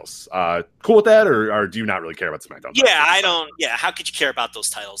the titles? Cool with that, or do you not really care about SmackDown? Yeah, I don't. Yeah, how could you care about those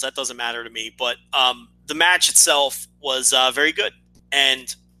titles? That doesn't matter to me. But the match itself was very good.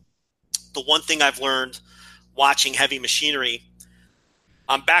 And the one thing I've learned watching Heavy Machinery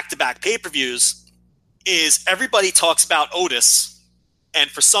on back-to-back pay-per-views is everybody talks about Otis. And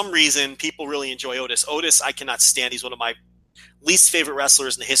for some reason, people really enjoy Otis. Otis, I cannot stand. He's one of my least favorite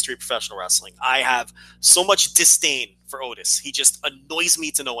wrestlers in the history of professional wrestling. I have so much disdain for Otis. He just annoys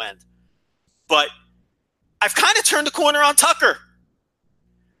me to no end. But I've kind of turned the corner on Tucker.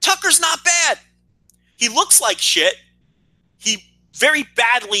 Tucker's not bad. He looks like shit. He very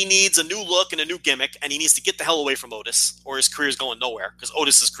badly needs a new look and a new gimmick, and he needs to get the hell away from Otis, or his career is going nowhere, because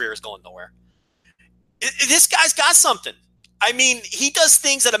Otis's career is going nowhere. This guy's got something. I mean, he does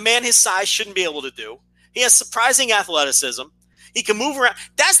things that a man his size shouldn't be able to do. He has surprising athleticism. He can move around.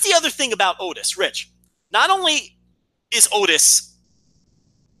 That's the other thing about Otis, Rich. Not only is Otis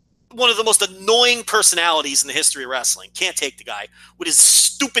one of the most annoying personalities in the history of wrestling. Can't take the guy with his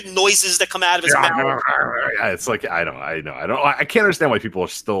stupid noises that come out of his mouth. It's like, I can't understand why people are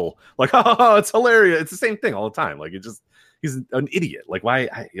still like, oh, it's hilarious. It's the same thing all the time. Like, he's an idiot. Like, why?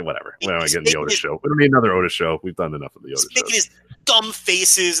 Whatever. We don't get in the Otis show. It'll be another Otis show. We've done enough of the Otis show. Making his dumb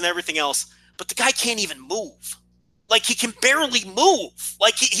faces and everything else. But the guy can't even move. Like, he can barely move.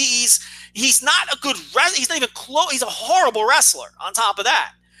 Like, he's not a good wrestler. He's not even close. He's a horrible wrestler on top of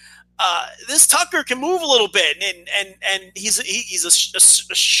that. This Tucker can move a little bit, and he's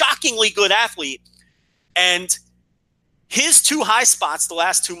a shockingly good athlete. And his two high spots the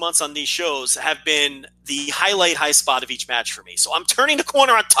last 2 months on these shows have been the highlight high spot of each match for me. So I'm turning the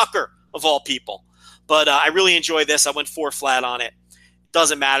corner on Tucker, of all people. But I really enjoy this. I went 4 flat on it.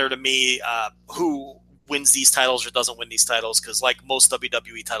 Doesn't matter to me who wins these titles or doesn't win these titles, because like most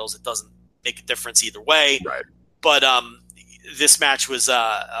WWE titles, it doesn't make a difference either way. Right. But this match was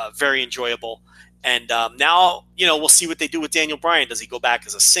very enjoyable. And now, we'll see what they do with Daniel Bryan. Does he go back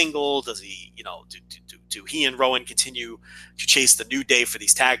as a single? Does he, do he and Rowan continue to chase the New Day for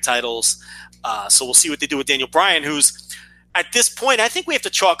these tag titles? So we'll see what they do with Daniel Bryan, who's at this point, I think we have to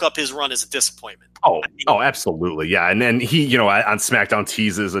chalk up his run as a disappointment. Oh, absolutely. Yeah. And then he, on SmackDown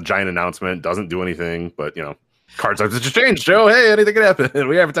teases a giant announcement, doesn't do anything, but, cards are just changed, Joe. Hey, anything could happen.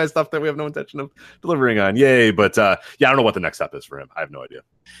 We advertise stuff that we have no intention of delivering on. Yay. But I don't know what the next step is for him. I have no idea.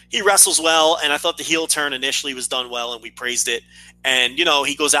 He wrestles well, and I thought the heel turn initially was done well, and we praised it. And,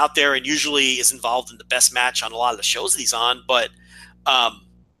 he goes out there and usually is involved in the best match on a lot of the shows that he's on. But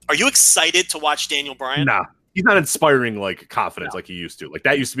are you excited to watch Daniel Bryan? Nah. He's not inspiring like confidence like he used to. Like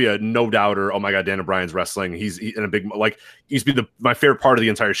that used to be a no doubter. Oh my God, Daniel Bryan's wrestling. He's in a big he used to be my favorite part of the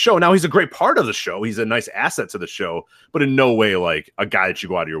entire show. Now he's a great part of the show. He's a nice asset to the show, but in no way like a guy that you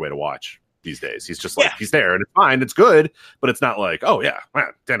go out of your way to watch these days. He's just like he's there and it's fine, it's good, but it's not like oh yeah, man,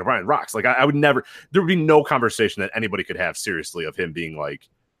 Daniel Bryan rocks. Like I would never. There would be no conversation that anybody could have seriously of him being like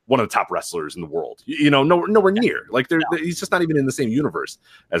one of the top wrestlers in the world, nowhere near. Like he's just not even in the same universe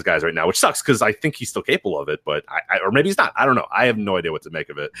as guys right now, which sucks because I think he's still capable of it, but or maybe he's not. I don't know. I have no idea what to make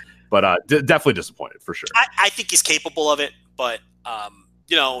of it, but definitely disappointed for sure. I think he's capable of it, but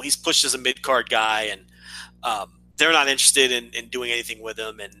he's pushed as a mid card guy, and they're not interested in doing anything with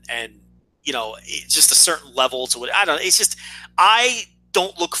him, and it's just a certain level to what I don't know. It's just I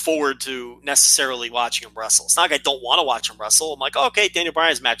don't look forward to necessarily watching him wrestle. It's not like I don't want to watch him wrestle. I'm like, oh, okay, Daniel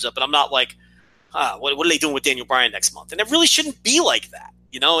Bryan's matches up, but I'm not like, what are they doing with Daniel Bryan next month? And it really shouldn't be like that,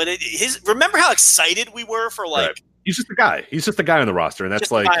 And remember how excited we were for like. Right. He's just a guy. He's just a guy on the roster, and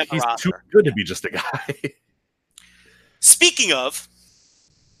that's like he's too good to be just a guy. Speaking of.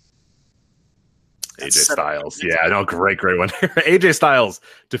 AJ Styles. Yeah, I know. Great one here. AJ Styles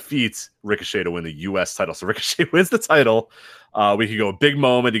defeats Ricochet to win the U.S. title. So Ricochet wins the title. We could go a big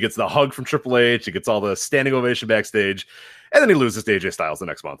moment. He gets the hug from Triple H. He gets all the standing ovation backstage. And then he loses to AJ Styles the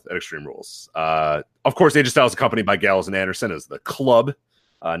next month at Extreme Rules. Of course, AJ Styles accompanied by Gallows and Anderson as the club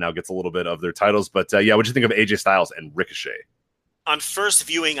now gets a little bit of their titles. But what'd you think of AJ Styles and Ricochet? On first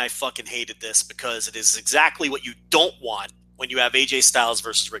viewing, I fucking hated this because it is exactly what you don't want when you have AJ Styles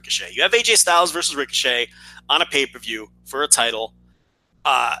versus Ricochet. You have AJ Styles versus Ricochet on a pay-per-view for a title.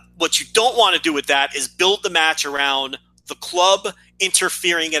 What you don't want to do with that is build the match around the club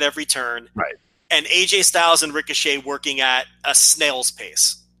interfering at every turn, right, and AJ Styles and Ricochet working at a snail's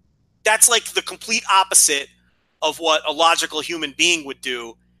pace. That's like the complete opposite of what a logical human being would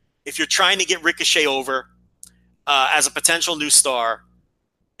do if you're trying to get Ricochet over as a potential new star.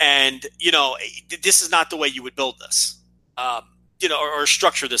 And, this is not the way you would build this, or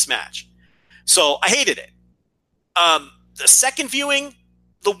structure this match. So I hated it. The second viewing,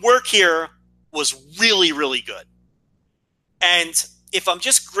 the work here was really, really good. And if I'm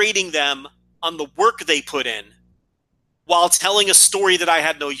just grading them on the work they put in while telling a story that I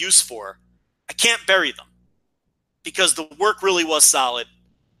had no use for, I can't bury them because the work really was solid.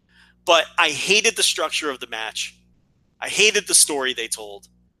 But I hated the structure of the match. I hated the story they told.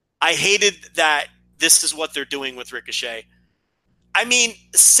 I hated that this is what they're doing with Ricochet. I mean,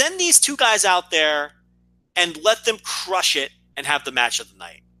 send these two guys out there and let them crush it and have the match of the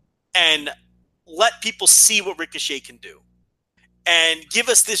night. And let people see what Ricochet can do. And give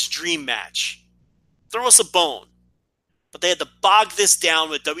us this dream match. Throw us a bone. But they had to bog this down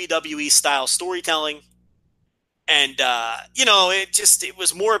with WWE-style storytelling. And, it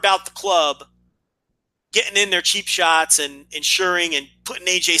was more about the club getting in their cheap shots and ensuring and putting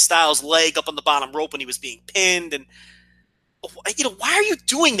AJ Styles' leg up on the bottom rope when he was being pinned. And, why are you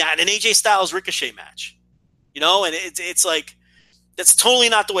doing that in an AJ Styles Ricochet match? And it's like, that's totally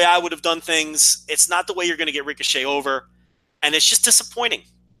not the way I would have done things. It's not the way you're going to get Ricochet over. And it's just disappointing.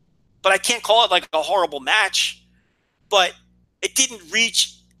 But I can't call it like a horrible match. But it didn't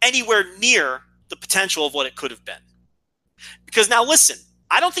reach anywhere near the potential of what it could have been. Because now listen,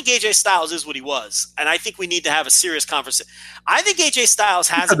 I don't think AJ Styles is what he was. And I think we need to have a serious conversation. I think AJ Styles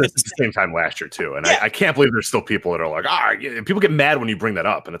hasn't been at the same time last year too. And yeah. I can't believe there's still people that are like, people get mad when you bring that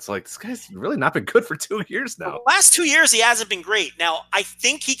up. And it's like, this guy's really not been good for 2 years now. The last 2 years, he hasn't been great. Now, I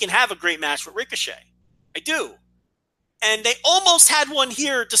think he can have a great match with Ricochet. I do. And they almost had one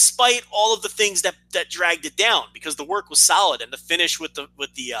here despite all of the things that dragged it down because the work was solid and the finish with the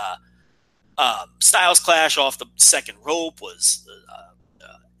Styles Clash off the second rope was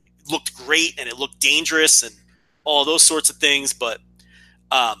looked great and it looked dangerous and all those sorts of things. But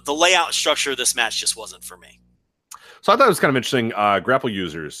the layout and structure of this match just wasn't for me. So I thought it was kind of interesting. Grapple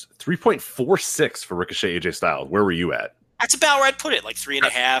users 3.46 for Ricochet AJ Styles. Where were you at? That's about where I'd put it, like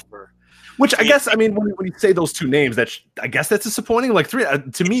 3.5 or. Which I guess, I mean, when you say those two names, I guess that's disappointing. Like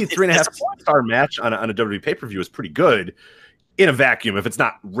 3.5 star match on a WWE pay-per-view is pretty good in a vacuum if it's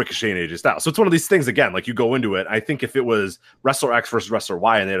not Ricochet and AJ Styles. So it's one of these things, again, like you go into it. I think if it was Wrestler X versus Wrestler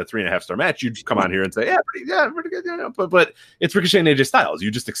Y and they had a 3.5 star match, you'd come on here and say, pretty good. But it's Ricochet and AJ Styles.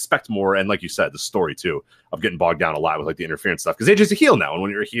 You just expect more. And like you said, the story too of getting bogged down a lot with like the interference stuff. Because AJ's a heel now. And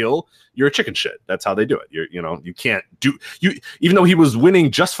when you're a heel, you're a chicken shit. That's how they do it. You can't even though he was winning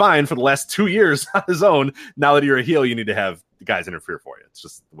just fine for the last 2 years on his own, now that you're a heel, you need to have the guys interfere for you. It's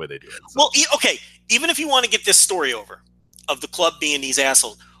just the way they do it. So. Well, okay. Even if you want to get this story over, of the club being these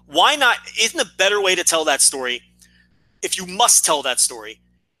assholes, why not? Isn't a better way to tell that story, if you must tell that story,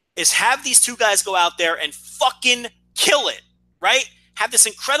 is have these two guys go out there and fucking kill it, right? Have this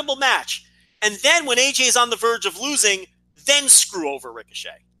incredible match. And then when AJ's on the verge of losing, then screw over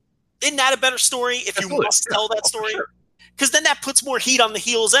Ricochet. Isn't that a better story if you must tell that story? Because then that puts more heat on the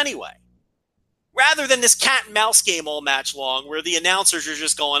heels anyway. Rather than this cat and mouse game all match long where the announcers are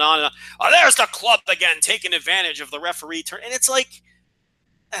just going on and there's the club again taking advantage of the referee turn. And it's like,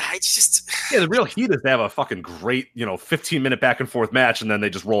 it's just... Yeah, the real heat is to have a fucking great, 15-minute back and forth match and then they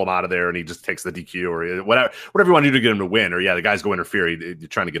just roll him out of there and he just takes the DQ or whatever you want to do to get him to win. Or, the guys go interfere. You're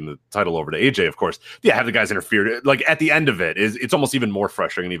trying to get the title over to AJ, of course. Yeah, have the guys interfere. Like, at the end of it, it's almost even more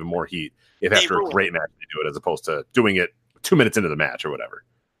frustrating and even more heat if after a great match they do it as opposed to doing it 2 minutes into the match or whatever.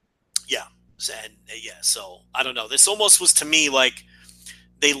 Yeah. And so I don't know. This almost was to me like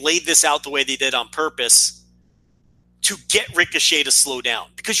they laid this out the way they did on purpose to get Ricochet to slow down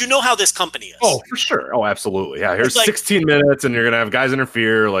because you know how this company is. Oh, for sure. Oh, absolutely. Yeah. Here's 16 minutes and you're going to have guys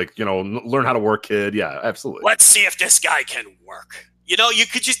interfere, learn how to work, kid. Yeah, absolutely. Let's see if this guy can work.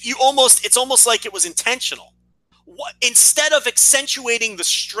 It's almost like it was intentional. Instead of accentuating the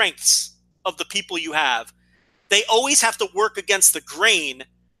strengths of the people you have, they always have to work against the grain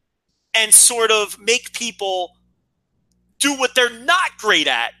and sort of make people do what they're not great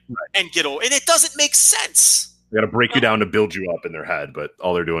at and get over. And it doesn't make sense. They got to break you down to build you up in their head, but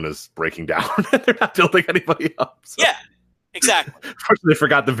all they're doing is breaking down. They're not building anybody up. So. Yeah, exactly. Unfortunately, they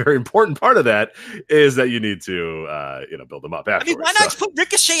forgot the very important part of that is that you need to, build them up afterwards. I mean, why not just put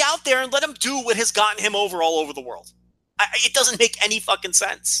Ricochet out there and let him do what has gotten him over all over the world? It doesn't make any fucking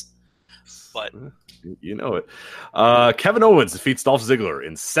sense. But You know it. Kevin Owens defeats Dolph Ziggler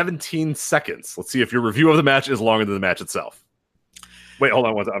in 17 seconds. Let's see if your review of the match is longer than the match itself. Wait, hold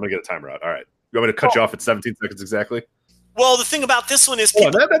on. I'm going to get a timer out. All right. You want me to cut you off at 17 seconds exactly? Well, the thing about this one is...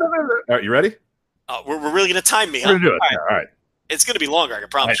 All right, you ready? We're really going to time me, huh? We're going to do it. All right. It's going to be longer, I can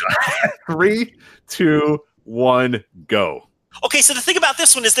promise you. 3, 2, 1, go. Okay, so the thing about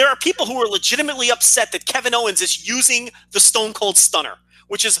this one is there are people who are legitimately upset that Kevin Owens is using the Stone Cold Stunner,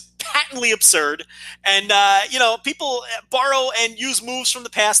 which is patently absurd. And, people borrow and use moves from the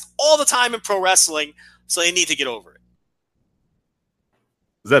past all the time in pro wrestling, so they need to get over it.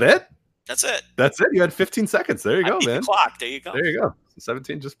 Is that it? That's it. That's it. You had 15 seconds. There you go, man. The clock. There you go. There you go.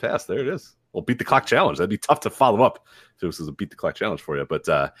 17 just passed. There it is. Well, beat the clock challenge. That'd be tough to follow up if this was a beat the clock challenge for you. But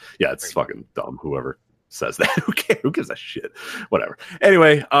it's fucking dumb. Whoever says that. Who cares? Who gives a shit? Whatever.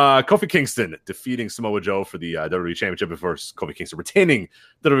 Anyway, Kofi Kingston defeating Samoa Joe for the WWE Championship before Kofi Kingston retaining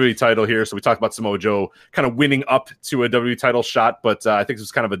the WWE title here. So we talked about Samoa Joe kind of winning up to a WWE title shot, but I think this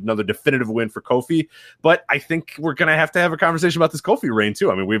was kind of another definitive win for Kofi. But I think we're going to have a conversation about this Kofi reign too.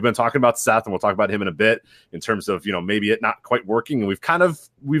 I mean, we've been talking about Seth, and we'll talk about him in a bit in terms of, maybe it not quite working. And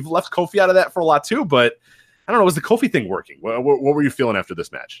we've left Kofi out of that for a lot too, but I don't know. Was the Kofi thing working? What were you feeling after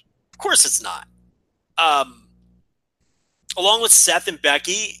this match? Of course it's not. Along with Seth and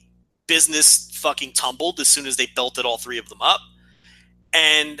Becky, business fucking tumbled as soon as they belted all three of them up.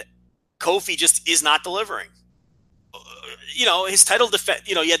 And Kofi just is not delivering. His title defense,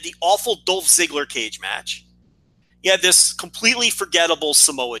 you had the awful Dolph Ziggler cage match. You had this completely forgettable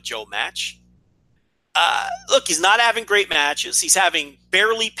Samoa Joe match. Look, he's not having great matches. He's having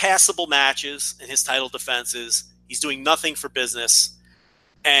barely passable matches in his title defenses. He's doing nothing for business.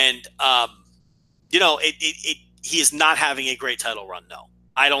 And, he is not having a great title run, no.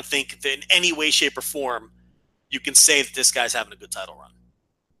 I don't think that in any way, shape, or form you can say that this guy's having a good title run.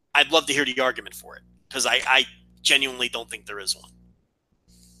 I'd love to hear the argument for it, because I genuinely don't think there is one.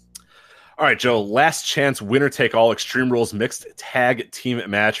 All right, Joe, last chance winner-take-all Extreme Rules mixed tag team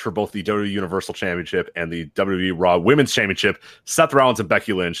match for both the WWE Universal Championship and the WWE Raw Women's Championship. Seth Rollins and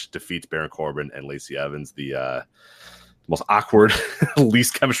Becky Lynch defeat Baron Corbin and Lacey Evans, the most awkward,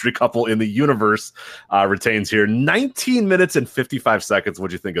 least chemistry couple in the universe, retains here. 19 minutes and 55 seconds.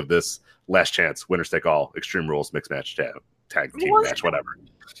 What'd you think of this last chance winners take all Extreme Rules mixed match tag team match, whatever?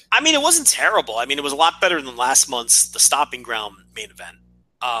 I mean, it wasn't terrible. I mean, it was a lot better than last month's The Stomping Ground main event.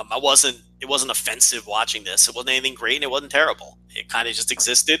 It wasn't offensive watching this. It wasn't anything great, and it wasn't terrible. It kind of just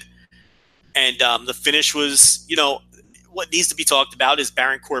existed. And the finish was, what needs to be talked about is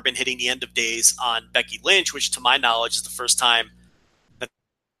Baron Corbin hitting the end of days on Becky Lynch, which to my knowledge is the first time that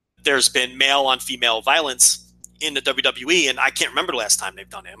there's been male on female violence in the WWE. And I can't remember the last time they've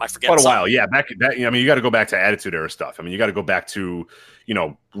done it. Am I forgetting quite a something? while. Yeah. You got to go back to Attitude Era stuff. I mean, you got to go back to,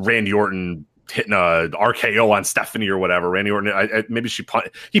 Randy Orton hitting a RKO on Stephanie or whatever. Randy Orton, maybe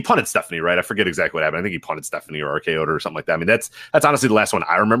he punted Stephanie, right? I forget exactly what happened. I think he punted Stephanie or RKO'd her or something like that. I mean, that's honestly the last one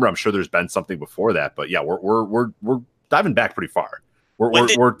I remember. I'm sure there's been something before that, but yeah, we're diving back pretty far.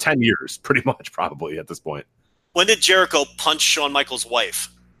 We're 10 years pretty much probably at this point. When did Jericho punch Shawn Michaels' wife?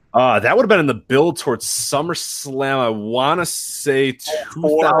 That would have been in the build towards SummerSlam. I want to say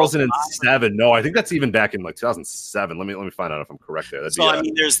 2007. No, I think that's even back in like 2007. Let me find out if I'm correct there.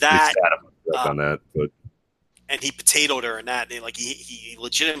 There's that. On that, but and he potatoed her, and that he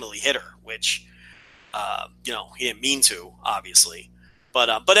legitimately hit her, which he didn't mean to, obviously.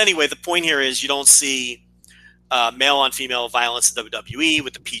 But anyway, the point here is you don't see male on female violence in WWE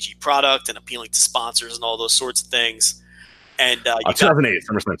with the PG product and appealing to sponsors and all those sorts of things. And 2008,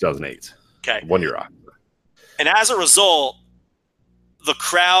 SummerSlam 2008. Okay, 1 year off. And as a result, the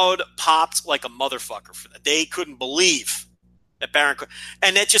crowd popped like a motherfucker for that. They couldn't believe that Baron,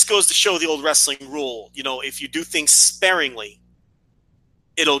 and that just goes to show the old wrestling rule. If you do things sparingly,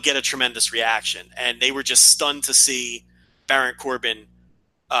 it'll get a tremendous reaction. And they were just stunned to see Baron Corbin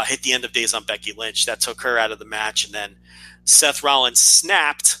hit the end of days on Becky Lynch. That took her out of the match. And then Seth Rollins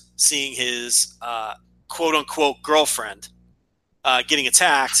snapped, seeing his quote-unquote girlfriend getting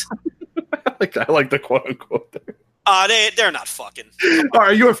attacked. I like the quote-unquote there. They're not fucking.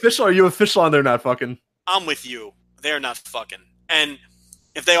 Are you official? Are you official on they're not fucking? I'm with you. They're not fucking. And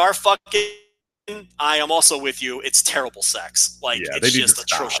if they are fucking, I am also with you. It's terrible sex. It's just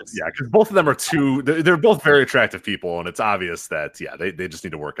atrocious. Yeah, because both of them are they're both very attractive people, and it's obvious that they just need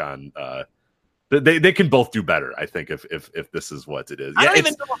to work on they can both do better, I think, if this is what it is. I don't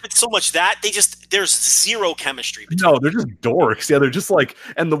even know if it's so much that there's zero chemistry between them. They're just dorks. Yeah, they're just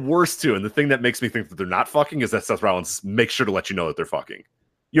and the worst too. And the thing that makes me think that they're not fucking is that Seth Rollins makes sure to let you know that they're fucking.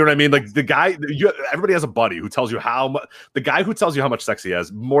 You know what I mean? Like the guy, everybody has a buddy who tells you how much. The guy who tells you how much sex he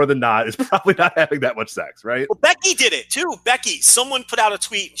has, more than not, is probably not having that much sex, right? Well, Becky did it too. Someone put out a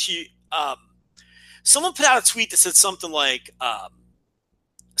tweet. Someone put out a tweet that said something like,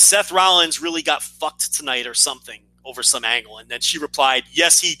 "Seth Rollins really got fucked tonight" or something over some angle, and then she replied,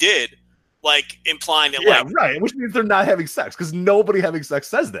 "Yes, he did," like implying that, right, which means they're not having sex because nobody having sex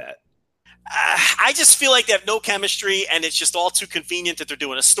says that. I just feel like they have no chemistry, and it's just all too convenient that they're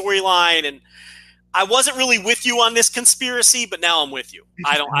doing a storyline. And I wasn't really with you on this conspiracy, but now I'm with you.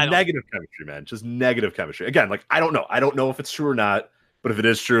 I don't. Negative chemistry, man. Just negative chemistry. Again, like I don't know. I don't know if it's true or not. But if it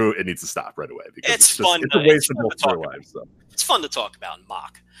is true, it needs to stop right away because it's fun. It's a waste of both their lives. So. It's fun to talk about and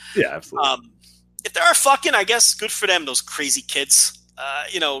mock. Yeah, absolutely. If they are fucking, I guess good for them. Those crazy kids.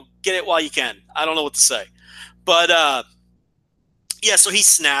 Get it while you can. I don't know what to say, but yeah. So he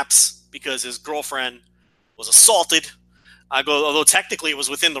snaps because his girlfriend was assaulted. Although technically it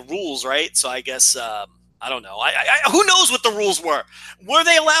was within the rules, right? So I guess I don't know. Who knows what the rules were? Were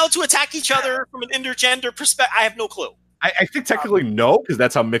they allowed to attack each other from an intergender perspective? I have no clue. I think technically no, because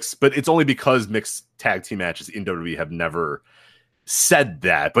that's how mixed. But it's only because mixed tag team matches in WWE have never said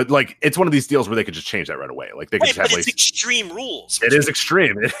that. But like, it's one of these deals where they could just change that right away. Like they could just have it's extreme rules. It is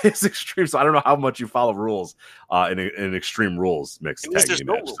extreme. It is extreme. So I don't know how much you follow rules in extreme rules mixed tag team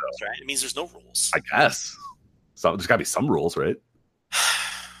match. Rules, right? It means there's no rules. I guess. So there's got to be some rules, right?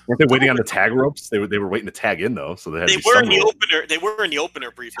 Weren't they waiting on the tag ropes? They were waiting to tag in though, so they were in the opener. They were in the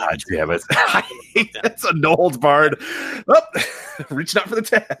opener briefly. God damn it! It's a no holds barred. Reaching out for the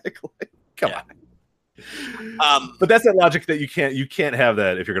tag. Come on. But that's that logic that you can't have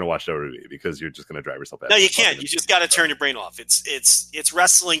that if you're going to watch WWE because you're just going to drive yourself out. No, you can't. You just got to turn your brain off. It's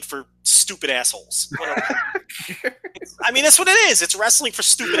wrestling for stupid assholes. I mean, that's what it is. It's wrestling for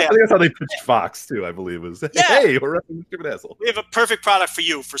stupid assholes. I think that's how they pitched Fox too. I believe was hey, we're wrestling for stupid assholes. We have a perfect product for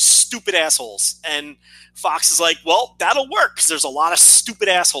you for stupid assholes, and Fox is like, well, that'll work because there's a lot of stupid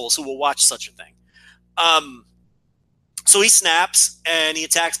assholes who will watch such a thing. So he snaps and he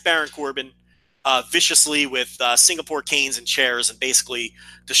attacks Baron Corbin. Viciously with Singapore canes and chairs and basically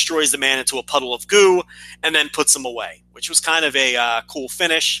destroys the man into a puddle of goo and then puts him away, which was kind of a cool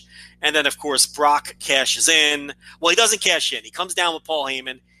finish. And then, of course, Brock cashes in. Well, he doesn't cash in. He comes down with Paul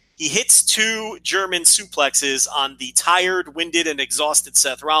Heyman. He hits 2 German suplexes on the tired, winded, and exhausted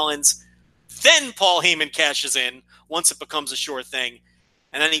Seth Rollins. Then Paul Heyman cashes in once it becomes a sure thing.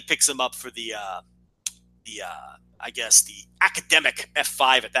 And then he picks him up for the academic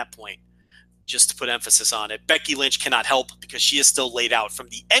F5 at that point. Just to put emphasis on it, Becky Lynch cannot help because she is still laid out from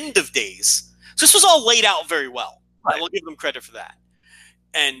the end of days. So this was all laid out very well. Right. I will give them credit for that.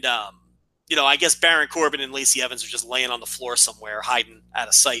 And, I guess Baron Corbin and Lacey Evans are just laying on the floor somewhere, hiding out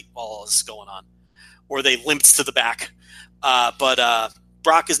of sight while all this is going on. Or they limped to the back. But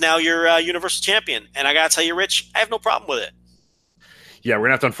Brock is now your Universal Champion. And I got to tell you, Rich, I have no problem with it. Yeah, we're going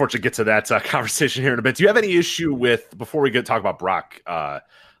to have to unfortunately get to that conversation here in a bit. Do you have any issue with, before we talk about Brock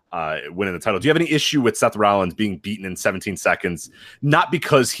winning the title, do you have any issue with Seth Rollins being beaten in 17 seconds? Not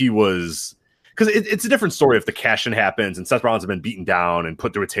because because it's a different story if the cash-in happens and Seth Rollins has been beaten down and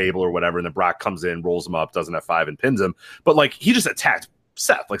put through a table or whatever, and then Brock comes in, rolls him up, does an F5 and pins him. But like, he just attacked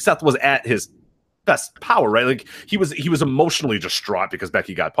Seth. Like, Seth was at his best power, right? Like, he was emotionally distraught because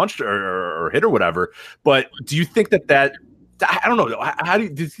Becky got punched or hit or whatever. But do you think that I don't know.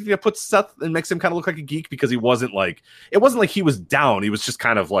 Do you think that puts Seth and makes him kind of look like a geek because it wasn't like he was down. He was just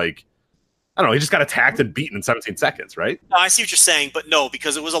kind of like, I don't know. He just got attacked and beaten in 17 seconds, right? No, I see what you're saying, but no,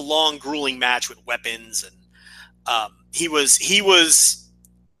 because it was a long, grueling match with weapons, and he was.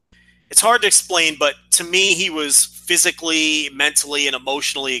 It's hard to explain, but to me, he was physically, mentally, and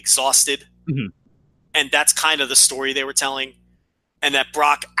emotionally exhausted, and that's kind of the story they were telling, and that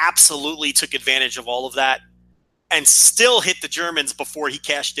Brock absolutely took advantage of all of that. And still hit the Germans before he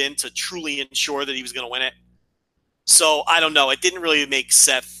cashed in to truly ensure that he was going to win it. So I don't know. It didn't really make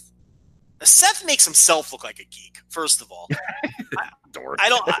Seth. Seth makes himself look like a geek. First of all, I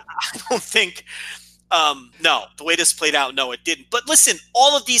don't think. No, the way this played out, no, it didn't. But listen,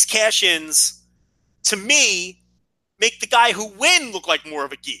 all of these cash-ins, to me, make the guy who win look like more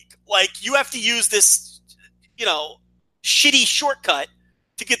of a geek. Like, you have to use this, shitty shortcut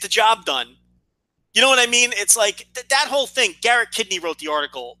to get the job done. You know what I mean? It's like that whole thing. Garrett Kidney wrote the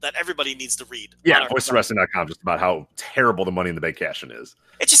article that everybody needs to read. Yeah, voiceofwrestling.com, just about how terrible the Money in the Bank cash-in is.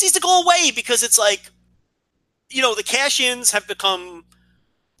 It just needs to go away because it's like, the cash-ins have become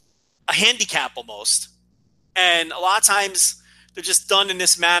a handicap almost. And a lot of times they're just done in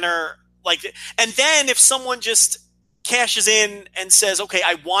this manner. And then if someone just cashes in and says, okay,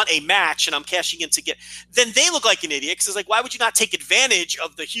 I want a match and I'm cashing in to get, then they look like an idiot because it's like, why would you not take advantage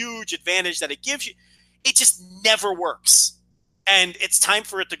of the huge advantage that it gives you? It just never works. And it's time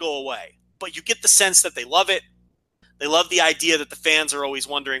for it to go away. But you get the sense that they love it. They love the idea that the fans are always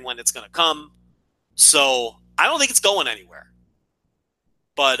wondering when it's going to come. So I don't think it's going anywhere.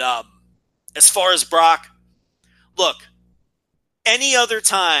 But as far as Brock, look, any other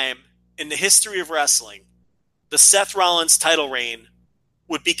time in the history of wrestling, the Seth Rollins title reign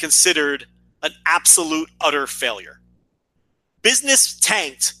would be considered an absolute, utter failure. Business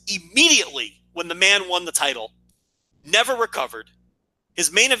tanked immediately when the man won the title, never recovered.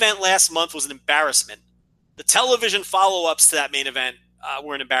 His main event last month was an embarrassment. The television follow-ups to that main event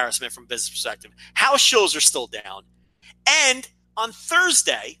were an embarrassment from a business perspective. House shows are still down. And on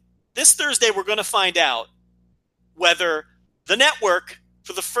Thursday, this Thursday, we're going to find out whether the network,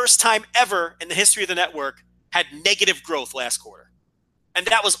 for the first time ever in the history of the network, had negative growth last quarter. And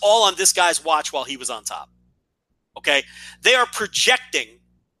that was all on this guy's watch while he was on top. Okay? They are projecting,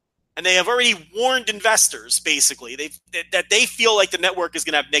 and they have already warned investors, basically, that they feel like the network is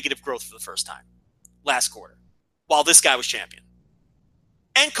going to have negative growth for the first time last quarter while this guy was champion.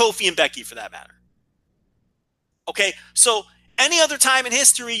 And Kofi and Becky, for that matter. Okay? So any other time in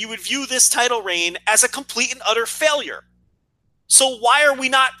history, you would view this title reign as a complete and utter failure. So why are we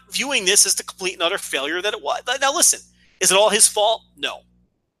not viewing this as the complete and utter failure that it was? Now listen, is it all his fault? No.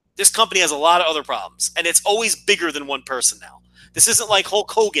 This company has a lot of other problems, and it's always bigger than one person now. This isn't like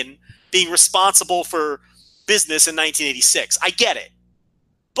Hulk Hogan being responsible for business in 1986. I get it.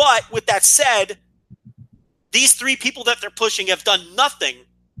 But with that said, these three people that they're pushing have done nothing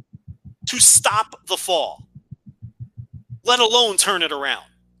to stop the fall, let alone turn it around.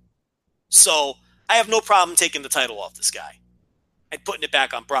 So I have no problem taking the title off this guy and putting it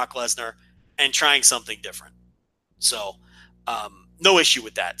back on Brock Lesnar and trying something different. So no issue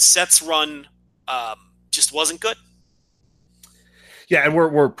with that. Seth's run just wasn't good. Yeah, and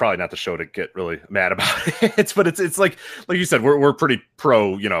we're probably not the show to get really mad about it, but it's like you said, we're pretty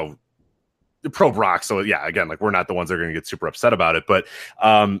pro pro Brock. So yeah, again, like we're not the ones that are going to get super upset about it, but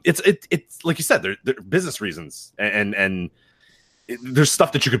it's like you said, they're business reasons and there's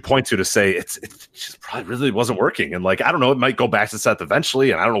stuff that you could point to say it just probably really wasn't working. And like, I don't know, it might go back to Seth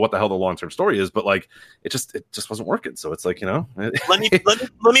eventually. And I don't know what the hell the long-term story is, but like, it just wasn't working. So it's like, let me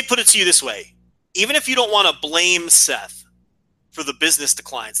put it to you this way. Even if you don't want to blame Seth for the business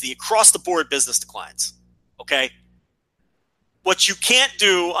declines, the across the board business declines. Okay. What you can't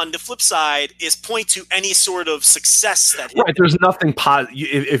do on the flip side is point to any sort of success that right. There's nothing positive.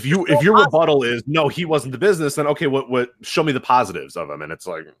 If your rebuttal is no, he wasn't the business, then okay, what? Show me the positives of him, and it's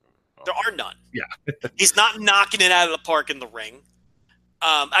like there are none. Yeah, he's not knocking it out of the park in the ring.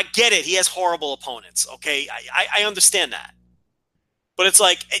 I get it. He has horrible opponents. Okay, I understand that, but it's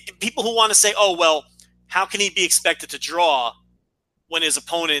like people who want to say, oh well, how can he be expected to draw when his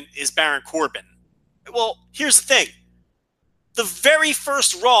opponent is Baron Corbin? Well, here's the thing. The very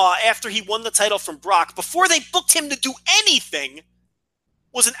first Raw after he won the title from Brock, before they booked him to do anything,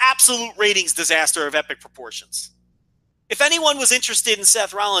 was an absolute ratings disaster of epic proportions. If anyone was interested in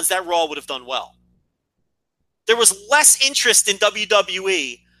Seth Rollins, that Raw would have done well. There was less interest in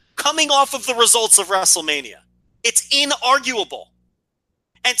WWE coming off of the results of WrestleMania. It's inarguable.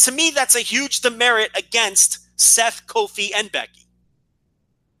 And to me, that's a huge demerit against Seth, Kofi, and Becky.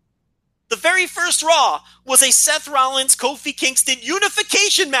 The very first Raw was a Seth Rollins, Kofi Kingston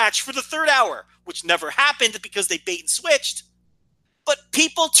unification match for the third hour, which never happened because they bait and switched. But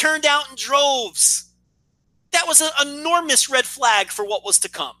people turned out in droves. That was an enormous red flag for what was to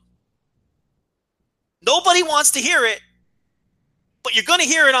come. Nobody wants to hear it, but you're going to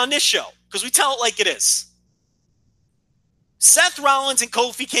hear it on this show because we tell it like it is. Seth Rollins and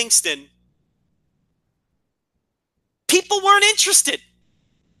Kofi Kingston, people weren't interested.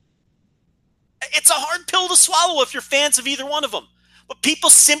 It's a hard pill to swallow if you're fans of either one of them. But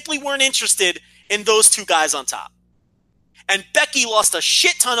people simply weren't interested in those two guys on top. And Becky lost a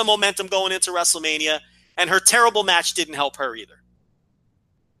shit ton of momentum going into WrestleMania, and her terrible match didn't help her either.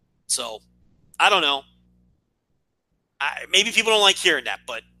 So, I don't know. Maybe people don't like hearing that,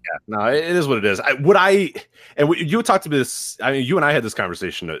 but yeah, no, it is what it is. You talked to this. I mean, you and I had this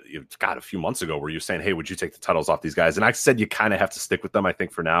conversation, a few months ago, where you're saying, "Hey, would you take the titles off these guys?" And I said you kind of have to stick with them. I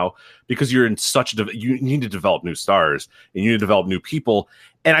think for now, because you're in you need to develop new stars and you need to develop new people.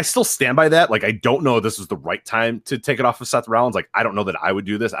 And I still stand by that. Like, I don't know if this is the right time to take it off of Seth Rollins. Like, I don't know that I would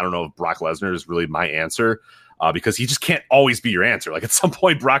do this. I don't know if Brock Lesnar is really my answer. because he just can't always be your answer. Like at some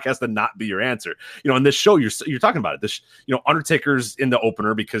point, Brock has to not be your answer. In this show, you're talking about it. This, Undertaker's in the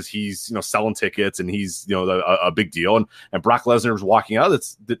opener because he's selling tickets and he's a big deal, and Brock Lesnar was walking out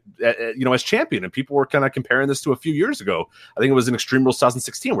as champion, and people were kind of comparing this to a few years ago. I think it was in Extreme Rules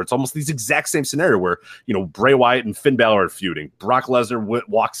 2016, where it's almost these exact same scenario where Bray Wyatt and Finn Balor are feuding. Brock Lesnar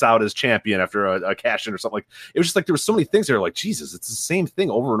walks out as champion after a cash in or something. Like it was just like there were so many things that are like, Jesus, it's the same thing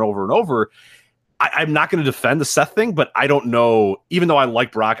over and over and over. I'm not going to defend the Seth thing, but I don't know. Even though I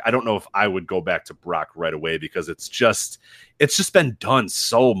like Brock, I don't know if I would go back to Brock right away because it's just been done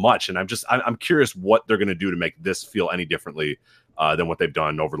so much, and I'm curious what they're going to do to make this feel any differently than what they've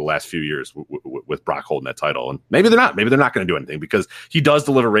done over the last few years with Brock holding that title. And maybe they're not going to do anything because he does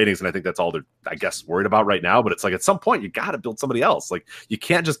deliver ratings. And I think that's all they're, I guess, worried about right now. But it's like, at some point you got to build somebody else. Like you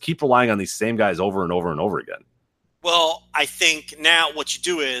can't just keep relying on these same guys over and over and over again. Well, I think now what you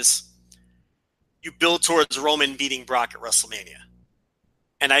do is you build towards Roman beating Brock at WrestleMania.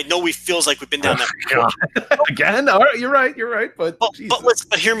 And I know we feels like we've been down that again. All right, you're right. But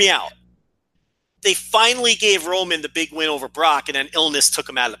hear me out. They finally gave Roman the big win over Brock, and then illness took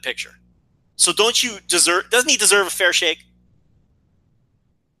him out of the picture. So doesn't he deserve a fair shake?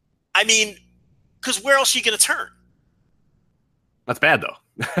 I mean, because where else are you going to turn? That's bad, though.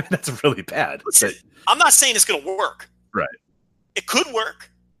 That's really bad. Listen, I'm not saying it's going to work. Right. It could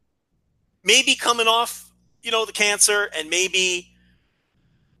work. Maybe coming off, the cancer, and maybe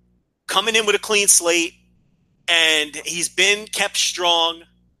coming in with a clean slate, and he's been kept strong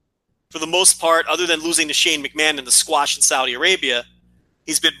for the most part, other than losing to Shane McMahon in the squash in Saudi Arabia.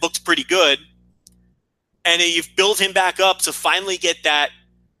 He's been booked pretty good. And you've built him back up to finally get that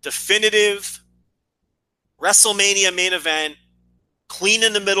definitive WrestleMania main event, clean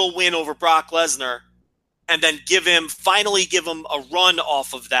in the middle win over Brock Lesnar, and then finally give him a run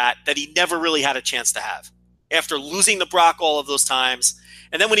off of that he never really had a chance to have after losing to Brock all of those times.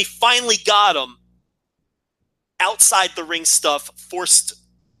 And then when he finally got him, outside the ring stuff forced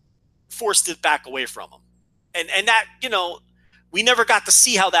it back away from him. And that, we never got to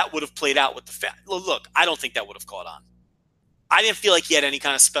see how that would have played out with the fan. Look, I don't think that would have caught on. I didn't feel like he had any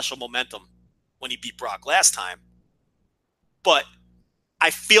kind of special momentum when he beat Brock last time. But I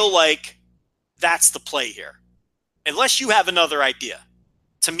feel like that's the play here. Unless you have another idea.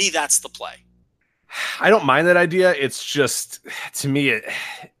 To me, that's the play. I don't mind that idea. It's just, to me,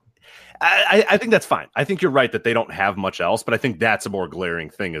 I think that's fine. I think you're right that they don't have much else, but I think that's a more glaring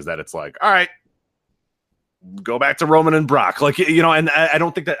thing is that it's like, all right, go back to Roman and Brock. Like, and I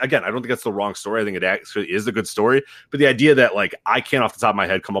don't think that's the wrong story. I think it actually is a good story. But the idea that, like, I can't off the top of my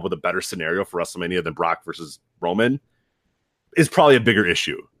head come up with a better scenario for WrestleMania than Brock versus Roman is probably a bigger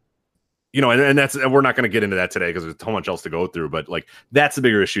issue. And we're not going to get into that today because there's so much else to go through. But like, that's the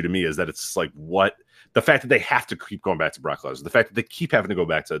bigger issue to me is that it's like the fact that they have to keep going back to Brock Lesnar, the fact that they keep having to go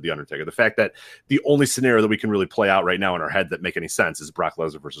back to The Undertaker, the fact that the only scenario that we can really play out right now in our head that make any sense is Brock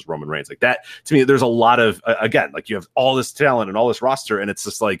Lesnar versus Roman Reigns. Like that, to me, there's a lot of, again, like you have all this talent and all this roster, and it's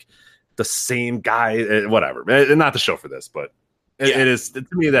just like the same guy, whatever. Not the show for this, but it is, to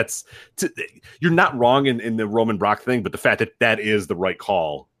me, you're not wrong in the Roman Brock thing, but the fact that is the right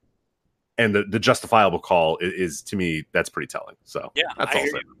call and the justifiable call is, to me, that's pretty telling. So that's all.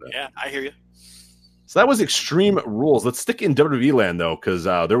 Yeah, I hear you. So that was Extreme Rules. Let's stick in WWE land, though, because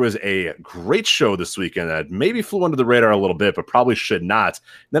there was a great show this weekend that maybe flew under the radar a little bit, but probably should not.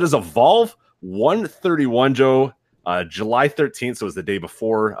 And that is Evolve 131, Joe. July 13th, so it was the day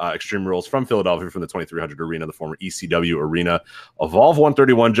before Extreme Rules from Philadelphia, from the 2300 Arena, the former ECW Arena. Evolve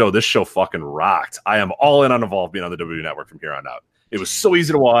 131, Joe, this show fucking rocked. I am all in on Evolve being on the WWE Network from here on out. It was so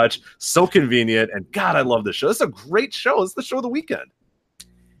easy to watch, so convenient, and God, I love this show. This is a great show. It's the show of the weekend.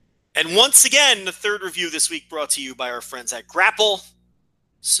 And once again, the third review this week brought to you by our friends at Grapple.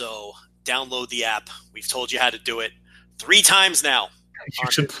 So download the app. We've told you how to do it 3 times now.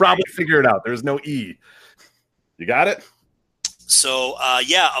 You should probably figure it out. There's no E. You got it? So,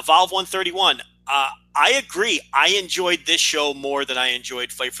 Evolve 131. I agree. I enjoyed this show more than I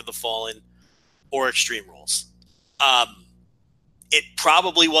enjoyed Fight for the Fallen or Extreme Rules. It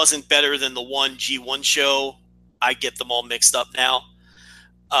probably wasn't better than the one G1 show. I get them all mixed up now.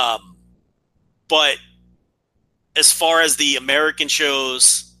 But as far as the American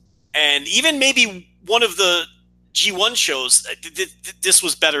shows, and even maybe one of the G1 shows, this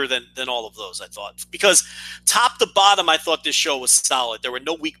was better than all of those, I thought. Because top to bottom, I thought this show was solid. There were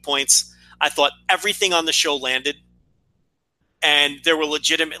no weak points. I thought everything on the show landed. And there were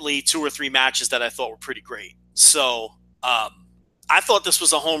legitimately 2 or 3 matches that I thought were pretty great. So I thought this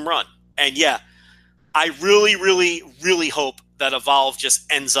was a home run. And yeah, I really, really, really hope that Evolve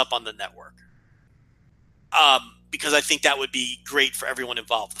just ends up on the network. because I think that would be great for everyone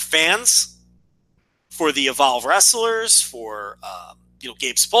involved. The fans, for the Evolve wrestlers, for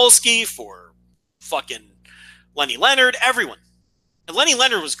Gabe Sapolsky, for fucking Lenny Leonard, everyone. And Lenny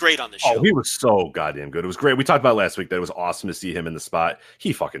Leonard was great on the show. Oh, he was so goddamn good. It was great. We talked about last week that it was awesome to see him in the spot.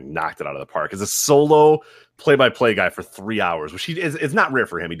 He fucking knocked it out of the park. As a solo play-by-play guy for 3 hours, which is not rare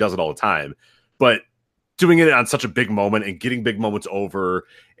for him. He does it all the time. But doing it on such a big moment and getting big moments over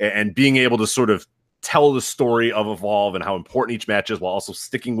and being able to sort of tell the story of Evolve and how important each match is while also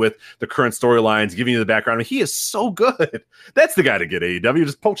sticking with the current storylines, giving you the background. I mean, he is so good. That's the guy to get AEW.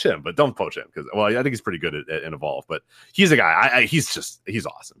 Just poach him, but don't poach him because, well, I think he's pretty good at Evolve, but he's a guy. He's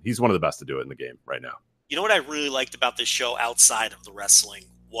awesome. He's one of the best to do it in the game right now. You know what I really liked about this show outside of the wrestling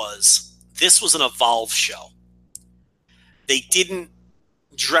was this was an Evolve show. They didn't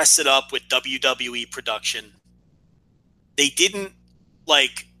dress it up with WWE production. They didn't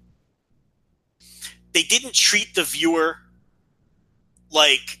treat the viewer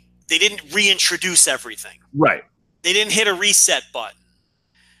like they didn't reintroduce everything. Right. They didn't hit a reset button.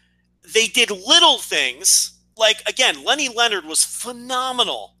 They did little things like, again, Lenny Leonard was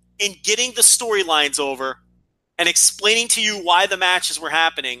phenomenal in getting the storylines over and explaining to you why the matches were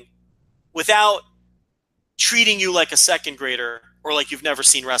happening without treating you like a second grader or like you've never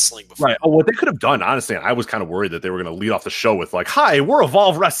seen wrestling before. Right. Oh, what they could have done, honestly, and I was kind of worried that they were going to lead off the show with like, hi, we're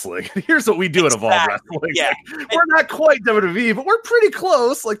Evolve Wrestling. Here's what we do at Evolve Wrestling. Yeah. Like, we're not quite WWE, but we're pretty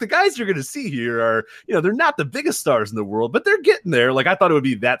close. Like the guys you're going to see here are, they're not the biggest stars in the world, but they're getting there. Like I thought it would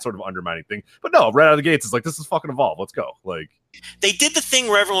be that sort of undermining thing. But no, right out of the gates, it's like, this is fucking Evolve. Let's go. Like they did the thing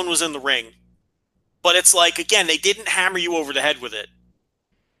where everyone was in the ring, but it's like, again, they didn't hammer you over the head with it.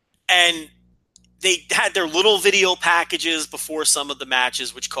 And they had their little video packages before some of the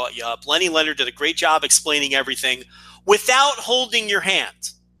matches, which caught you up. Lenny Leonard did a great job explaining everything without holding your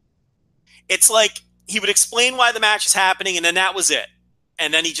hand. It's like he would explain why the match is happening, and then that was it.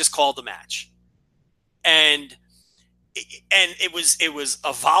 And then he just called the match. And it was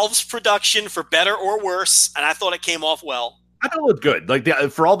Evolve's production for better or worse, and I thought it came off well. I thought it looked good. Like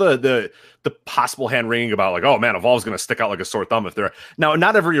for all the possible hand wringing about like, oh man, Evolve's going to stick out like a sore thumb if they're now.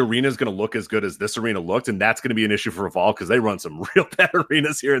 Not every arena is going to look as good as this arena looked, and that's going to be an issue for Evolve because they run some real bad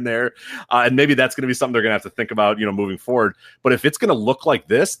arenas here and there, and maybe that's going to be something they're going to have to think about, moving forward. But if it's going to look like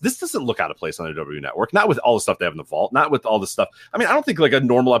this doesn't look out of place on the WWE Network. Not with all the stuff they have in the vault, not with all the stuff. I mean, I don't think like a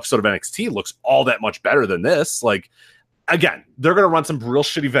normal episode of NXT looks all that much better than this. Like, again, they're going to run some real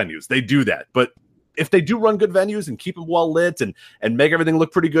shitty venues. They do that, but if they do run good venues and keep them well lit and make everything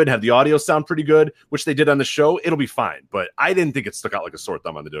look pretty good, have the audio sound pretty good, which they did on the show, it'll be fine. But I didn't think it stuck out like a sore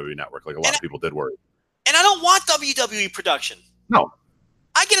thumb on the WWE Network, like a lot of people did worry. And I don't want WWE production. No.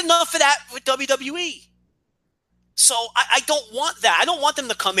 I get enough of that with WWE. So I don't want that. I don't want them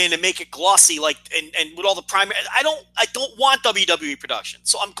to come in and make it glossy and with all the primary. I don't want WWE production.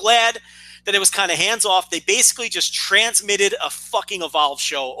 So I'm glad that it was kind of hands off. They basically just transmitted a fucking Evolve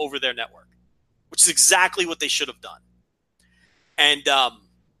show over their network, which is exactly what they should have done. And,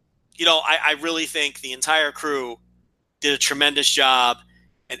 I really think the entire crew did a tremendous job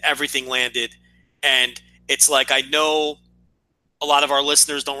and everything landed. And it's like, I know a lot of our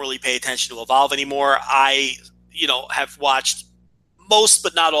listeners don't really pay attention to Evolve anymore. I, have watched most,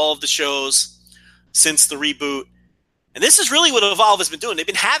 but not all of the shows since the reboot. And this is really what Evolve has been doing. They've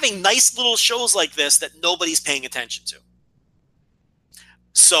been having nice little shows like this that nobody's paying attention to.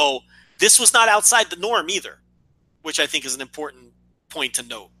 So this was not outside the norm either, which I think is an important point to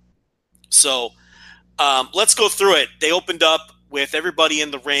note. So let's go through it. They opened up with everybody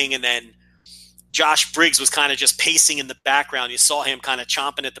in the ring, and then Josh Briggs was kind of just pacing in the background. You saw him kind of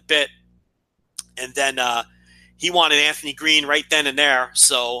chomping at the bit. And then he wanted Anthony Green right then and there.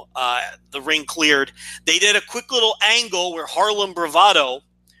 So the ring cleared. They did a quick little angle where Harlem Bravado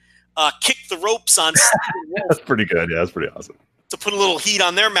kicked the ropes on Steven Wolf. That's pretty good. Yeah, that's pretty awesome. To put a little heat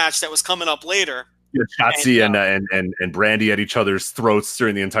on their match that was coming up later. Yeah, Shotzi and Brandy at each other's throats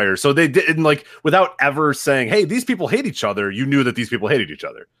during the entire. So they didn't without ever saying, "Hey, these people hate each other." You knew that these people hated each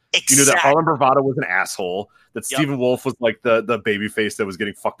other. Exactly. You knew that Harlem Bravado was an asshole. That Stephen Wolf was like the baby face that was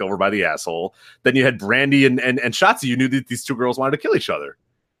getting fucked over by the asshole. Then you had Brandy and Shotzi. You knew that these two girls wanted to kill each other.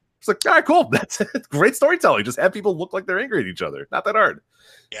 It's like, all right, cool. That's great storytelling. Just have people look like they're angry at each other. Not that hard.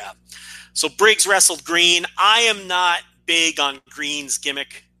 Yeah. So Briggs wrestled Green. I am not big on Green's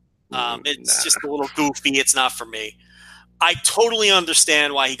gimmick. It's just a little goofy. It's not for me. I totally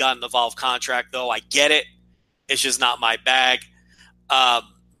understand why he got an Evolve contract, though. I get it. It's just not my bag.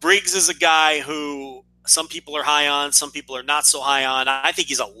 Briggs is a guy who some people are high on, some people are not so high on. I think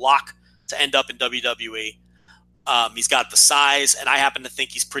he's a lock to end up in WWE. He's got the size, and I happen to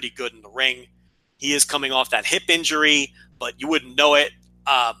think he's pretty good in the ring. He is coming off that hip injury, but you wouldn't know it.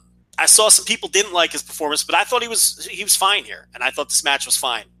 I saw some people didn't like his performance, but I thought he was fine here, and I thought this match was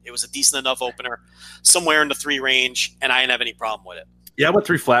fine. It was a decent enough opener, somewhere in the 3 range, and I didn't have any problem with it. Yeah, I went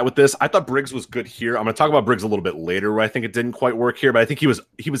 3 flat with this. I thought Briggs was good here. I'm going to talk about Briggs a little bit later, where I think it didn't quite work here, but I think he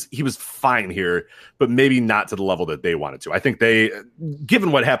was fine here, but maybe not to the level that they wanted to. I think they,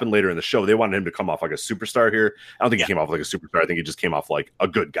 given what happened later in the show, they wanted him to come off like a superstar here. I don't think he came off like a superstar. I think he just came off like a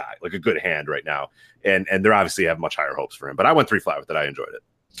good guy, like a good hand right now, and they're obviously have much higher hopes for him. But I went 3 flat with it. I enjoyed it.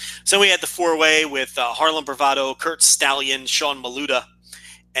 So we had the 4-way with Harlem Bravado, Kurt Stallion, Sean Maluta,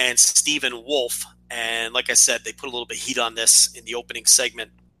 and Stephen Wolf. And like I said, they put a little bit of heat on this in the opening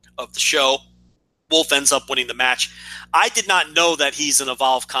segment of the show. Wolf ends up winning the match. I did not know that he's an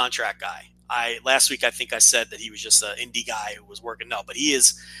Evolve contract guy. Last week I think I said that he was just an indie guy who was working. No, but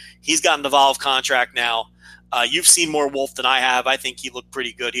he's got an Evolve contract now. You've seen more Wolf than I have. I think he looked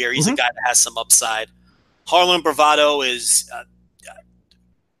pretty good here. He's a guy that has some upside. Harlem Bravado is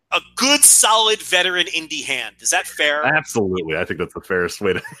a good, solid veteran indie hand. Is that fair? Absolutely. I think that's the fairest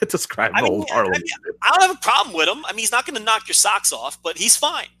way to describe the whole Harlem. I don't have a problem with him. I mean, he's not going to knock your socks off, but he's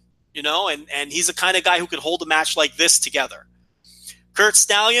fine, and he's the kind of guy who can hold a match like this together. Kurt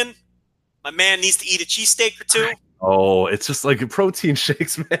Stallion, my man, needs to eat a cheesesteak or two. Oh, it's just like protein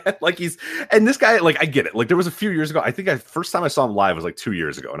shakes, man. And this guy, like, I get it. Like, there was a few years ago, I think first time I saw him live was like 2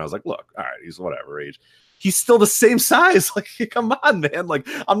 years ago, and I was like, look, all right, he's whatever age. He's still the same size. Like, come on, man. Like,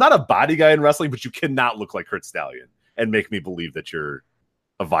 I'm not a body guy in wrestling, but you cannot look like Kurt Stallion and make me believe that you're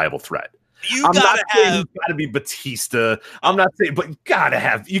a viable threat. I'm not saying you got to be Batista. I'm not saying, but you got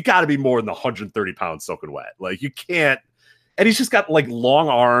to be more than the 130 pounds soaking wet. Like, you can't. And he's just got like long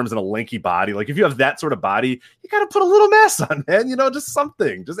arms and a lanky body. Like, if you have that sort of body, you got to put a little mass on, man. Just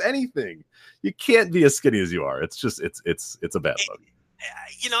something, just anything. You can't be as skinny as you are. It's just, it's a bad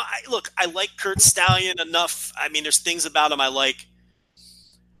look. I like Kurt Stallion enough. I mean, there's things about him I like.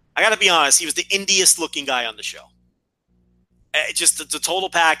 I got to be honest. He was the indiest looking guy on the show. Just the total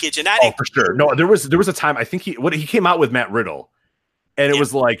package. And that for sure. No, there was a time, I think he came out with Matt Riddle, and it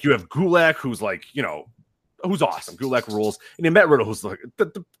was like, you have Gulak, who's like, who's awesome. Gulak rules. And then Matt Riddle, who's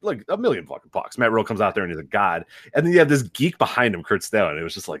like a million fucking bucks. Matt Riddle comes out there and he's a god. And then you have this geek behind him, Kurt Stallion. It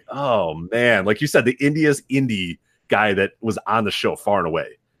was just like, oh man. Like you said, the indiest indie guy that was on the show far and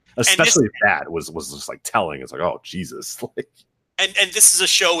away, especially that was just like telling. It's like, oh Jesus. And this is a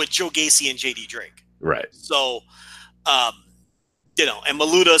show with Joe Gacy and JD Drake, right? So and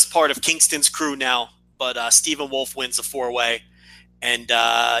Maluta is part of Kingston's crew now, but Stephen Wolf wins a 4-way, and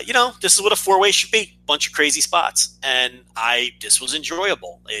this is what a 4-way should be: bunch of crazy spots, and this was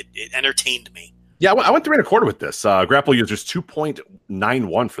enjoyable. It entertained me. Yeah, I went 3 1/4 with this. Grapple users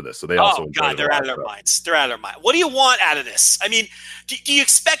 2.91 for this, so they also. Oh God, they're out of their minds. They're out of their mind. What do you want out of this? I mean, do you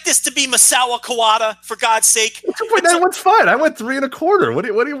expect this to be Misawa Kawada? For God's sake, 2.91's fine. I went 3 1/4. What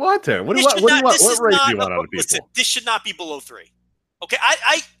do you want there? What do you want? What rate do you want out of people? Listen, this should not be below 3. Okay,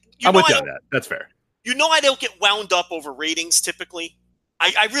 I'm with you on that. That's fair. I don't get wound up over ratings typically.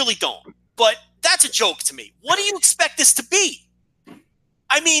 I really don't. But that's a joke to me. What do you expect this to be?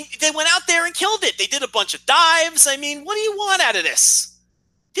 I mean, they went out there and killed it. They did a bunch of dives. I mean, what do you want out of this?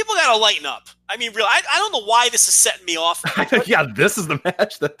 People got to lighten up. I mean, really, I don't know why this is setting me off. Yeah, this is the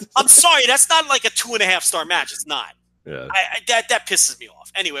match. I'm sorry. That's not like a 2.5-star match. It's not. Yeah. That pisses me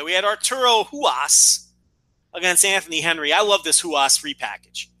off. Anyway, we had Arturo Huas against Anthony Henry. I love this Huas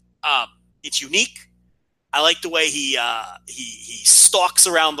repackage. It's unique. I like the way he stalks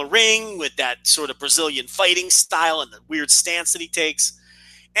around the ring with that sort of Brazilian fighting style and the weird stance that he takes.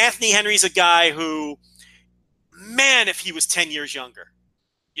 Anthony Henry's a guy who, man, if he was 10 years younger,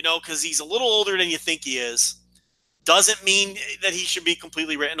 because he's a little older than you think he is, doesn't mean that he should be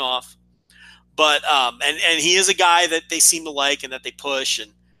completely written off. But and he is a guy that they seem to like and that they push.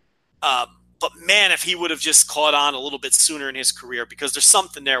 And but man, if he would have just caught on a little bit sooner in his career, because there's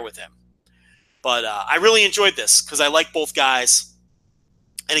something there with him. But I really enjoyed this because I like both guys.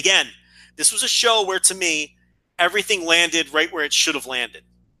 And again, this was a show where, to me, everything landed right where it should have landed.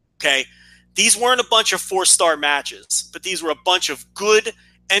 Okay? These weren't a bunch of 4-star matches, but these were a bunch of good,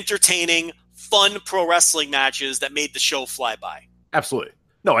 entertaining, fun pro wrestling matches that made the show fly by. Absolutely.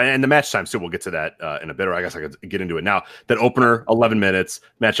 No, and the match time, too, we'll get to that in a bit, or I guess I could get into it now. That opener, 11 minutes,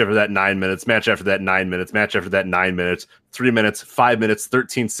 match after that, 9 minutes, match after that, 9 minutes, match after that, 9 minutes, 3 minutes, 5 minutes,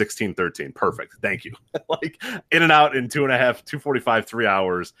 13, 16, 13. Perfect. Thank you. Like, in and out in 2.5, 2:45, 3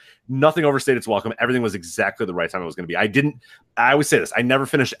 hours. Nothing overstayed its welcome. Everything was exactly the right time it was going to be. I always say this. I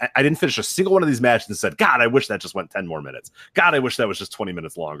didn't finish a single one of these matches and said, God, I wish that just went 10 more minutes. God, I wish that was just 20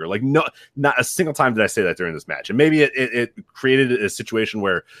 minutes longer. Like, no, not a single time did I say that during this match. And maybe it created a situation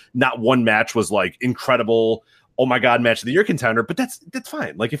where not one match was like incredible, oh my God, match of the year contender, but that's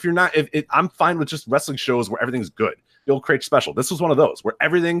fine. Like, if you're not, I'm fine with just wrestling shows where everything's good. The old Crate special. This was one of those where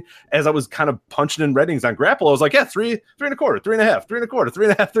everything, as I was kind of punching in ratings on Grapple, I was like, yeah, 3.25, 3.5, 3.25,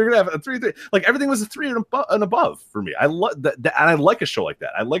 3.5, 3.5, 3. Like, everything was a 3 and above for me. I love that, and I like a show like that.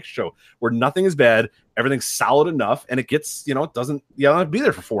 I like a show where nothing is bad, everything's solid enough, and it gets, it doesn't, you don't have to be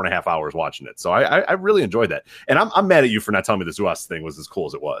there for 4.5 hours watching it. So I really enjoyed that. And I'm mad at you for not telling me the Zuas thing was as cool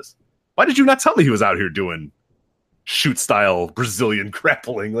as it was. Why did you not tell me he was out here doing shoot style Brazilian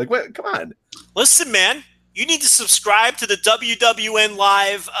grappling? Like, what? Come on. Listen, man. You need to subscribe to the WWN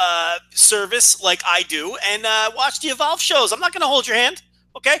Live service like I do and watch the Evolve shows. I'm not going to hold your hand,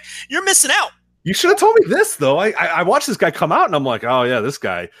 okay? You're missing out. You should have told me this, though. I watched this guy come out, and I'm like, oh, yeah, this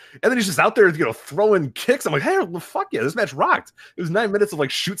guy. And then he's just out there, throwing kicks. I'm like, hey, well, fuck yeah, this match rocked. It was 9 minutes of,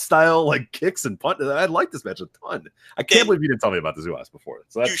 like, shoot-style, like, kicks and punt. I liked this match a ton. I can't believe you didn't tell me about the Zuas before.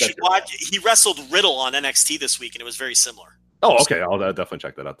 So you should watch. He wrestled Riddle on NXT this week, and it was very similar. Oh, okay. I'll definitely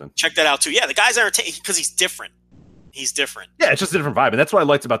check that out then. Check that out, too. Yeah, the guy's entertaining because he's different. He's different. Yeah, it's just a different vibe. And that's what I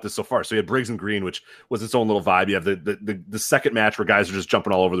liked about this so far. So you had Briggs and Green, which was its own little vibe. You have the second match where guys are just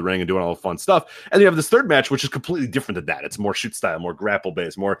jumping all over the ring and doing all the fun stuff. And you have this third match, which is completely different than that. It's more shoot style, more grapple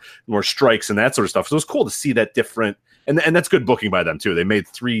based, more strikes and that sort of stuff. So it was cool to see that different. And that's good booking by them, too. They made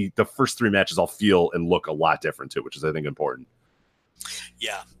the first three matches all feel and look a lot different, too, which is, I think, important.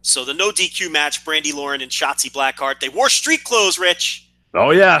 Yeah. So the no DQ match, Brandi Lauren and Shotzi Blackheart, they wore street clothes, Rich.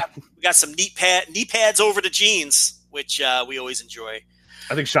 Oh, yeah. We got some knee pads over the jeans, which we always enjoy.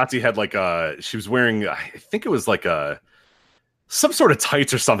 I think Shotzi had she was wearing, I think it was some sort of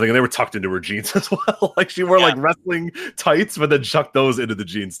tights or something, and they were tucked into her jeans as well. Like she wore wrestling tights, but then chucked those into the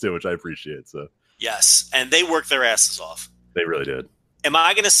jeans too, which I appreciate. So yes, and they worked their asses off. They really did. Am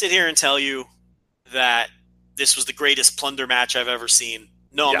I going to sit here and tell you that this was the greatest plunder match I've ever seen?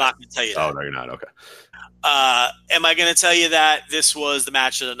 No, I'm not going to tell you that. Oh, no, you're not. Okay. Am I going to tell you that this was the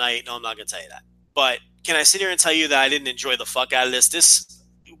match of the night? No, I'm not going to tell you that. But can I sit here and tell you that I didn't enjoy the fuck out of this? This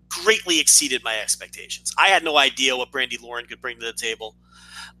greatly exceeded my expectations. I had no idea what Brandi Lauren could bring to the table.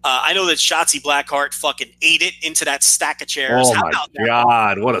 I know that Shotzi Blackheart fucking ate it into that stack of chairs. Oh, my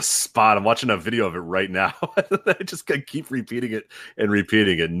God. What a spot. I'm watching a video of it right now. I just keep repeating it and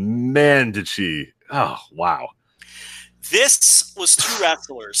repeating it. Man, did she. Oh, wow. This was two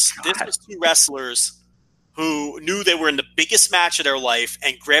wrestlers. God. This was two wrestlers who knew they were in the biggest match of their life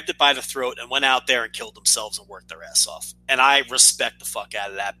and grabbed it by the throat and went out there and killed themselves and worked their ass off. And I respect the fuck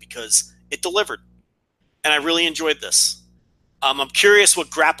out of that because it delivered. And I really enjoyed this. I'm curious what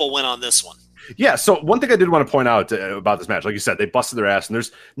Grapple went on this one. Yeah, so one thing I did want to point out about this match, like you said, they busted their ass, and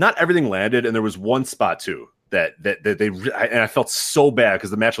there's not everything landed, and there was one spot too that I felt so bad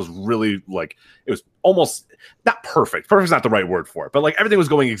because the match was really it was almost not perfect. Perfect's not the right word for it, but everything was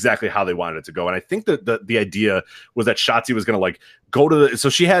going exactly how they wanted it to go. And I think that the idea was that Shotzi was going to go to so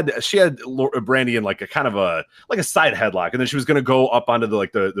she had Brandi in a kind of a side headlock, and then she was going to go up onto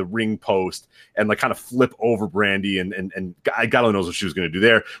the ring post and kind of flip over Brandi, and God only knows what she was going to do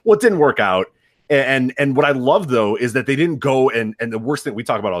there. Well, it didn't work out. And what I love, though, is that they didn't go and the worst thing we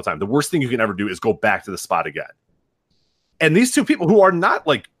talk about all the time, the worst thing you can ever do is go back to the spot again. And these two people who are not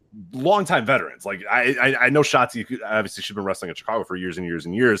longtime veterans, I know Shotzi, obviously she's been wrestling in Chicago for years and years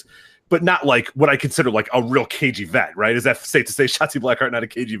and years, but not what I consider a real cagey vet, right? Is that safe to say? Shotzi Blackheart not a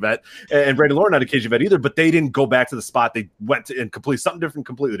cagey vet, and Brandi Lauren not a cagey vet either, but they didn't go back to the spot. They went to and complete something different,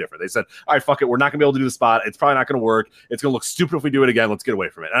 completely different. They said, all right, fuck it, we're not gonna be able to do the spot. It's probably not gonna work. It's gonna look stupid if we do it again. Let's get away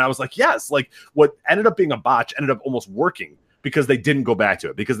from it. And I was like, yes, what ended up being a botch ended up almost working because they didn't go back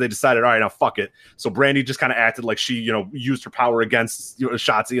to it, because they decided, all right, now fuck it. So Brandi just kind of acted like she, used her power against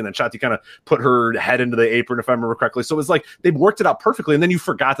Shotzi, and then Shotzi kind of put her head into the apron, if I remember correctly. So it was they worked it out perfectly, and then you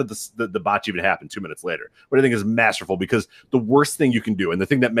forgot that the botch even happened 2 minutes later. But I think is masterful, because the worst thing you can do, and the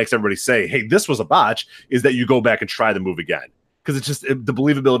thing that makes everybody say, hey, this was a botch, is that you go back and try the move again. Because it's just the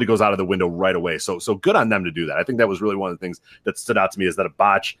believability goes out of the window right away. So good on them to do that. I think that was really one of the things that stood out to me, is that a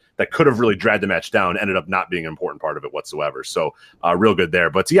botch that could have really dragged the match down ended up not being an important part of it whatsoever. So real good there.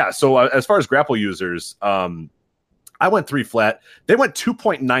 But yeah, so as far as Grapple users, I went 3 flat. They went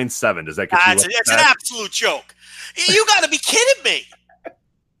 2.97. Does that get you? It's an absolute joke. You got to be kidding me.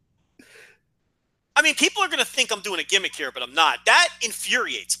 I mean, people are going to think I'm doing a gimmick here, but I'm not. That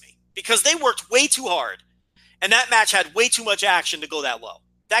infuriates me because they worked way too hard. And that match had way too much action to go that low.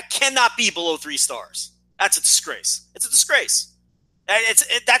 That cannot be below 3 stars. That's a disgrace. It's a disgrace.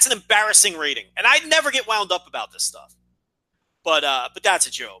 That's an embarrassing rating, and I never get wound up about this stuff. But that's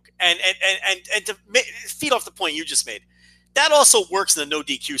a joke. And to feed off the point you just made, that also works in the no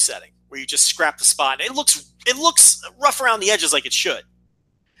DQ setting where you just scrap the spot. It looks rough around the edges like it should.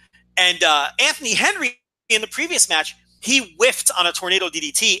 And Anthony Henry in the previous match, he whiffed on a tornado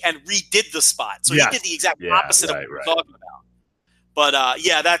DDT and redid the spot. So he did the exact opposite of what we're talking about. But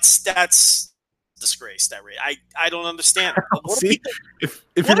that's disgrace. That rate, I don't understand. See, if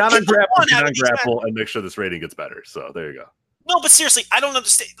you're not on Grapple, you're on Grapple, and make sure this rating gets better. So there you go. No, but seriously, I don't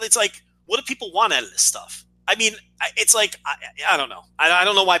understand. It's like, what do people want out of this stuff? I mean, it's like, I don't know. I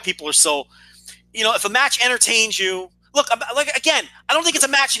don't know why people are so, if a match entertains you, look, again, I don't think it's a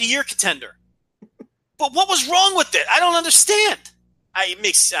match of the year contender. But what was wrong with it? I don't understand. I don't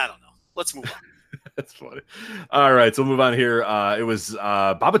know. Let's move on. That's funny. All right, so we'll move on here. It was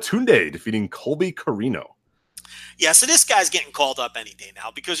Babatunde defeating Colby Carino. Yeah, so this guy's getting called up any day now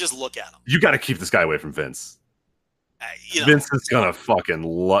because just look at him. You got to keep this guy away from Vince. Vince is gonna fucking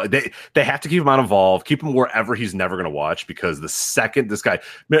love. They have to keep him out involved, keep him wherever he's never gonna watch. Because the second this guy,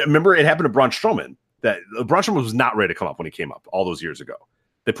 remember, it happened to Braun Strowman. That Braun Strowman was not ready to come up when he came up all those years ago.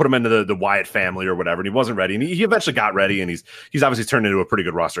 They put him into the Wyatt family or whatever, and he wasn't ready. And he eventually got ready, and he's obviously turned into a pretty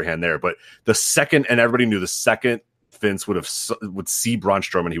good roster hand there. But the second, and everybody knew the second Vince would see Braun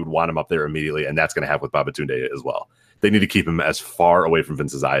Strowman, he would want him up there immediately, and that's going to happen with Babatunde as well. They need to keep him as far away from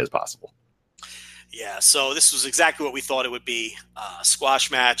Vince's eye as possible. Yeah, so this was exactly what we thought it would be.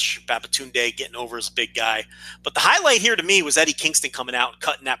 Squash match, Babatunde getting over as a big guy. But the highlight here to me was Eddie Kingston coming out and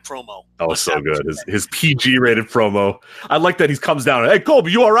cutting that promo. Oh, so good. His PG-rated promo. I like that he comes down. Hey,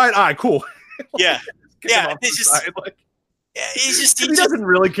 Colby, you all right? All right, cool. Yeah. Yeah, he doesn't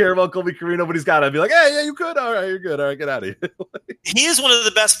really care about Colby Carino, but he's got to be like, hey, yeah, you good? All right, you're good. All right, get out of here. He is one of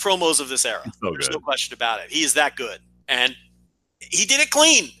the best promos of this era. So There's no question about it. He is that good. And he did it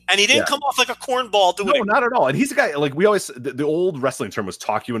clean, and he didn't come off like a cornball doing it. No, not at all. And he's a guy, like we always, the old wrestling term was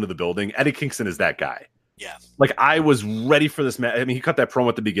talk you into the building. Eddie Kingston is that guy. Yeah. Like, I was ready for this match. I mean, he cut that promo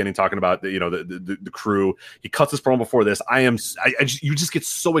at the beginning talking about the crew. He cuts this promo before this. You just get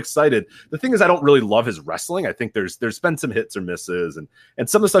so excited. The thing is, I don't really love his wrestling. I think there's been some hits or misses, and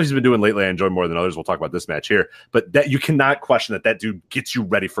some of the stuff he's been doing lately I enjoy more than others. We'll talk about this match here. But that you cannot question that dude gets you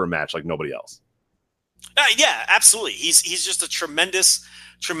ready for a match like nobody else. Yeah, absolutely. He's just a tremendous,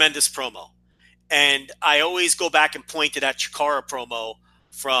 tremendous promo. And I always go back and point to that Chikara promo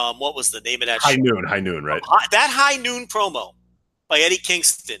from, what was the name of that High Noon, right? That High Noon promo by Eddie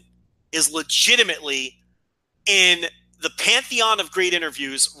Kingston is legitimately in the pantheon of great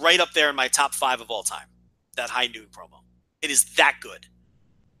interviews, right up there in my top 5 of all time. That High Noon promo. It is that good.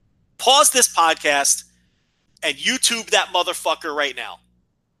 Pause this podcast and YouTube that motherfucker right now.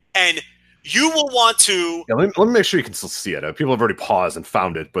 And you will want to... Yeah, let me make sure you can still see it. People have already paused and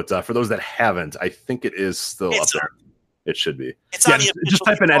found it, but for those that haven't, I think it is still up there. It should be. It's on the just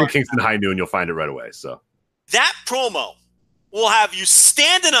type in Eddie Kingston High Noon, you'll find it right away. So that promo will have you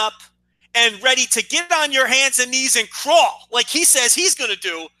standing up and ready to get on your hands and knees and crawl, like he says he's going to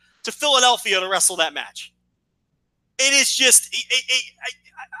do, to Philadelphia to wrestle that match. It is just...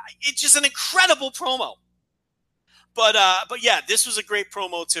 it's just an incredible promo. But yeah, this was a great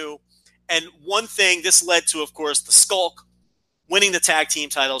promo too. And one thing this led to, of course, the Skulk winning the tag team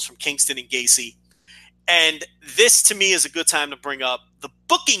titles from Kingston and Gacy. And this, to me, is a good time to bring up the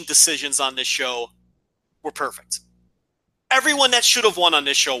booking decisions on this show were perfect. Everyone that should have won on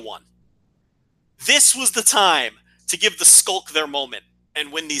this show won. This was the time to give the Skulk their moment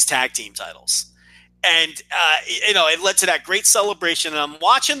and win these tag team titles. And, it led to that great celebration. And I'm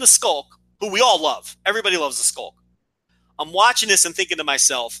watching the Skulk, who we all love. Everybody loves the Skulk. I'm watching this and thinking to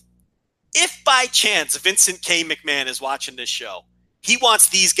myself, if by chance Vincent K. McMahon is watching this show, he wants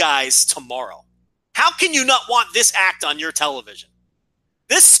these guys tomorrow. How can you not want this act on your television?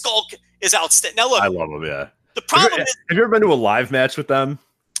 This Skulk is outstanding. Now look, I love him. Yeah. The problem is, have you ever been to a live match with them?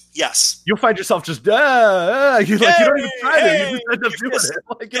 Yes. You'll find yourself just you don't even try to. You just end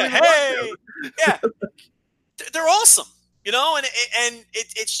up doing it. Yeah. They're awesome. And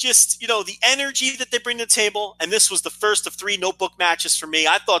it's just, the energy that they bring to the table. And this was the first of 3 notebook matches for me.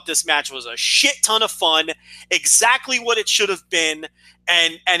 I thought this match was a shit ton of fun, exactly what it should have been.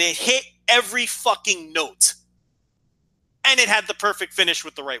 And it hit every fucking note. And it had the perfect finish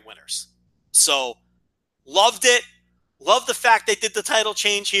with the right winners. So, loved it. Loved the fact they did the title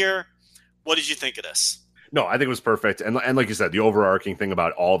change here. What did you think of this? No, I think it was perfect, and like you said, the overarching thing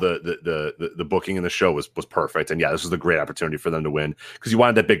about all the booking in the show was perfect. And yeah, this was a great opportunity for them to win because you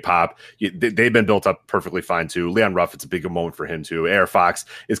wanted that big pop. They've been built up perfectly fine too. Leon Ruff, it's a big moment for him too. AR Fox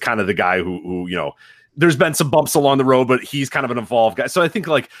is kind of the guy who there's been some bumps along the road, but he's kind of an evolved guy. So I think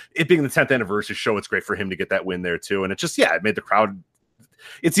like it being the 10th anniversary show, it's great for him to get that win there too. And it just, it made the crowd,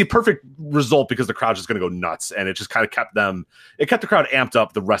 it's the perfect result because the crowd's just going to go nuts. And it just kind of kept the crowd amped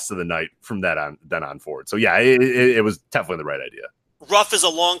up the rest of the night from then on forward. So yeah, it was definitely the right idea. Ruff is a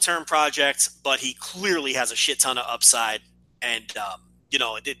long-term project, but he clearly has a shit ton of upside. And,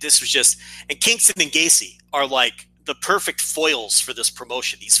 this was just, and Kingston and Gacy are like the perfect foils for this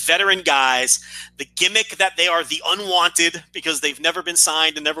promotion. These veteran guys, the gimmick that they are the unwanted because they've never been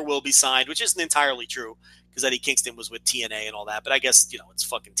signed and never will be signed, which isn't entirely true because Eddie Kingston was with TNA and all that. But I guess, it's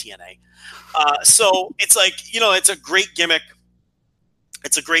fucking TNA. So it's like, it's a great gimmick.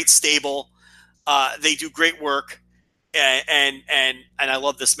 It's a great stable. They do great work. And I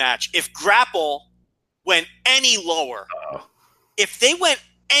love this match. If Grapple went any lower, if they went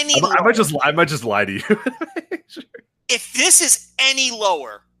any lower, I might just lie to you. Sure. If this is any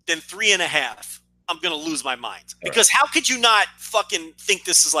lower than 3.5, I'm gonna lose my mind. Because how could you not fucking think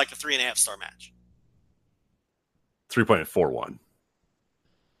this is like a 3.5 star match? 3.41.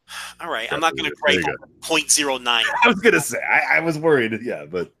 All right, I'm not gonna gripe over 0.09. I was gonna say I was worried,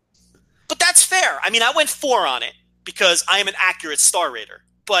 but that's fair. I mean, I went 4 on it because I am an accurate star rater,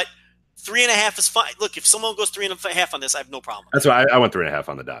 but 3.5 is fine. Look, if someone goes 3.5 on this, I have no problem. That's why I went 3.5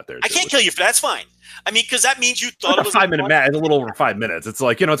 on the dot there. I can't kill you for that. That's fine. I mean, because that means you thought it was a 5-minute match. It's a little over 5 minutes. It's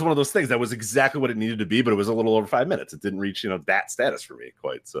like, it's one of those things that was exactly what it needed to be, but it was a little over 5 minutes. It didn't reach, that status for me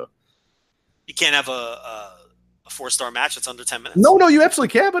quite. So you can't have a 4-star match that's under 10 minutes. No, you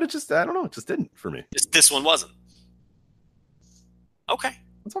absolutely can, but it just, I don't know. It just didn't for me. This one wasn't. Okay.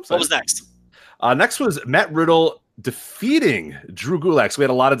 What was next? Next was Matt Riddle defeating Drew Gulak. So we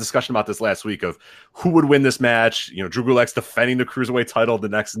had a lot of discussion about this last week of who would win this match. Drew Gulak's defending the Cruiserweight title the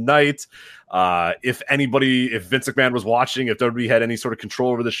next night. If Vince McMahon was watching, if WWE had any sort of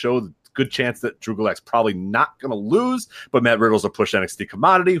control over the show, good chance that Drew Gulak's probably not going to lose, but Matt Riddle's a push NXT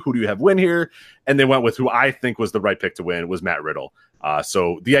commodity. Who do you have win here? And they went with who I think was the right pick to win was Matt Riddle.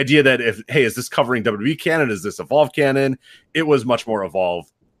 So the idea that is this covering WWE canon? Is this Evolve canon? It was much more Evolve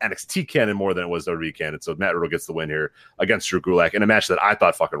NXT canon more than it was WWE canon. So Matt Riddle gets the win here against Drew Gulak in a match that I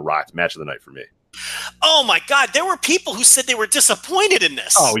thought fucking rocked. Match of the night for me. Oh my God. There were people who said they were disappointed in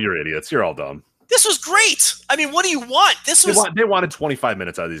this. Oh, you're idiots. You're all dumb. This was great. I mean, what do you want? They wanted 25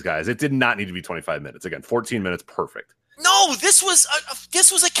 minutes out of these guys. It did not need to be 25 minutes. Again, 14 minutes, perfect. No, this was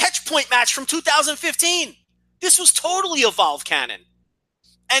a catch point match from 2015. This was totally Evolve canon.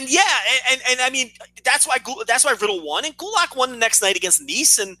 And yeah, and I mean that's why Riddle won, and Gulak won the next night against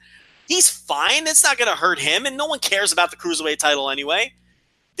Nice, and he's fine. It's not going to hurt him, and no one cares about the Cruiserweight title anyway.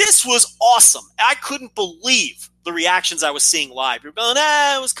 This was awesome. I couldn't believe the reactions I was seeing live. You're going,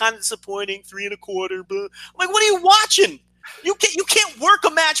 it was kind of disappointing, 3.25. But I'm like, what are you watching? You can't work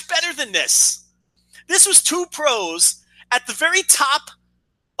a match better than this. This was two pros at the very top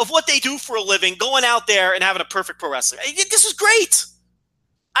of what they do for a living, going out there and having a perfect pro wrestling. This was great.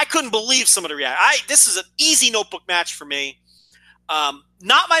 I couldn't believe some of the reaction. This is an easy notebook match for me.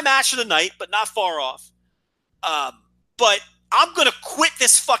 Not my match of the night, but not far off. But I'm going to quit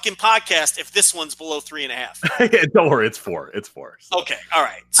this fucking podcast if this one's below 3.5. Yeah, don't worry, it's 4. It's 4. So. Okay, all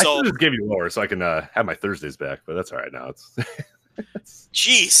right. So I just gave you lower so I can have my Thursdays back, but that's all right now. It's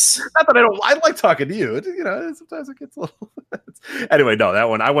jeez. Not that I like talking to you. Sometimes it gets a little. Anyway, no, that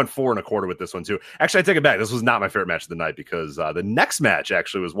one I went 4.25 with this one too. Actually, I take it back. This was not my favorite match of the night because the next match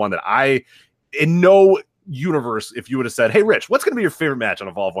actually was one that in no universe, if you would have said, "Hey, Rich, what's going to be your favorite match on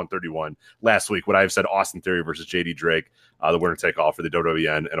Evolve 131 last week?" Would I have said Austin Theory versus JD Drake, the winner take all for the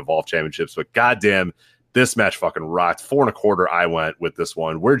WWN and Evolve championships? But goddamn, this match fucking rocked. 4.25. I went with this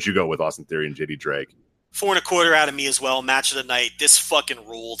one. Where'd you go with Austin Theory and JD Drake? 4.25 out of me as well. Match of the night. This fucking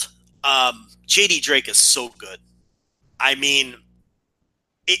ruled. JD Drake is so good. I mean,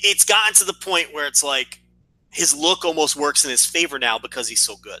 it's gotten to the point where it's like his look almost works in his favor now because he's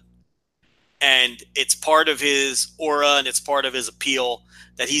so good. And it's part of his aura and it's part of his appeal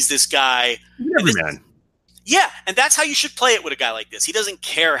that he's this guy. Every man. Yeah, and that's how you should play it with a guy like this. He doesn't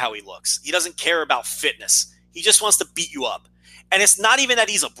care how he looks. He doesn't care about fitness. He just wants to beat you up. And it's not even that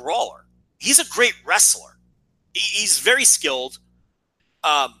he's a brawler. He's a great wrestler. He's very skilled.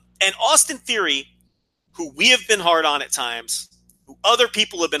 And Austin Theory, who we have been hard on at times, who other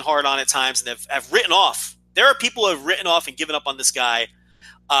people have been hard on at times and have written off. There are people who have written off and given up on this guy.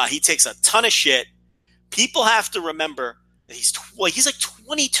 He takes a ton of shit. People have to remember that he's like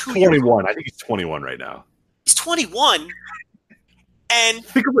 22 21. I think he's 21 right now. He's 21. And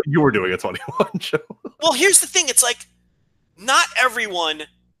think of what you were doing at 21, Joe. Well, here's the thing. It's like not everyone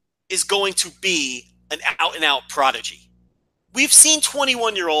is going to be an out-and-out prodigy. we've seen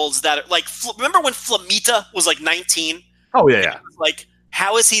 21-year-olds that are like, remember when Flamita was like 19? Oh, yeah. Like,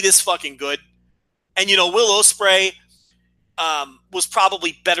 how is he this fucking good? And, Will Ospreay was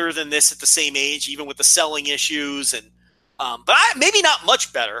probably better than this at the same age, even with the selling issues. And but maybe not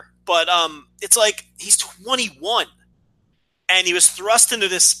much better. But it's like he's 21. And he was thrust into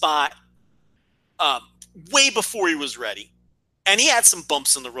this spot way before he was ready. And he had some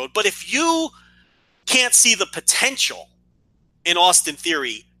bumps in the road. But if you can't see the potential in Austin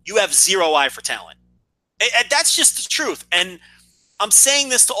Theory, you have zero eye for talent. And that's just the truth. And I'm saying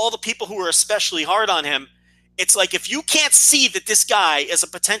this to all the people who are especially hard on him. It's like, if you can't see that this guy is a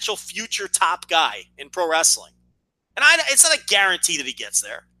potential future top guy in pro wrestling, and it's not a guarantee that he gets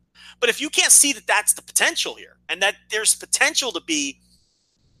there, but if you can't see that that's the potential here, and that there's potential to be,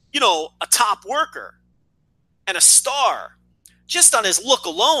 a top worker and a star just on his look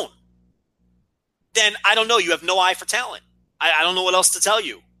alone, then I don't know. You have no eye for talent. I don't know what else to tell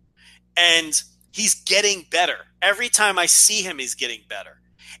you. And he's getting better. Every time I see him, he's getting better.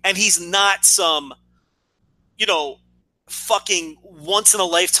 And he's not some, fucking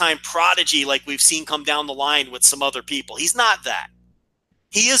once-in-a-lifetime prodigy like we've seen come down the line with some other people. He's not that.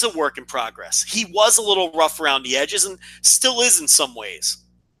 He is a work in progress. He was a little rough around the edges and still is in some ways.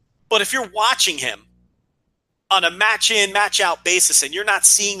 But if you're watching him on a match-in, match-out basis and you're not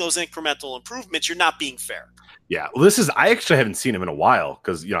seeing those incremental improvements, you're not being fair. Yeah, well, I actually haven't seen him in a while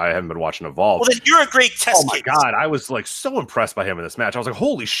because, I haven't been watching Evolve. Well, then you're a great test case. Oh, my God. I was, so impressed by him in this match. I was like,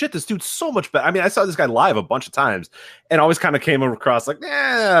 holy shit, this dude's so much better. I mean, I saw this guy live a bunch of times and always kind of came across like,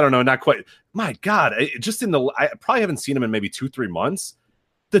 I don't know, not quite. My God, I probably haven't seen him in maybe 2-3 months.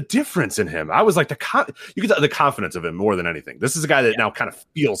 The difference in him, I was like, you could tell the confidence of him more than anything. This is a guy that now kind of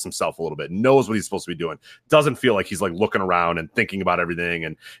feels himself a little bit, knows what he's supposed to be doing, doesn't feel like he's like looking around and thinking about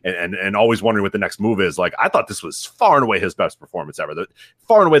everything and always wondering what the next move is. Like, I thought this was far and away his best performance ever.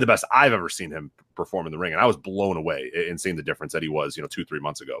 Far and away the best I've ever seen him perform in the ring, and I was blown away in seeing the difference that he was, 2-3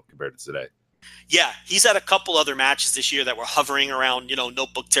 months ago compared to today. Yeah, he's had a couple other matches this year that were hovering around,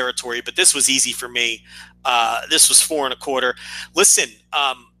 notebook territory, but this was easy for me. This was 4 1/4. Listen,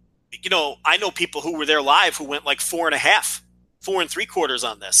 I know people who were there live who went like 4.5, 4 3/4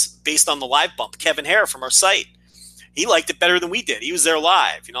 on this based on the live bump. Kevin Hare from our site, he liked it better than we did. He was there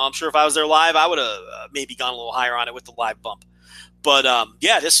live. I'm sure if I was there live, I would have maybe gone a little higher on it with the live bump. But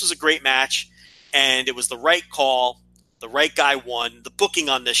this was a great match, and it was the right call. The right guy won. The booking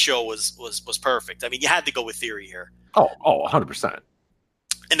on this show was perfect. I mean, you had to go with Theory here. Oh, 100%.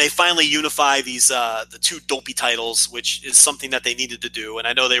 And they finally unify these the 2 dopey titles, which is something that they needed to do. And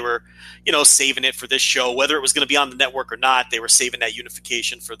I know they were, saving it for this show, whether it was going to be on the network or not. They were saving that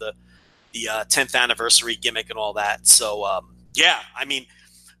unification for the 10th anniversary gimmick and all that. So I mean,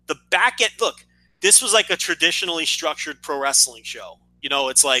 the back end. Look, this was like a traditionally structured pro wrestling show.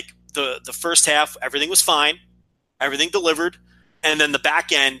 It's like the first half, everything was fine. Everything delivered, and then the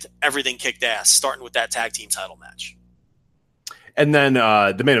back end, everything kicked ass, starting with that tag team title match. And then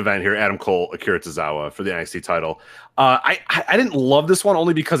the main event here, Adam Cole, Akira Tozawa for the NXT title. I didn't love this one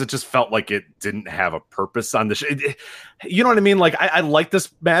only because it just felt like it didn't have a purpose on the show. You know what I mean? Like, I like this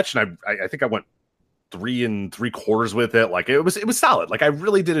match, and I think I went 3 3/4 with it. Like, it was solid. Like, I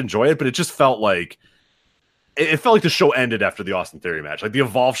really did enjoy it, but it just felt like the show ended after the Austin Theory match. Like, the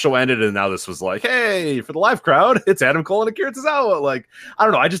Evolve show ended, and now this was like, hey, for the live crowd, it's Adam Cole and Akira Tozawa. Like, I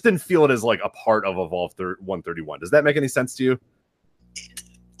don't know. I just didn't feel it as like a part of Evolve 131. Does that make any sense to you?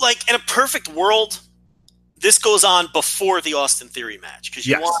 Like, in a perfect world, this goes on before the Austin Theory match because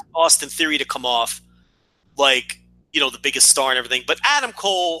you want Austin Theory to come off like, the biggest star and everything. But Adam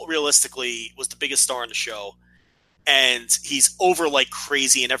Cole, realistically, was the biggest star in the show. And he's over like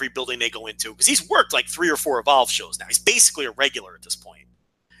crazy in every building they go into because he's worked like 3 or 4 Evolve shows now. He's basically a regular at this point.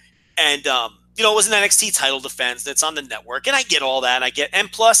 And, it was an NXT title defense that's on the network. And I get all that.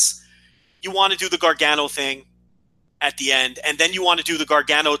 And plus, you want to do the Gargano thing at the end. And then you want to do the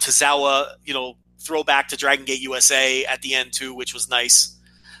Gargano Tozawa, throwback to Dragon Gate USA at the end too, which was nice.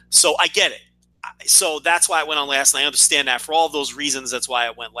 So I get it. So that's why I went on last. And I understand that for all of those reasons. That's why I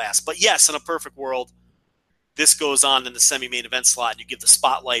went last. But yes, in a perfect world, this goes on in the semi-main event slot, and you give the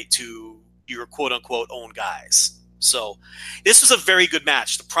spotlight to your quote-unquote own guys. So this was a very good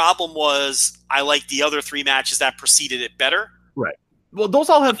match. The problem was I liked the other 3 matches that preceded it better. Right. Well, those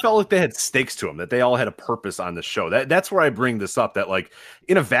all felt like they had stakes to them, that they all had a purpose on the show. That's where I bring this up, that like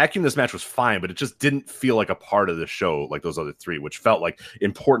in a vacuum, this match was fine, but it just didn't feel like a part of the show like those other three, which felt like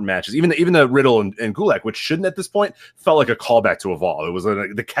important matches. Even the Riddle and Gulak, which shouldn't at this point, felt like a callback to Evolve. It was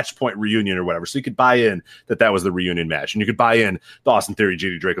the Catch Point reunion or whatever. So you could buy in that was the reunion match, and you could buy in the Austin Theory,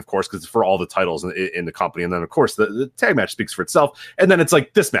 JD Drake, of course, because it's for all the titles in the company. And then of course the tag match speaks for itself. And then it's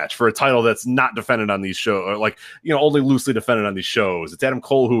like this match for a title that's not defended on these shows, or like, only loosely defended on these shows. It's Adam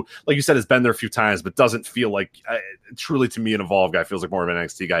Cole, who, like you said, has been there a few times, but doesn't feel like truly, to me, an Evolve guy. Feels like more of an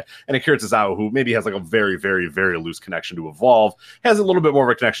NXT guy. And Akira Tozawa, who maybe has like a very, very, very loose connection to Evolve, has a little bit more of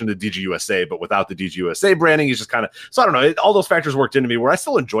a connection to DGUSA, but without the DGUSA branding, he's just kind of, so I don't know. All those factors worked into me where I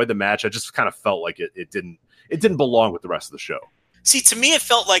still enjoyed the match. I just kind of felt like it didn't belong with the rest of the show. See, to me, it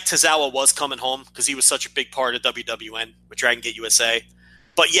felt like Tozawa was coming home because he was such a big part of WWN with Dragon Gate USA.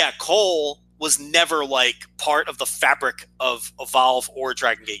 But yeah, Cole was never like part of the fabric of Evolve or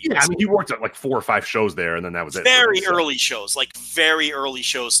Dragon Gate USA. Yeah, I mean, he worked at like 4 or 5 shows there, and then that was it. Very early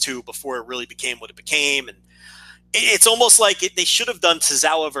shows too, before it really became what it became. And it's almost like they should have done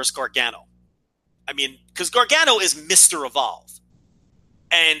Tozawa versus Gargano. I mean, because Gargano is Mr. Evolve.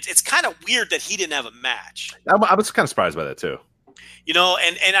 And it's kind of weird that he didn't have a match. I was kind of surprised by that too. And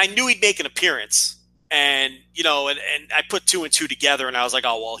I knew he'd make an appearance. And, and I put 2 and 2 together, and I was like,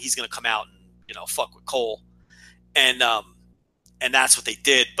 oh, well, he's going to come out and, fuck with Cole. And that's what they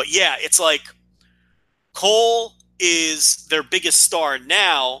did. But yeah, it's like Cole is their biggest star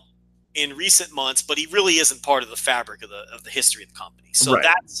now in recent months, but he really isn't part of the fabric of the history of the company. So right.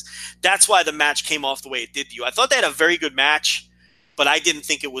 That's why the match came off the way it did to you. I thought they had a very good match, but I didn't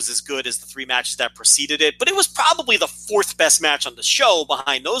think it was as good as the 3 matches that preceded it. But it was probably the 4th best match on the show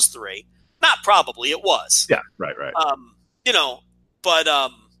behind those 3. Not probably, it was. Yeah, right.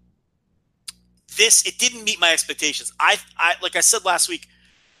 It didn't meet my expectations. I like I said last week,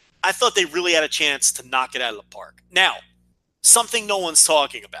 I thought they really had a chance to knock it out of the park. Now, something no one's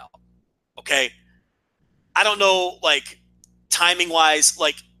talking about. Okay, I don't know, like timing wise,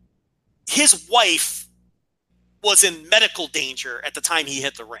 like his wife was in medical danger at the time he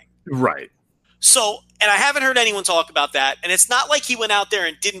hit the ring. Right. So, and I haven't heard anyone talk about that. And it's not like he went out there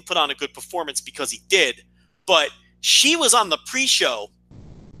and didn't put on a good performance, because he did. But she was on the pre-show,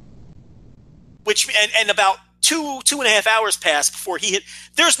 and about 2.5 hours passed before he hit.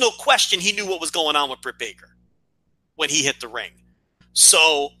 There's no question he knew what was going on with Britt Baker when he hit the ring.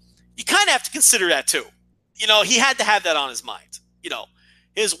 So you kind of have to consider that too. He had to have that on his mind.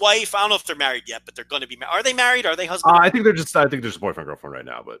 His wife, I don't know if they're married yet, but they're going to be married. Are they married? Are they husband? I think they're just boyfriend, girlfriend right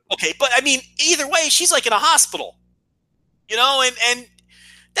now. But okay. But I mean, either way, she's like in a hospital, and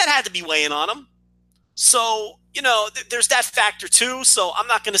that had to be weighing on him. So, there's that factor too. So I'm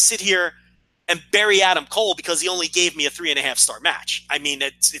not going to sit here and bury Adam Cole because he only gave me a 3.5-star match. I mean,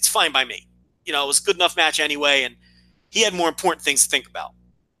 it's fine by me. It was a good enough match anyway. And he had more important things to think about.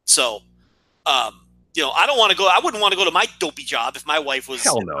 So, I wouldn't want to go to my dopey job if my wife was.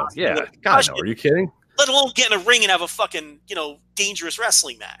 Hell no. Yeah. God, no. Are you kidding? Let alone get in a ring and have a fucking, dangerous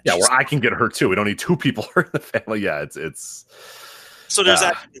wrestling match. Yeah, where I can get hurt too. We don't need 2 people hurt in the family. Yeah, it's. So there's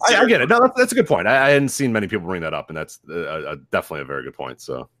that. I get it. No, that's a good point. I hadn't seen many people bring that up, and that's definitely a very good point.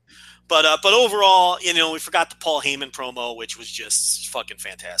 So. But overall, we forgot the Paul Heyman promo, which was just fucking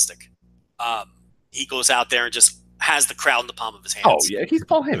fantastic. He goes out there and just has the crowd in the palm of his hands. Oh yeah, he's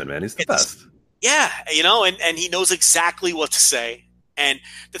Paul Heyman, man. He's the best. Yeah, and he knows exactly what to say. And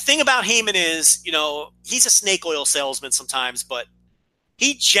the thing about Heyman is, he's a snake oil salesman sometimes, but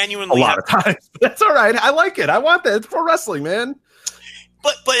he genuinely a lot of times. That's all right. I like it. I want that. It's pro wrestling, man.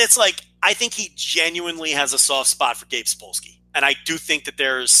 But it's like, I think he genuinely has a soft spot for Gabe Sapolsky. And I do think that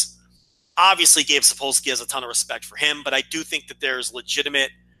there's obviously Gabe Sapolsky has a ton of respect for him, but I do think that there's legitimate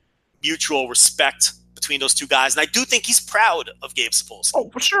mutual respect between those two guys. And I do think he's proud of Gabe Sapolsky. Oh,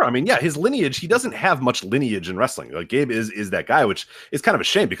 for sure. I mean, yeah, his lineage, he doesn't have much lineage in wrestling. Like Gabe is that guy, which is kind of a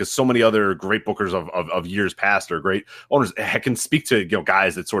shame because so many other great bookers of years past or great owners can speak to,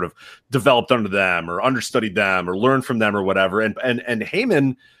 guys that sort of developed under them or understudied them or learned from them or whatever. And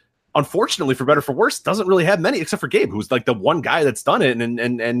Heyman, unfortunately, for better or for worse, doesn't really have many except for Gabe, who's like the one guy that's done it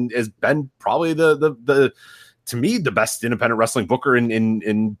and has been probably the to me the best independent wrestling booker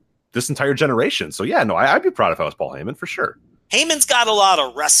in this entire generation. So yeah, no, I'd be proud if I was Paul Heyman for sure. Heyman's got a lot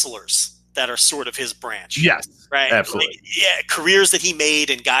of wrestlers that are sort of his branch. Yes, right. Absolutely. Yeah, careers that he made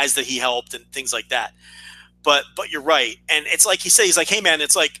and guys that he helped and things like that. But you're right, and it's like he said, he's like, hey man,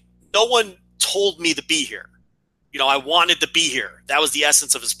 it's like no one told me to be here. I wanted to be here. That was the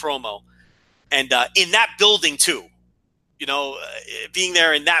essence of his promo, and in that building too. Being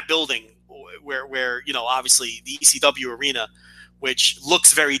there in that building where obviously the ECW arena which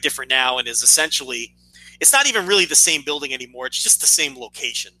looks very different now and is essentially, it's not even really the same building anymore. It's just the same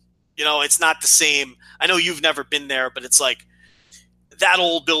location. It's not the same. I know you've never been there, but it's like that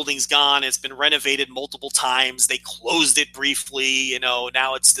old building's gone. It's been renovated multiple times. They closed it briefly.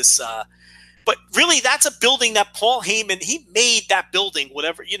 Now it's this. But really, that's a building that Paul Heyman, he made that building,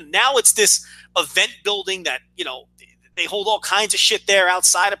 whatever. Now it's this event building that, they hold all kinds of shit there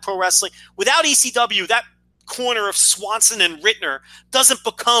outside of pro wrestling. Without ECW, that corner of Swanson and Rittner doesn't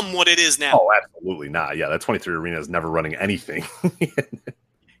become what it is now. Oh, absolutely not. Yeah, that 23 Arena is never running anything.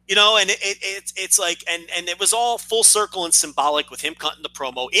 And it's like, and it was all full circle and symbolic with him cutting the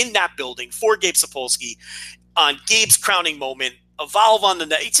promo in that building for Gabe Sapolsky on Gabe's crowning moment. Evolve on the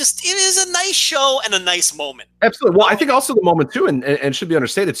net. It is a nice show and a nice moment. Absolutely. Well, I think also the moment too, and should be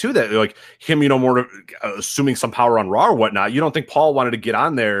understated too, that like him, more assuming some power on Raw or whatnot. You don't think Paul wanted to get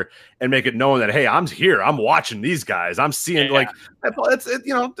on there and make it known that, hey, I'm here, I'm watching these guys, I'm seeing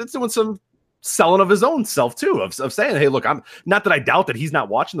it's doing some selling of his own self too, of saying, hey, look, I'm not that I doubt that he's not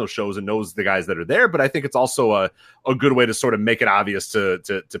watching those shows and knows the guys that are there, but I think it's also a good way to sort of make it obvious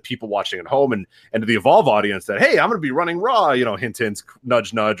to people watching at home and to the Evolve audience that, hey, I'm going to be running Raw, hint, hint,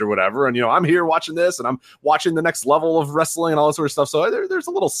 nudge, nudge, or whatever. And, I'm here watching this and I'm watching the next level of wrestling and all that sort of stuff. So there's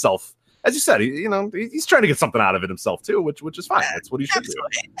a little self, as you said, he's trying to get something out of it himself too, which is fine. That's what he should do.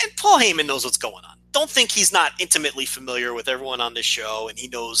 And Paul Heyman knows what's going on. Don't think he's not intimately familiar with everyone on this show, and he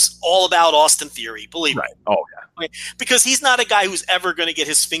knows all about Austin Theory. Believe me. Oh yeah. Because he's not a guy who's ever going to get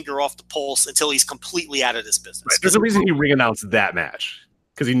his finger off the pulse until he's completely out of this business. Right. There's a reason he re-announced that match,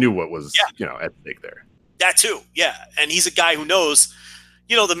 because he knew what was at stake there. That too, yeah. And he's a guy who knows,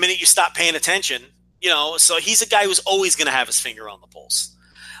 the minute you stop paying attention, so he's a guy who's always going to have his finger on the pulse.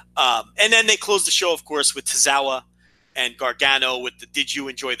 And then they closed the show, of course, with Tozawa and Gargano with the "Did you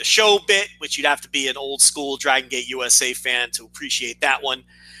enjoy the show?" bit, which you'd have to be an old school Dragon Gate USA fan to appreciate that one.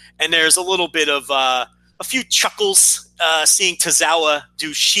 And there's a little bit of a few chuckles seeing Tozawa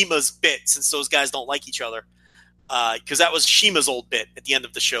do Shima's bit, since those guys don't like each other. Because that was Shima's old bit at the end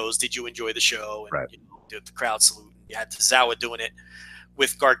of the shows. Did you enjoy the show? And right. Did the crowd salute. You had Tozawa doing it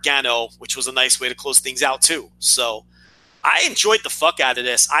with Gargano, which was a nice way to close things out too. So I enjoyed the fuck out of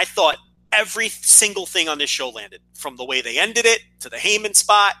this. I thought every single thing on this show landed, from the way they ended it, to the Heyman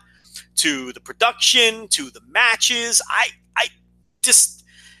spot, to the production, to the matches.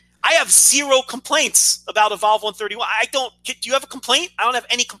 I have zero complaints about Evolve 131. Do you have a complaint? I don't have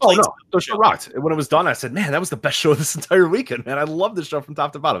any complaints. Oh, no. The show rocked. When it was done, I said, man, that was the best show of this entire weekend, man. I love this show from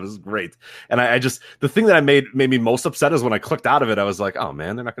top to bottom. This is great. And I just, the thing that made me most upset is when I clicked out of it, I was like, oh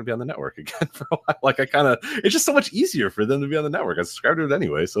man, they're not going to be on the network again for a while. Like it's just so much easier for them to be on the network. I subscribed to it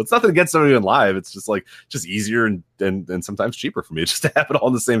anyway. So it's nothing against somebody in live. It's just easier and sometimes cheaper for me just to have it all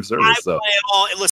in the same service. Play it all. Listen,